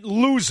arrogant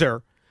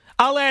loser,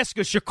 I'll ask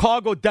a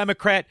Chicago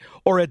Democrat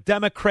or a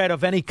Democrat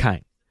of any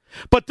kind.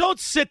 But don't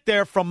sit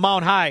there from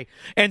Mount High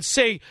and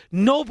say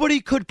nobody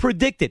could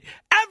predict it.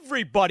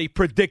 Everybody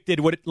predicted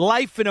what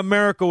life in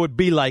America would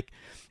be like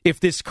if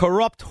this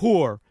corrupt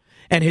whore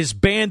and his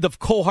band of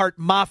cohort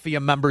mafia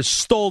members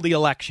stole the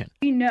election.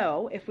 We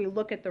know, if we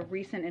look at the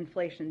recent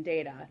inflation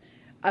data,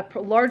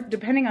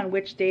 depending on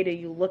which data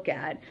you look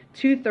at,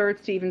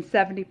 2/3 to even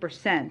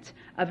 70%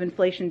 of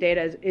inflation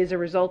data is a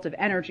result of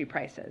energy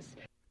prices.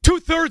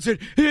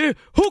 2/3?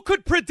 Who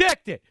could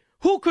predict it?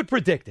 Who could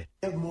predict it?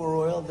 We have more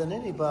oil than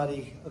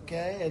anybody,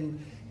 okay?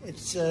 And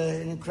it's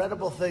an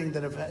incredible thing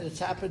that it's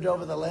happened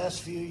over the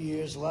last few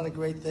years, a lot of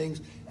great things,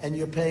 and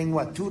you're paying,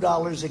 what,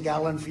 $2 a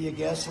gallon for your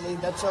gasoline?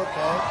 That's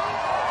okay.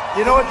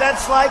 You know what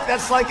that's like?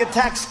 That's like a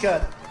tax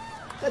cut.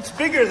 That's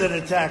bigger than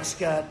a tax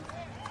cut.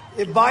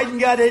 If Biden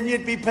got in,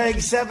 you'd be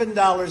paying $7,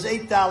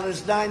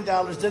 $8,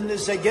 $9. Didn't they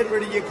say, get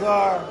rid of your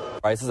car?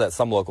 Prices at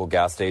some local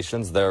gas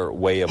stations, they're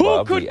way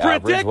above the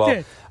average.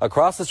 Well,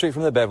 across the street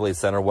from the Beverly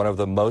Center, one of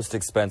the most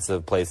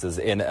expensive places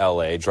in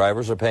L.A.,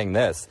 drivers are paying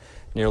this,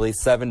 nearly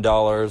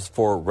 $7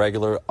 for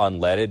regular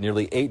unleaded,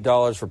 nearly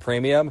 $8 for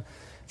premium.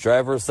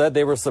 Drivers said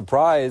they were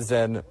surprised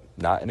and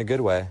not in a good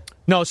way.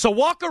 No, so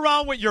walk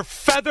around with your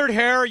feathered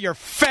hair, your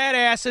fat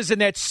asses,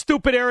 and that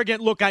stupid,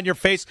 arrogant look on your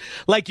face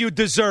like you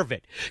deserve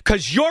it.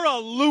 Because you're a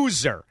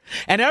loser.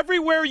 And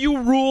everywhere you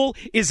rule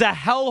is a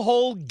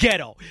hellhole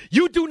ghetto.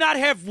 You do not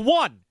have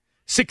one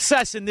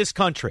success in this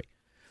country,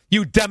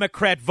 you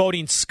Democrat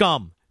voting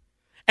scum.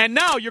 And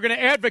now you're going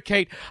to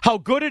advocate how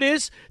good it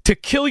is to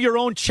kill your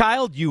own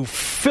child, you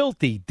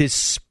filthy,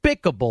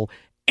 despicable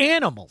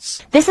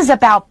animals. This is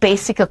about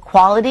basic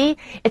equality.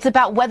 It's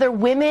about whether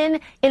women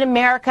in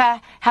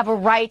America have a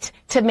right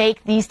to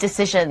make these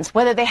decisions,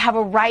 whether they have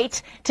a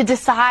right to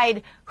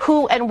decide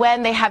who and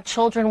when they have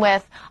children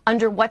with,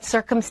 under what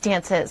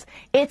circumstances.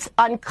 It's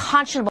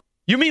unconscionable.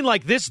 You mean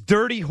like this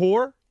dirty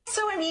whore?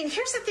 So, I mean,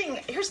 here's the thing.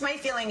 Here's my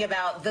feeling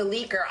about the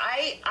leaker.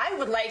 I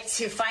would like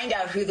to find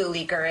out who the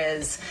leaker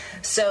is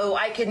so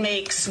I could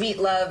make sweet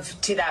love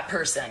to that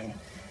person,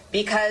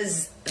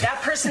 because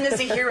that person is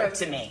a hero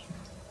to me.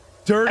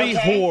 Dirty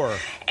whore.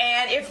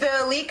 And if the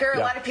leaker, a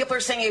lot of people are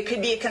saying it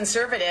could be a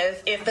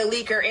conservative. If the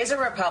leaker is a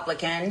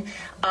Republican,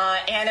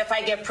 and if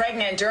I get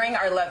pregnant during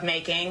our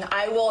lovemaking,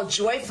 I will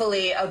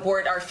joyfully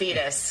abort our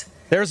fetus.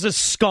 There's a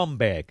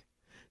scumbag.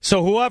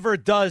 So whoever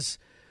does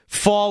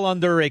fall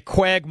under a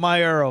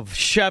quagmire of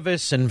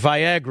Chevis and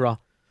Viagra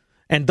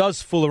and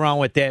does fool around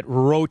with that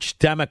roach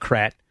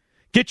Democrat,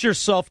 get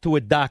yourself to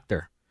a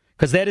doctor,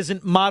 because that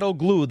isn't model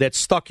glue that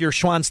stuck your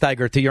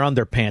Schwansteiger to your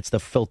underpants, the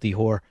filthy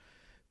whore.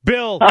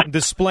 Bill in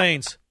Des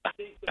Plaines.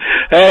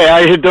 Hey, how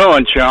you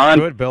doing, Sean?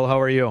 Good, Bill. How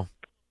are you?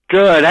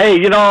 Good. Hey,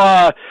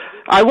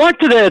 I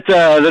worked at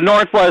the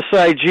Northwest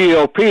Side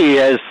GOP,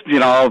 as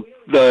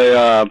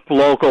the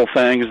local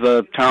things,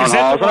 the town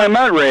halls, and I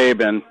met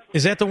Rabin.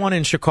 Is that the one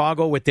in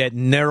Chicago with that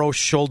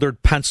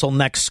narrow-shouldered,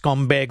 pencil-neck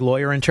scumbag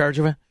lawyer in charge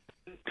of it?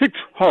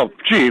 Oh,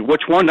 gee,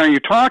 which one are you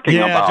talking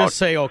about? Yeah, just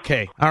say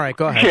okay. All right,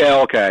 go ahead.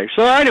 Yeah, okay.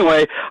 So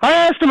anyway, I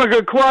asked them a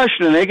good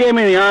question, and they gave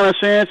me the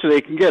honest answer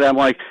they can get. I'm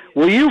like,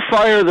 will you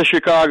fire the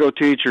Chicago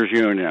Teachers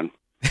Union?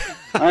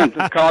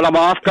 I caught him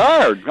off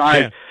guard.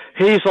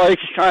 He's like,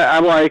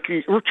 I'm like,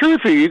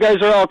 truthfully, you guys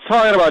are all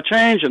talking about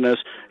changing this.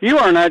 You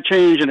are not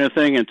changing a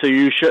thing until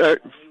you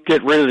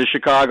get rid of the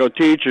Chicago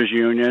Teachers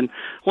Union,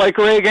 like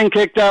Reagan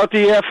kicked out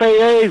the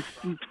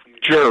FAA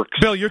jerks.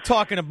 Bill, you're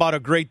talking about a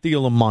great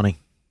deal of money.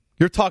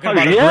 You're talking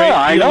about a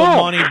great deal of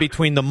money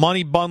between the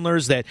money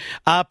bundlers that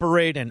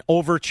operate and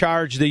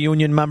overcharge the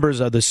union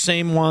members are the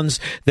same ones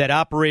that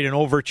operate and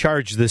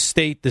overcharge the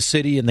state, the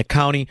city, and the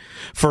county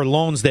for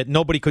loans that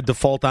nobody could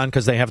default on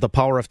because they have the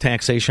power of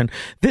taxation.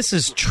 This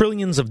is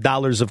trillions of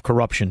dollars of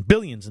corruption,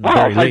 billions in the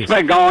very least. It's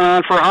been going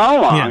on for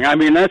how long? Yeah. I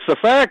mean, that's the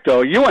fact,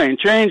 though. You ain't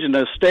changing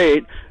the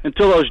state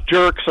until those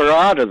jerks are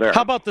out of there.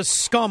 How about the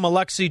scum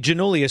Alexei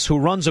Janulius, who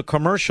runs a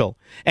commercial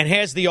and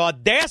has the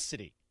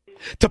audacity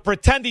to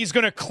pretend he's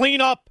going to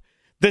clean up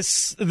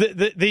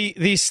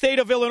the state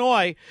of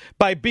Illinois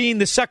by being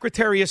the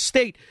Secretary of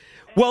State.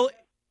 Well,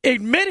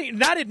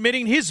 not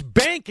admitting his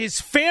bank, his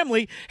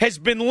family has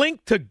been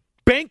linked to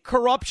bank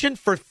corruption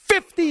for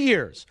 50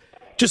 years.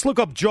 Just look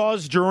up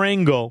Jaws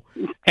Durango,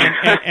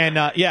 and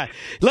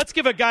let's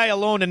give a guy a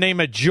loan and name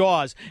it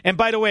Jaws. And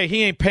by the way,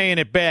 he ain't paying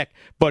it back.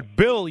 But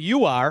Bill,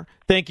 you are.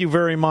 Thank you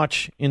very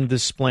much in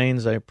Des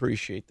Plaines. I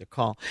appreciate the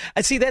call.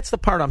 I see that's the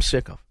part I'm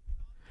sick of.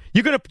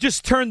 You're going to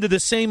just turn to the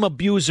same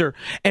abuser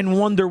and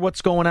wonder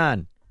what's going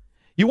on.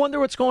 You wonder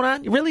what's going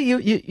on? Really?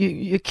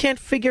 You can't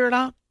figure it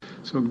out?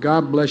 So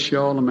God bless you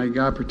all, and may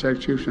God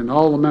protect you, and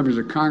all the members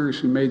of Congress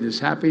who made this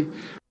happy.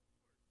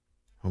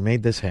 Who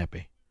made this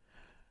happy?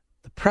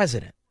 The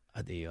President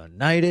of the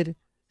United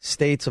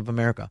States of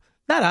America.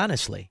 Not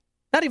honestly.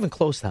 Not even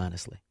close to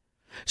honestly.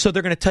 So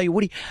they're going to tell you,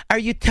 Woody, are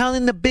you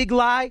telling the big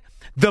lie?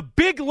 The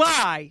big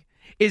lie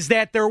is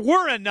that there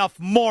were enough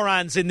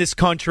morons in this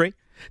country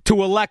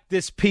to elect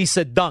this piece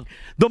of dung.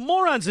 The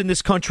morons in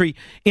this country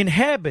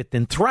inhabit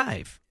and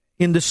thrive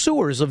in the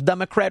sewers of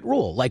Democrat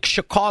rule, like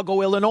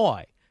Chicago,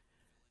 Illinois.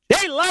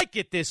 They like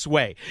it this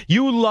way.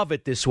 You love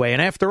it this way.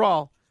 And after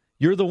all,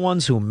 you're the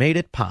ones who made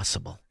it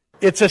possible.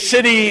 It's a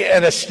city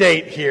and a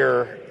state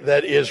here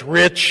that is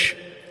rich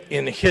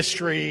in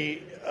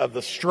history of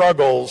the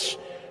struggles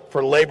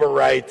for labor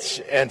rights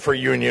and for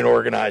union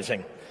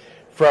organizing.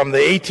 From the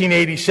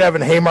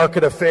 1887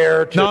 Haymarket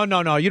Affair to...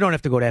 No. You don't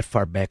have to go that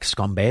far back,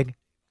 scumbag.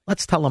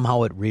 Let's tell them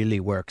how it really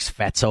works,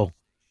 fatso.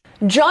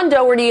 John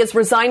Doherty is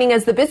resigning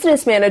as the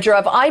business manager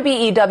of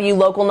IBEW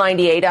Local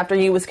 98 after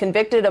he was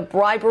convicted of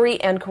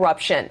bribery and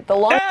corruption.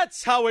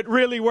 That's how it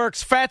really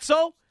works,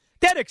 fatso.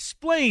 That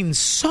explains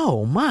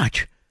so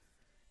much.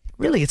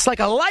 Really, it's like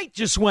a light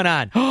just went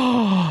on.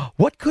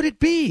 What could it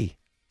be?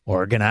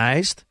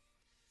 Organized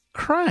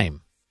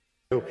crime.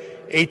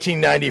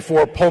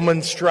 1894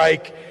 Pullman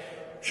strike.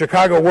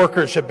 Chicago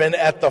workers have been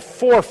at the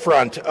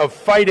forefront of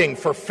fighting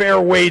for fair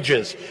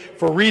wages,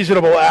 for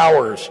reasonable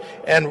hours,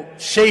 and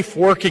safe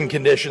working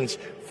conditions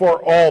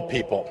for all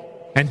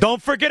people. And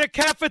don't forget a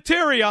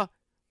cafeteria.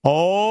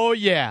 Oh,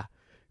 yeah.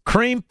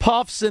 Cream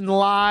puffs and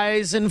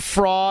lies and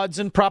frauds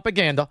and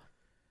propaganda.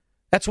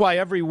 That's why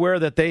everywhere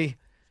that they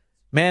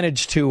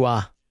manage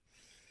to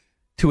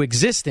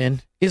exist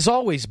in is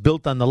always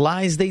built on the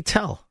lies they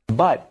tell.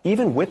 But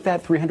even with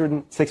that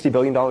 $360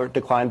 billion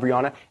decline,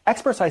 Brianna,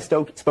 experts I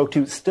spoke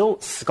to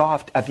still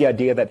scoffed at the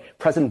idea that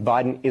President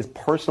Biden is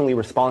personally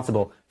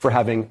responsible for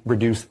having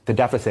reduced the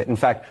deficit. In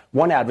fact,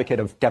 one advocate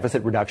of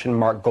deficit reduction,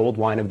 Mark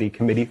Goldwine of the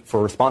Committee for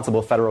a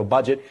Responsible Federal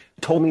Budget,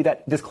 told me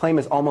that this claim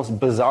is almost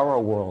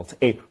bizarro world,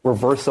 a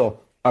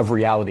reversal of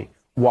reality.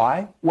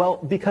 Why? Well,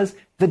 because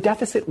the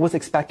deficit was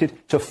expected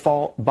to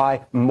fall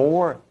by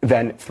more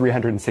than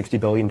 $360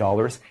 billion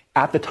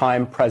at the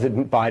time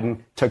President Biden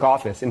took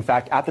office. In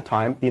fact, at the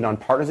time, the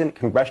nonpartisan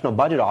Congressional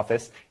Budget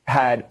Office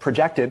had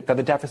projected that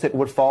the deficit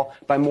would fall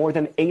by more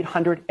than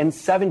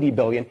 $870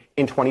 billion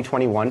in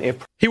 2021.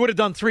 He would have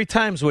done 3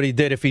 times what he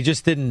did if he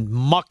just didn't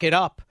muck it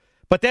up.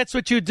 But that's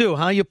what you do,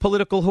 huh, you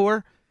political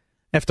whore?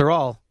 After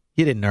all,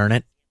 you didn't earn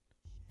it.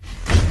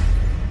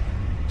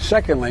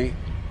 Secondly,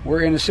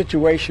 we're in a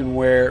situation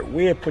where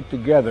we have put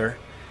together,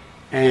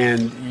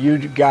 and you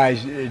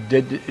guys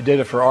did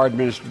it for our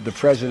administration, the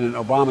President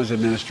Obama's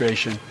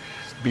administration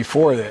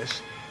before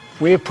this.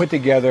 We have put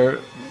together,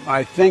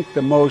 I think,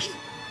 the most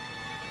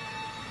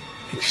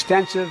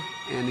extensive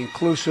and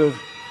inclusive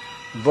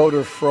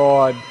voter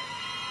fraud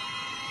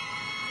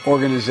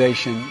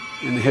organization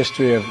in the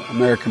history of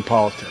American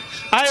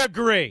politics. I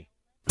agree.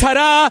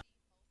 Ta-da!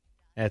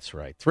 That's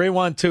right.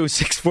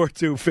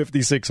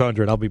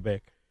 312-642-5600. I'll be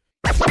back.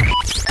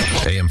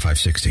 AM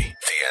 560. The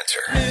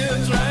Answer.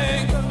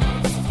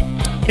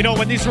 You know,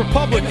 when these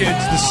Republicans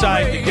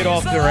decide to get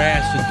off their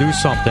ass and do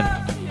something,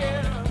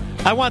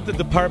 I want the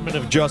Department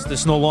of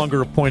Justice no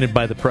longer appointed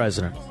by the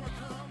president.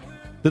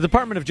 The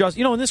Department of Justice,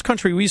 you know, in this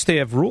country, we used to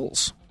have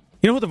rules.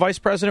 You know who the vice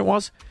president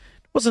was?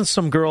 It wasn't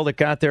some girl that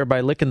got there by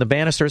licking the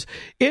banisters.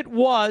 It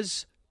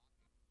was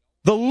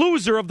the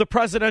loser of the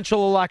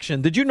presidential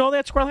election. Did you know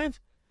that, Squirrelhands?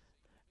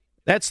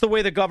 That's the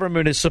way the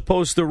government is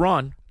supposed to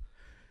run.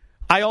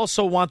 I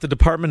also want the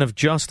Department of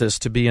Justice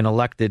to be an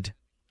elected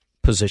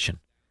position.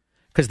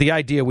 Because the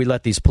idea we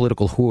let these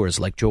political whores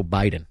like Joe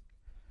Biden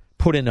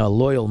put in a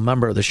loyal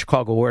member of the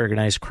Chicago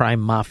organized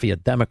crime mafia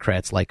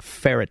Democrats like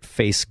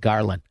ferret-face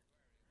Garland.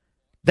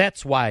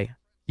 That's why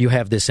you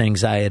have this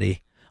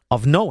anxiety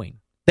of knowing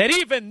that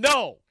even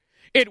though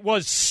it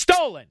was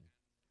stolen,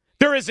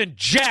 there isn't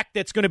jack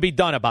that's going to be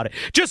done about it.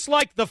 Just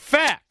like the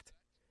fact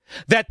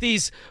that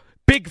these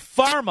big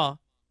pharma,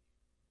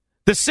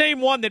 the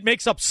same one that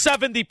makes up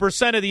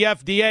 70% of the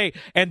FDA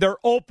and their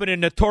open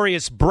and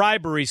notorious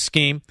bribery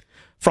scheme,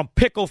 from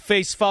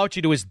pickle-face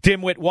Fauci to his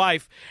dimwit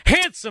wife,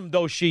 handsome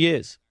though she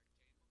is,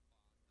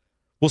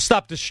 will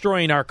stop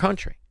destroying our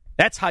country.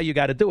 That's how you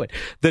got to do it.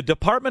 The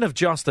Department of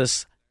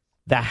Justice,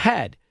 the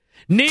head,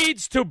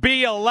 needs to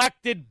be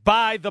elected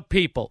by the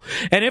people.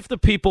 And if the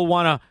people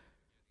want to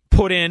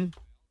put in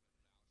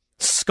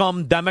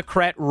scum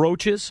Democrat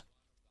roaches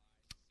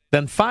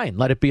then fine,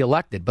 let it be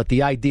elected. But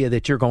the idea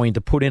that you're going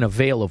to put in a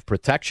veil of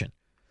protection,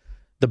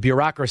 the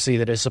bureaucracy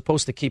that is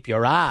supposed to keep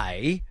your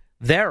eye,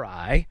 their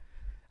eye,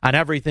 on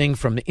everything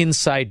from the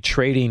inside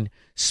trading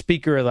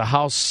Speaker of the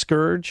House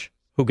scourge,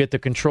 who get to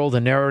control the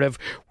narrative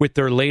with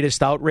their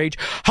latest outrage.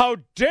 How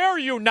dare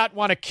you not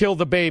want to kill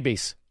the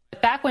babies?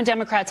 Back when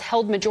Democrats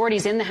held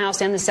majorities in the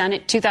House and the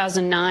Senate,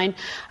 2009,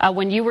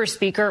 when you were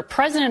Speaker,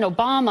 President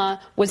Obama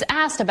was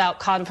asked about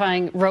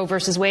codifying Roe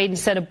versus Wade and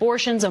said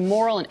abortion's a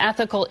moral and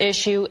ethical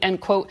issue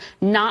and, quote,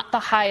 not the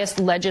highest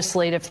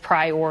legislative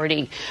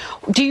priority.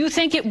 Do you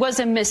think it was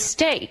a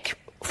mistake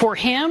for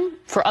him,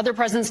 for other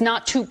presidents,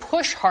 not to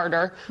push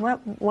harder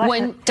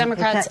when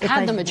Democrats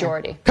had the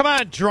majority? Come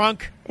on,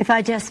 drunk. If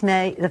I just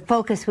may, the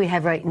focus we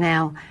have right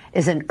now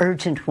is an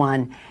urgent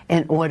one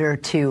in order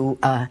to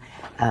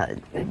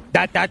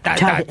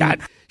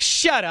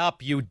Shut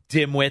up, you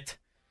dimwit.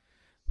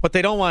 What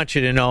they don't want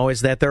you to know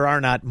is that there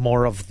are not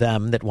more of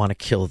them that want to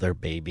kill their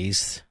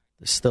babies.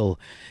 There still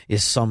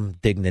is some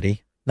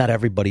dignity. Not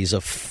everybody's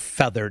a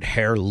feathered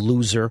hair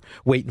loser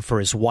waiting for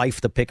his wife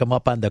to pick him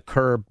up on the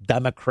curb,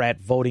 Democrat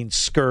voting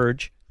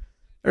scourge.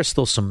 There's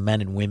still some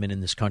men and women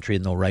in this country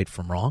that know right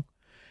from wrong.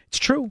 It's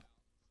true.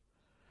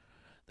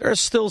 There are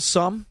still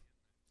some,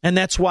 and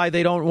that's why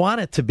they don't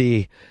want it to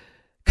be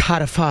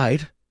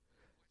codified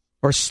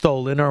or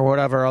stolen or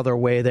whatever other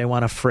way they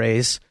want to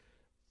phrase,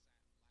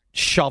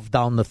 shoved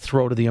down the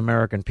throat of the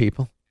American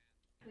people.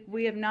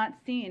 We have not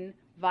seen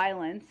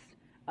violence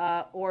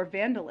or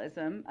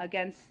vandalism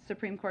against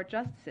Supreme Court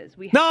justices.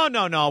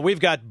 No. We've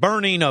got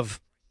burning of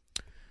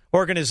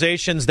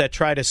organizations that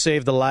try to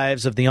save the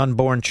lives of the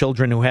unborn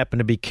children who happen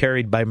to be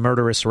carried by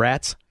murderous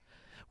rats.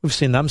 We've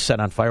seen them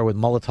set on fire with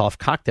Molotov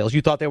cocktails.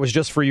 You thought that was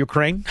just for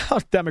Ukraine?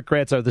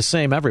 Democrats are the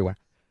same everywhere.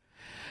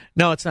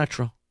 No, it's not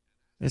true.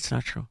 It's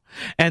not true.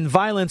 And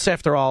violence,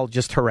 after all,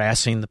 just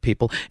harassing the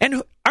people.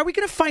 And are we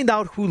going to find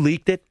out who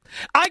leaked it?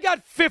 I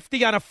got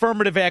 50 on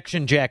affirmative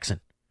action, Jackson.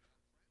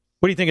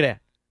 What do you think of that?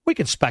 We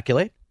can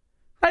speculate.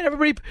 Right,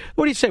 everybody,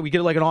 what do you say? We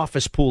get like an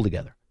office pool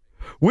together.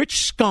 Which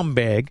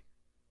scumbag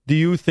do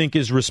you think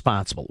is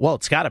responsible? Well,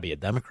 it's got to be a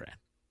Democrat.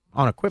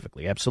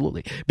 Unequivocally,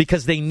 absolutely.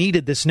 Because they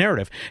needed this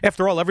narrative.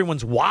 After all,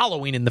 everyone's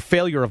wallowing in the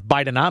failure of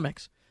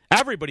Bidenomics.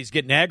 Everybody's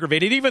getting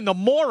aggravated. Even the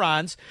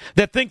morons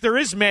that think there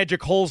is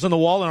magic holes in the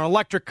wall and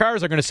electric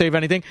cars are going to save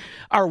anything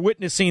are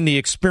witnessing the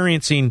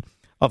experiencing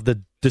of the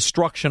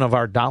destruction of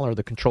our dollar,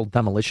 the controlled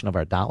demolition of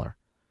our dollar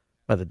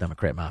by the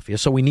Democrat mafia.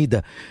 So we need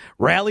to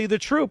rally the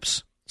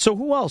troops. So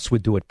who else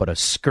would do it but a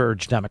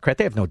scourge Democrat?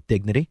 They have no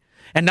dignity.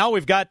 And now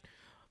we've got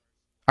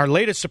our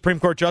latest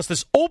Supreme Court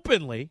justice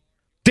openly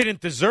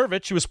didn't deserve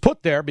it. She was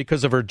put there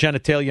because of her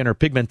genitalia and her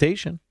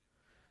pigmentation.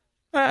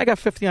 I got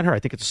 50 on her. I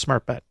think it's a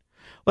smart bet.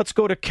 Let's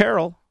go to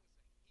Carol.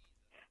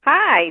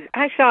 Hi,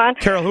 Sean.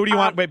 Carol, who do you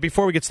want? Wait,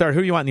 before we get started, who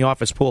do you want in the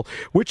office pool?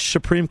 Which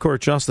Supreme Court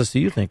justice do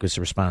you think is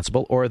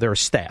responsible, or their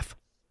staff?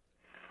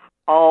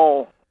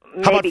 Oh,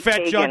 maybe how about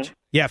Fat Kagan. Judge?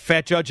 Yeah,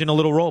 Fat Judge in a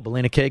little robe,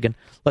 Elena Kagan.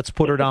 Let's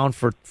put her down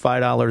for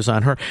 $5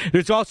 on her.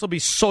 There's also be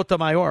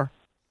Sotomayor.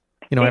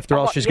 You know, after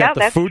all, she's got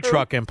the food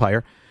truck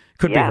empire.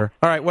 Could be her.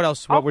 All right, what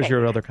else? What was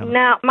your other comment?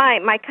 Now,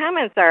 my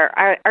comments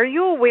are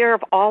you aware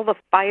of all the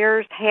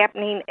fires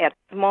happening at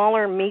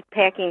smaller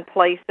meatpacking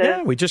places?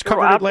 Yeah, we just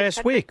covered it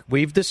last week.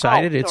 We've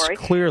decided it's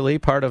clearly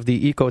part of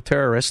the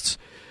eco-terrorists,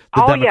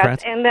 the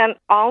Democrats. Yes, and then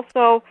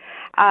also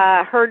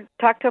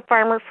talked to a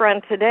farmer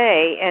friend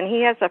today, and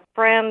he has a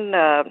friend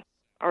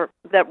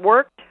that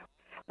works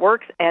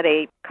at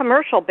a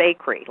commercial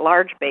bakery,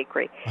 large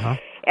bakery. Uh-huh.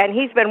 And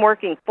he's been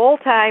working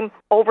full-time,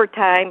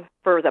 overtime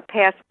for the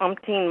past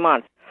umpteen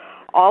months.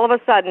 All of a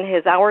sudden,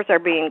 his hours are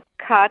being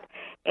cut,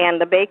 and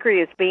the bakery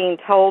is being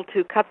told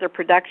to cut their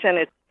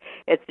production.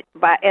 It's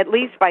by at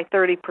least by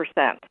 30%.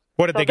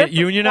 What, did they get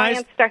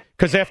unionized?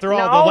 Because after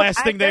all, the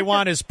last thing they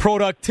want is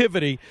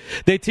productivity.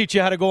 They teach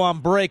you how to go on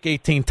break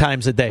 18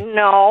 times a day.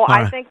 No,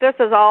 I think this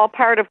is all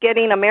part of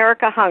getting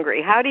America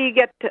hungry. How do you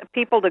get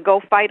people to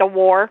go fight a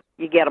war?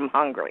 You get them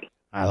hungry.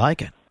 I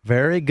like it.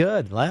 Very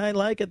good. I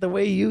like it the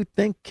way you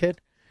think, kid.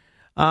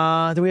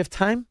 Do we have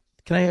time?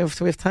 Do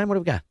we have time? What do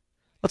we got?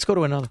 Let's go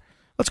to another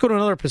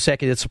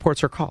Pisecki that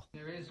supports her call.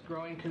 There is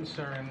growing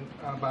concern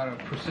about a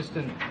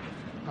persistent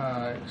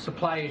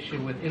supply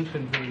issue with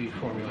infant baby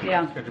formula.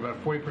 Yeah. There's about a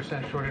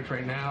 40% shortage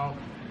right now.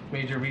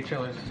 Major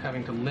retailers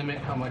having to limit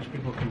how much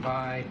people can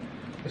buy,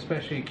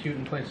 especially acute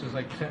in places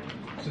like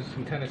Texas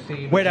and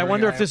Tennessee. Wait, I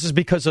wonder if this is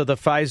because of the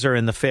Pfizer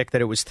and the fact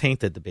that it was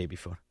tainted, the baby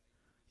food.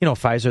 You know,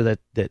 Pfizer,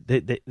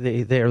 that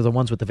they are the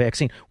ones with the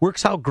vaccine.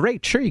 Works out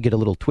great. Sure, you get a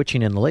little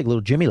twitching in the leg, a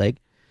little Jimmy leg.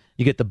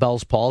 You get the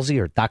Bell's palsy,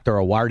 or Dr.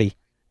 Awardi,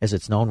 as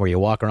it's known, where you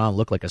walk around and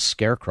look like a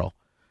scarecrow.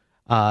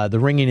 The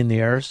ringing in the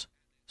ears,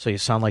 so you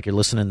sound like you're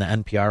listening to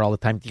NPR all the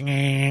time.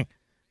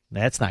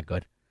 That's not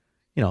good.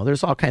 You know,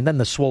 there's all kinds. Then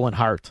the swollen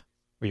heart,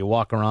 where you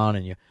walk around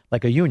and you,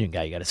 like a union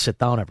guy, you got to sit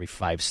down every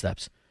 5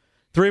 steps.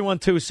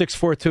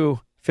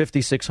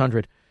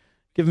 312-642-5600.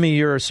 Give me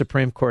your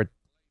Supreme Court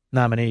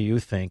nominee you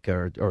think,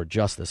 or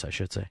justice, I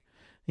should say,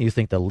 you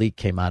think the leak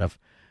came out of.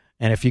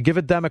 And if you give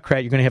a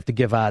Democrat, you're going to have to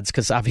give odds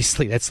because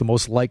obviously that's the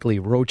most likely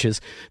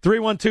roaches.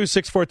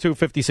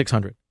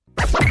 312-642-5600.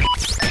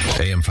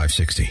 AM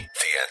 560, The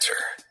Answer.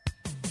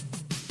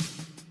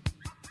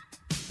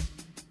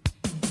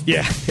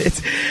 Yeah,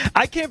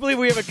 I can't believe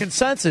we have a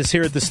consensus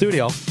here at the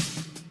studio.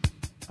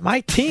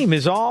 My team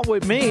is all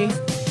with me.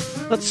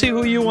 Let's see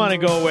who you want to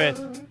go with.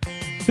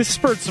 This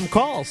spurred some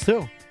calls,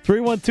 too.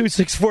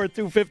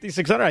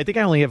 312-642-5600. I think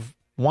I only have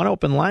one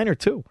open line or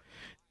two.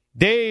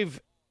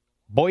 Dave,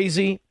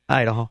 Boise,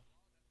 Idaho.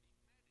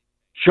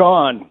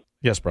 Sean.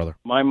 Yes, brother.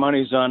 My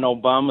money's on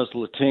Obama's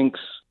Latinx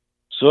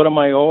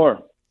Sotomayor.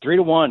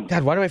 3-1.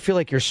 God, why do I feel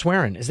like you're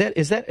swearing? Is that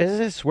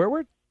a swear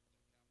word?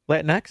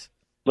 Latinx?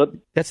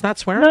 That's not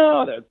swearing?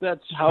 No,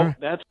 that's how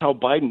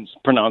Biden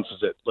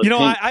pronounces it. Latinx. You know,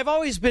 I've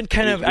always been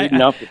kind of. I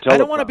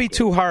don't want to be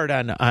too hard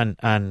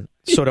on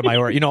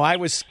Sotomayor. You know, I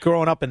was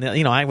growing up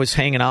I was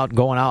hanging out,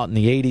 going out in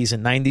the 80s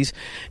and 90s,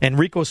 and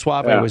Rico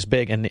Suave was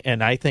big,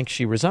 and I think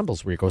she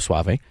resembles Rico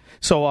Suave.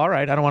 So, all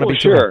right, I don't want to be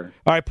too hard.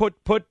 All right, put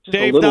just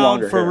Dave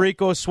down for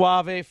Rico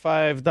Suave,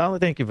 $5.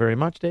 Thank you very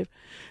much, Dave.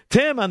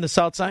 Tim on the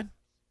south side.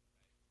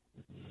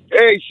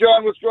 Hey,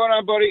 Sean, what's going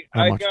on, buddy?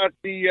 How much? Got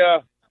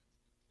the.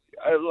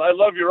 I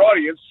love your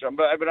audience. I've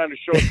been on the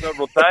show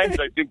several times.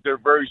 I think they're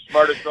very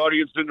smartest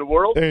audience in the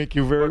world. Thank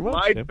you very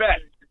much.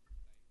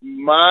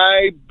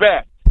 My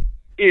bet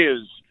is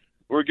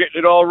we're getting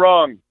it all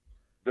wrong.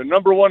 The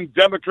number one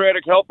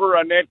Democratic helper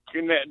on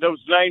those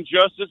 9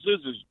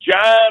 justices is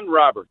John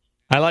Roberts.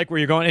 I like where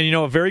you're going. And,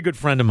 a very good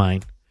friend of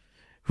mine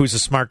who's a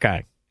smart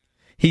guy,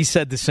 he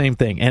said the same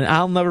thing. And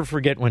I'll never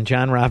forget when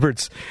John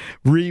Roberts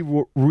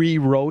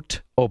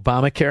rewrote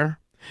Obamacare.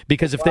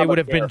 Because if they would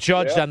have been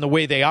judged on the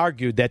way they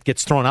argued, that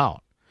gets thrown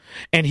out.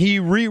 And he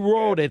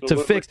rewrote it to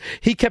fix.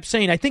 He kept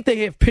saying, I think they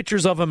have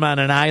pictures of him on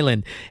an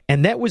island.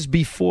 And that was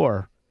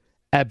before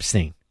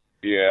Epstein.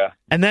 Yeah.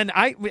 And then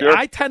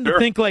I tend to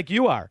think like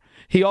you are.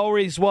 He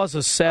always was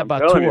a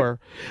saboteur,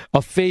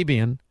 a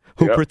Fabian,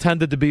 who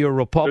pretended to be a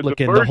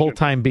Republican the whole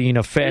time being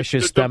a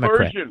fascist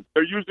Democrat.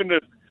 They're using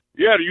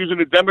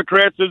the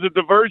Democrats as a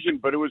diversion,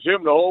 but it was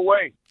him the whole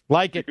way.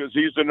 Like it. Because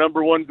he's the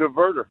number one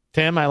diverter.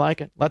 Tim, I like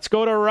it. Let's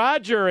go to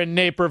Roger in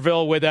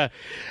Naperville with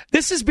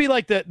this is be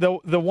like the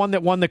one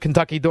that won the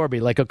Kentucky Derby,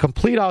 like a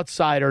complete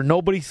outsider.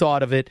 Nobody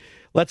thought of it.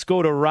 Let's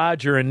go to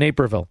Roger in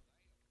Naperville.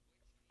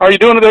 How are you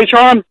doing today,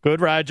 Sean? Good,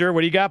 Roger.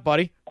 What do you got,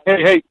 buddy?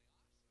 Hey.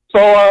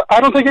 So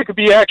I don't think it could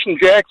be Action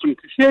Jackson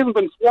because she hasn't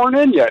been sworn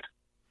in yet.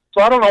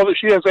 So I don't know that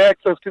she has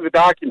access to the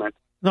document.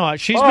 No,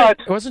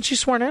 wasn't she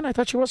sworn in? I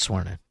thought she was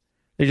sworn in.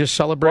 They just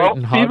celebrate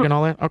and hug and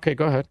all that? Okay,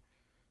 go ahead.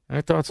 I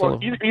thought so.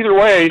 Either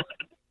way,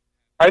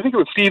 I think it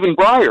was Stephen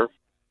Breyer.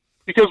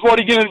 Because what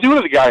are you going to do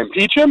to the guy?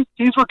 Impeach him?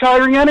 He's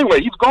retiring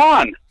anyway. He's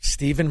gone.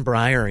 Stephen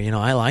Breyer,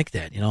 I like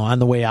that. On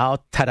the way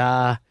out,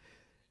 ta-da.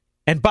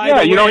 And by the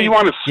way, you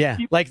want to... Yeah,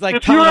 like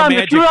telling a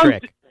magic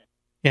trick.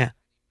 Yeah.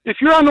 If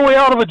you're on the way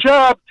out of a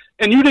job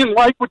and you didn't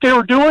like what they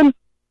were doing,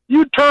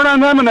 you'd turn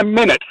on them in a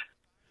minute.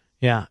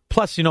 Yeah.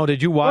 Plus,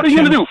 did you watch What are you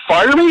going to do,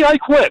 fire me? I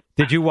quit.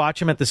 Did you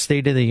watch him at the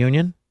State of the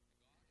Union?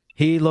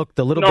 He looked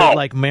a little bit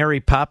like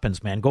Mary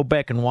Poppins, man. Go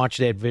back and watch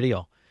that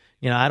video.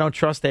 I don't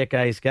trust that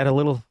guy. He's got a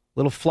little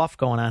fluff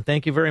going on.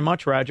 Thank you very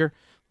much, Roger.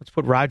 Let's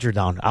put Roger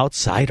down.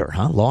 Outsider,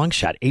 huh? Long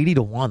shot,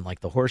 80-1,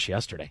 like the horse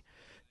yesterday.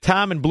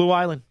 Tom in Blue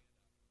Island.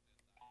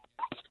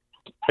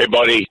 Hey,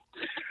 buddy.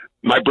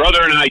 My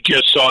brother and I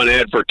just saw an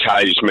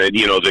advertisement.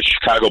 The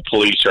Chicago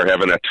police are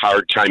having a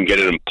hard time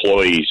getting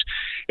employees.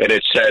 And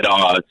it said,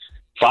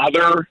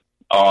 father,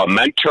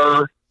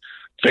 mentor,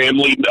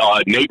 family,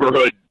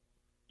 neighborhood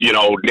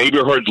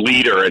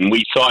leader, and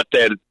we thought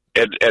that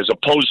as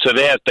opposed to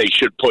that, they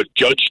should put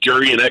judge,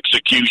 jury, and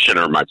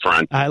executioner, my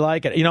friend. I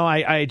like it.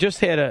 I just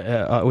had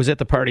I was at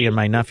the party, and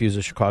my nephew's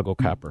a Chicago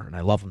copper, and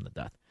I love him to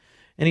death.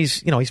 And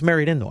he's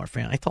married into our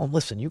family. I told him,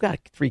 listen, you got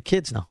 3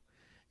 kids now.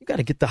 You got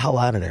to get the hell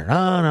out of there.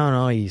 Oh,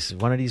 no. He's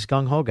one of these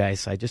gung-ho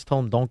guys. I just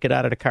told him, don't get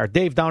out of the car.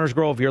 Dave, Downers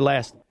Grove, you're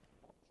last.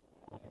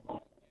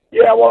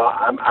 Yeah, well,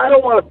 I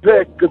don't want to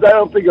pick because I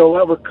don't think it'll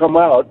ever come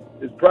out.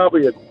 It's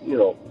probably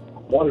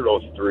one of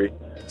those 3.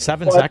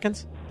 7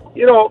 seconds?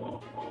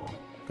 Go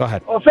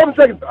ahead. 7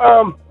 seconds.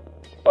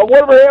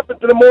 Whatever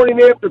happened to the morning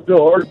after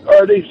pill? Or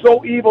are they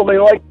so evil they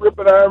like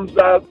ripping arms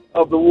out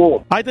of the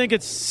womb? I think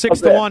it's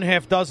 6 to 1,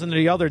 half dozen to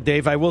the other,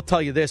 Dave. I will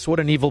tell you this. What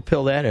an evil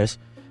pill that is.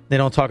 They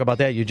don't talk about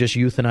that. You just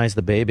euthanize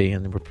the baby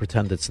and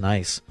pretend it's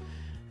nice.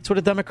 That's what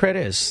a Democrat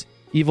is.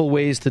 Evil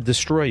ways to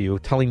destroy you,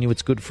 telling you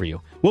it's good for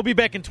you. We'll be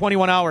back in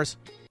 21 hours.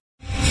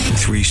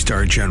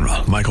 3-star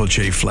General Michael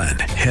J. Flynn,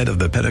 head of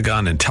the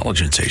Pentagon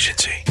Intelligence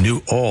Agency,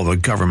 knew all the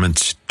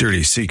government's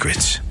dirty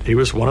secrets. He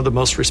was one of the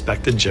most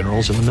respected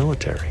generals in the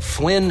military.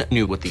 Flynn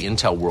knew what the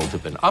intel world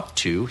had been up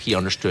to. He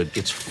understood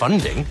its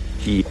funding.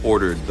 He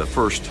ordered the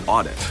first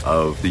audit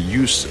of the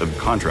use of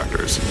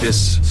contractors.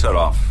 This set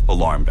off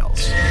alarm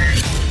bells.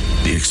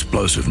 The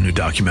explosive new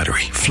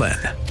documentary, Flynn,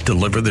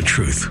 Deliver the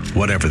truth,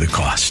 whatever the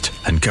cost.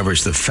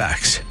 Uncovers the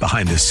facts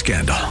behind the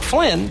scandal.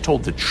 Flynn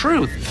told the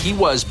truth. He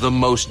was the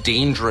most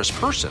dangerous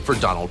person for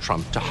Donald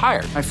Trump to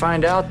hire. I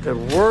find out the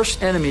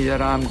worst enemy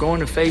that I'm going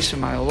to face in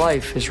my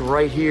life is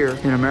right here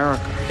in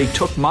America. They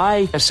took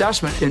my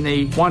assessment and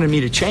they wanted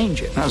me to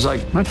change it. And I was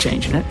like, I'm not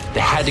changing it.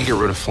 They had to get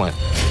rid of Flynn.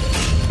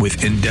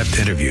 With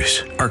in-depth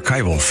interviews,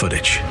 archival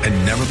footage,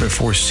 and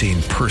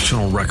never-before-seen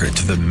personal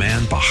records of the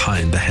man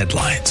behind the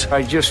headlines.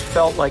 I just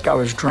felt like I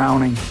was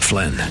drowning.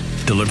 Flynn,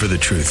 deliver the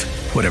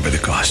truth, whatever the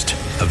cost.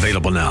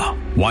 Available now.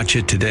 Watch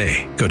it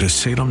today. Go to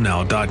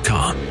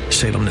salemnow.com.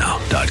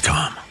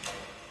 salemnow.com.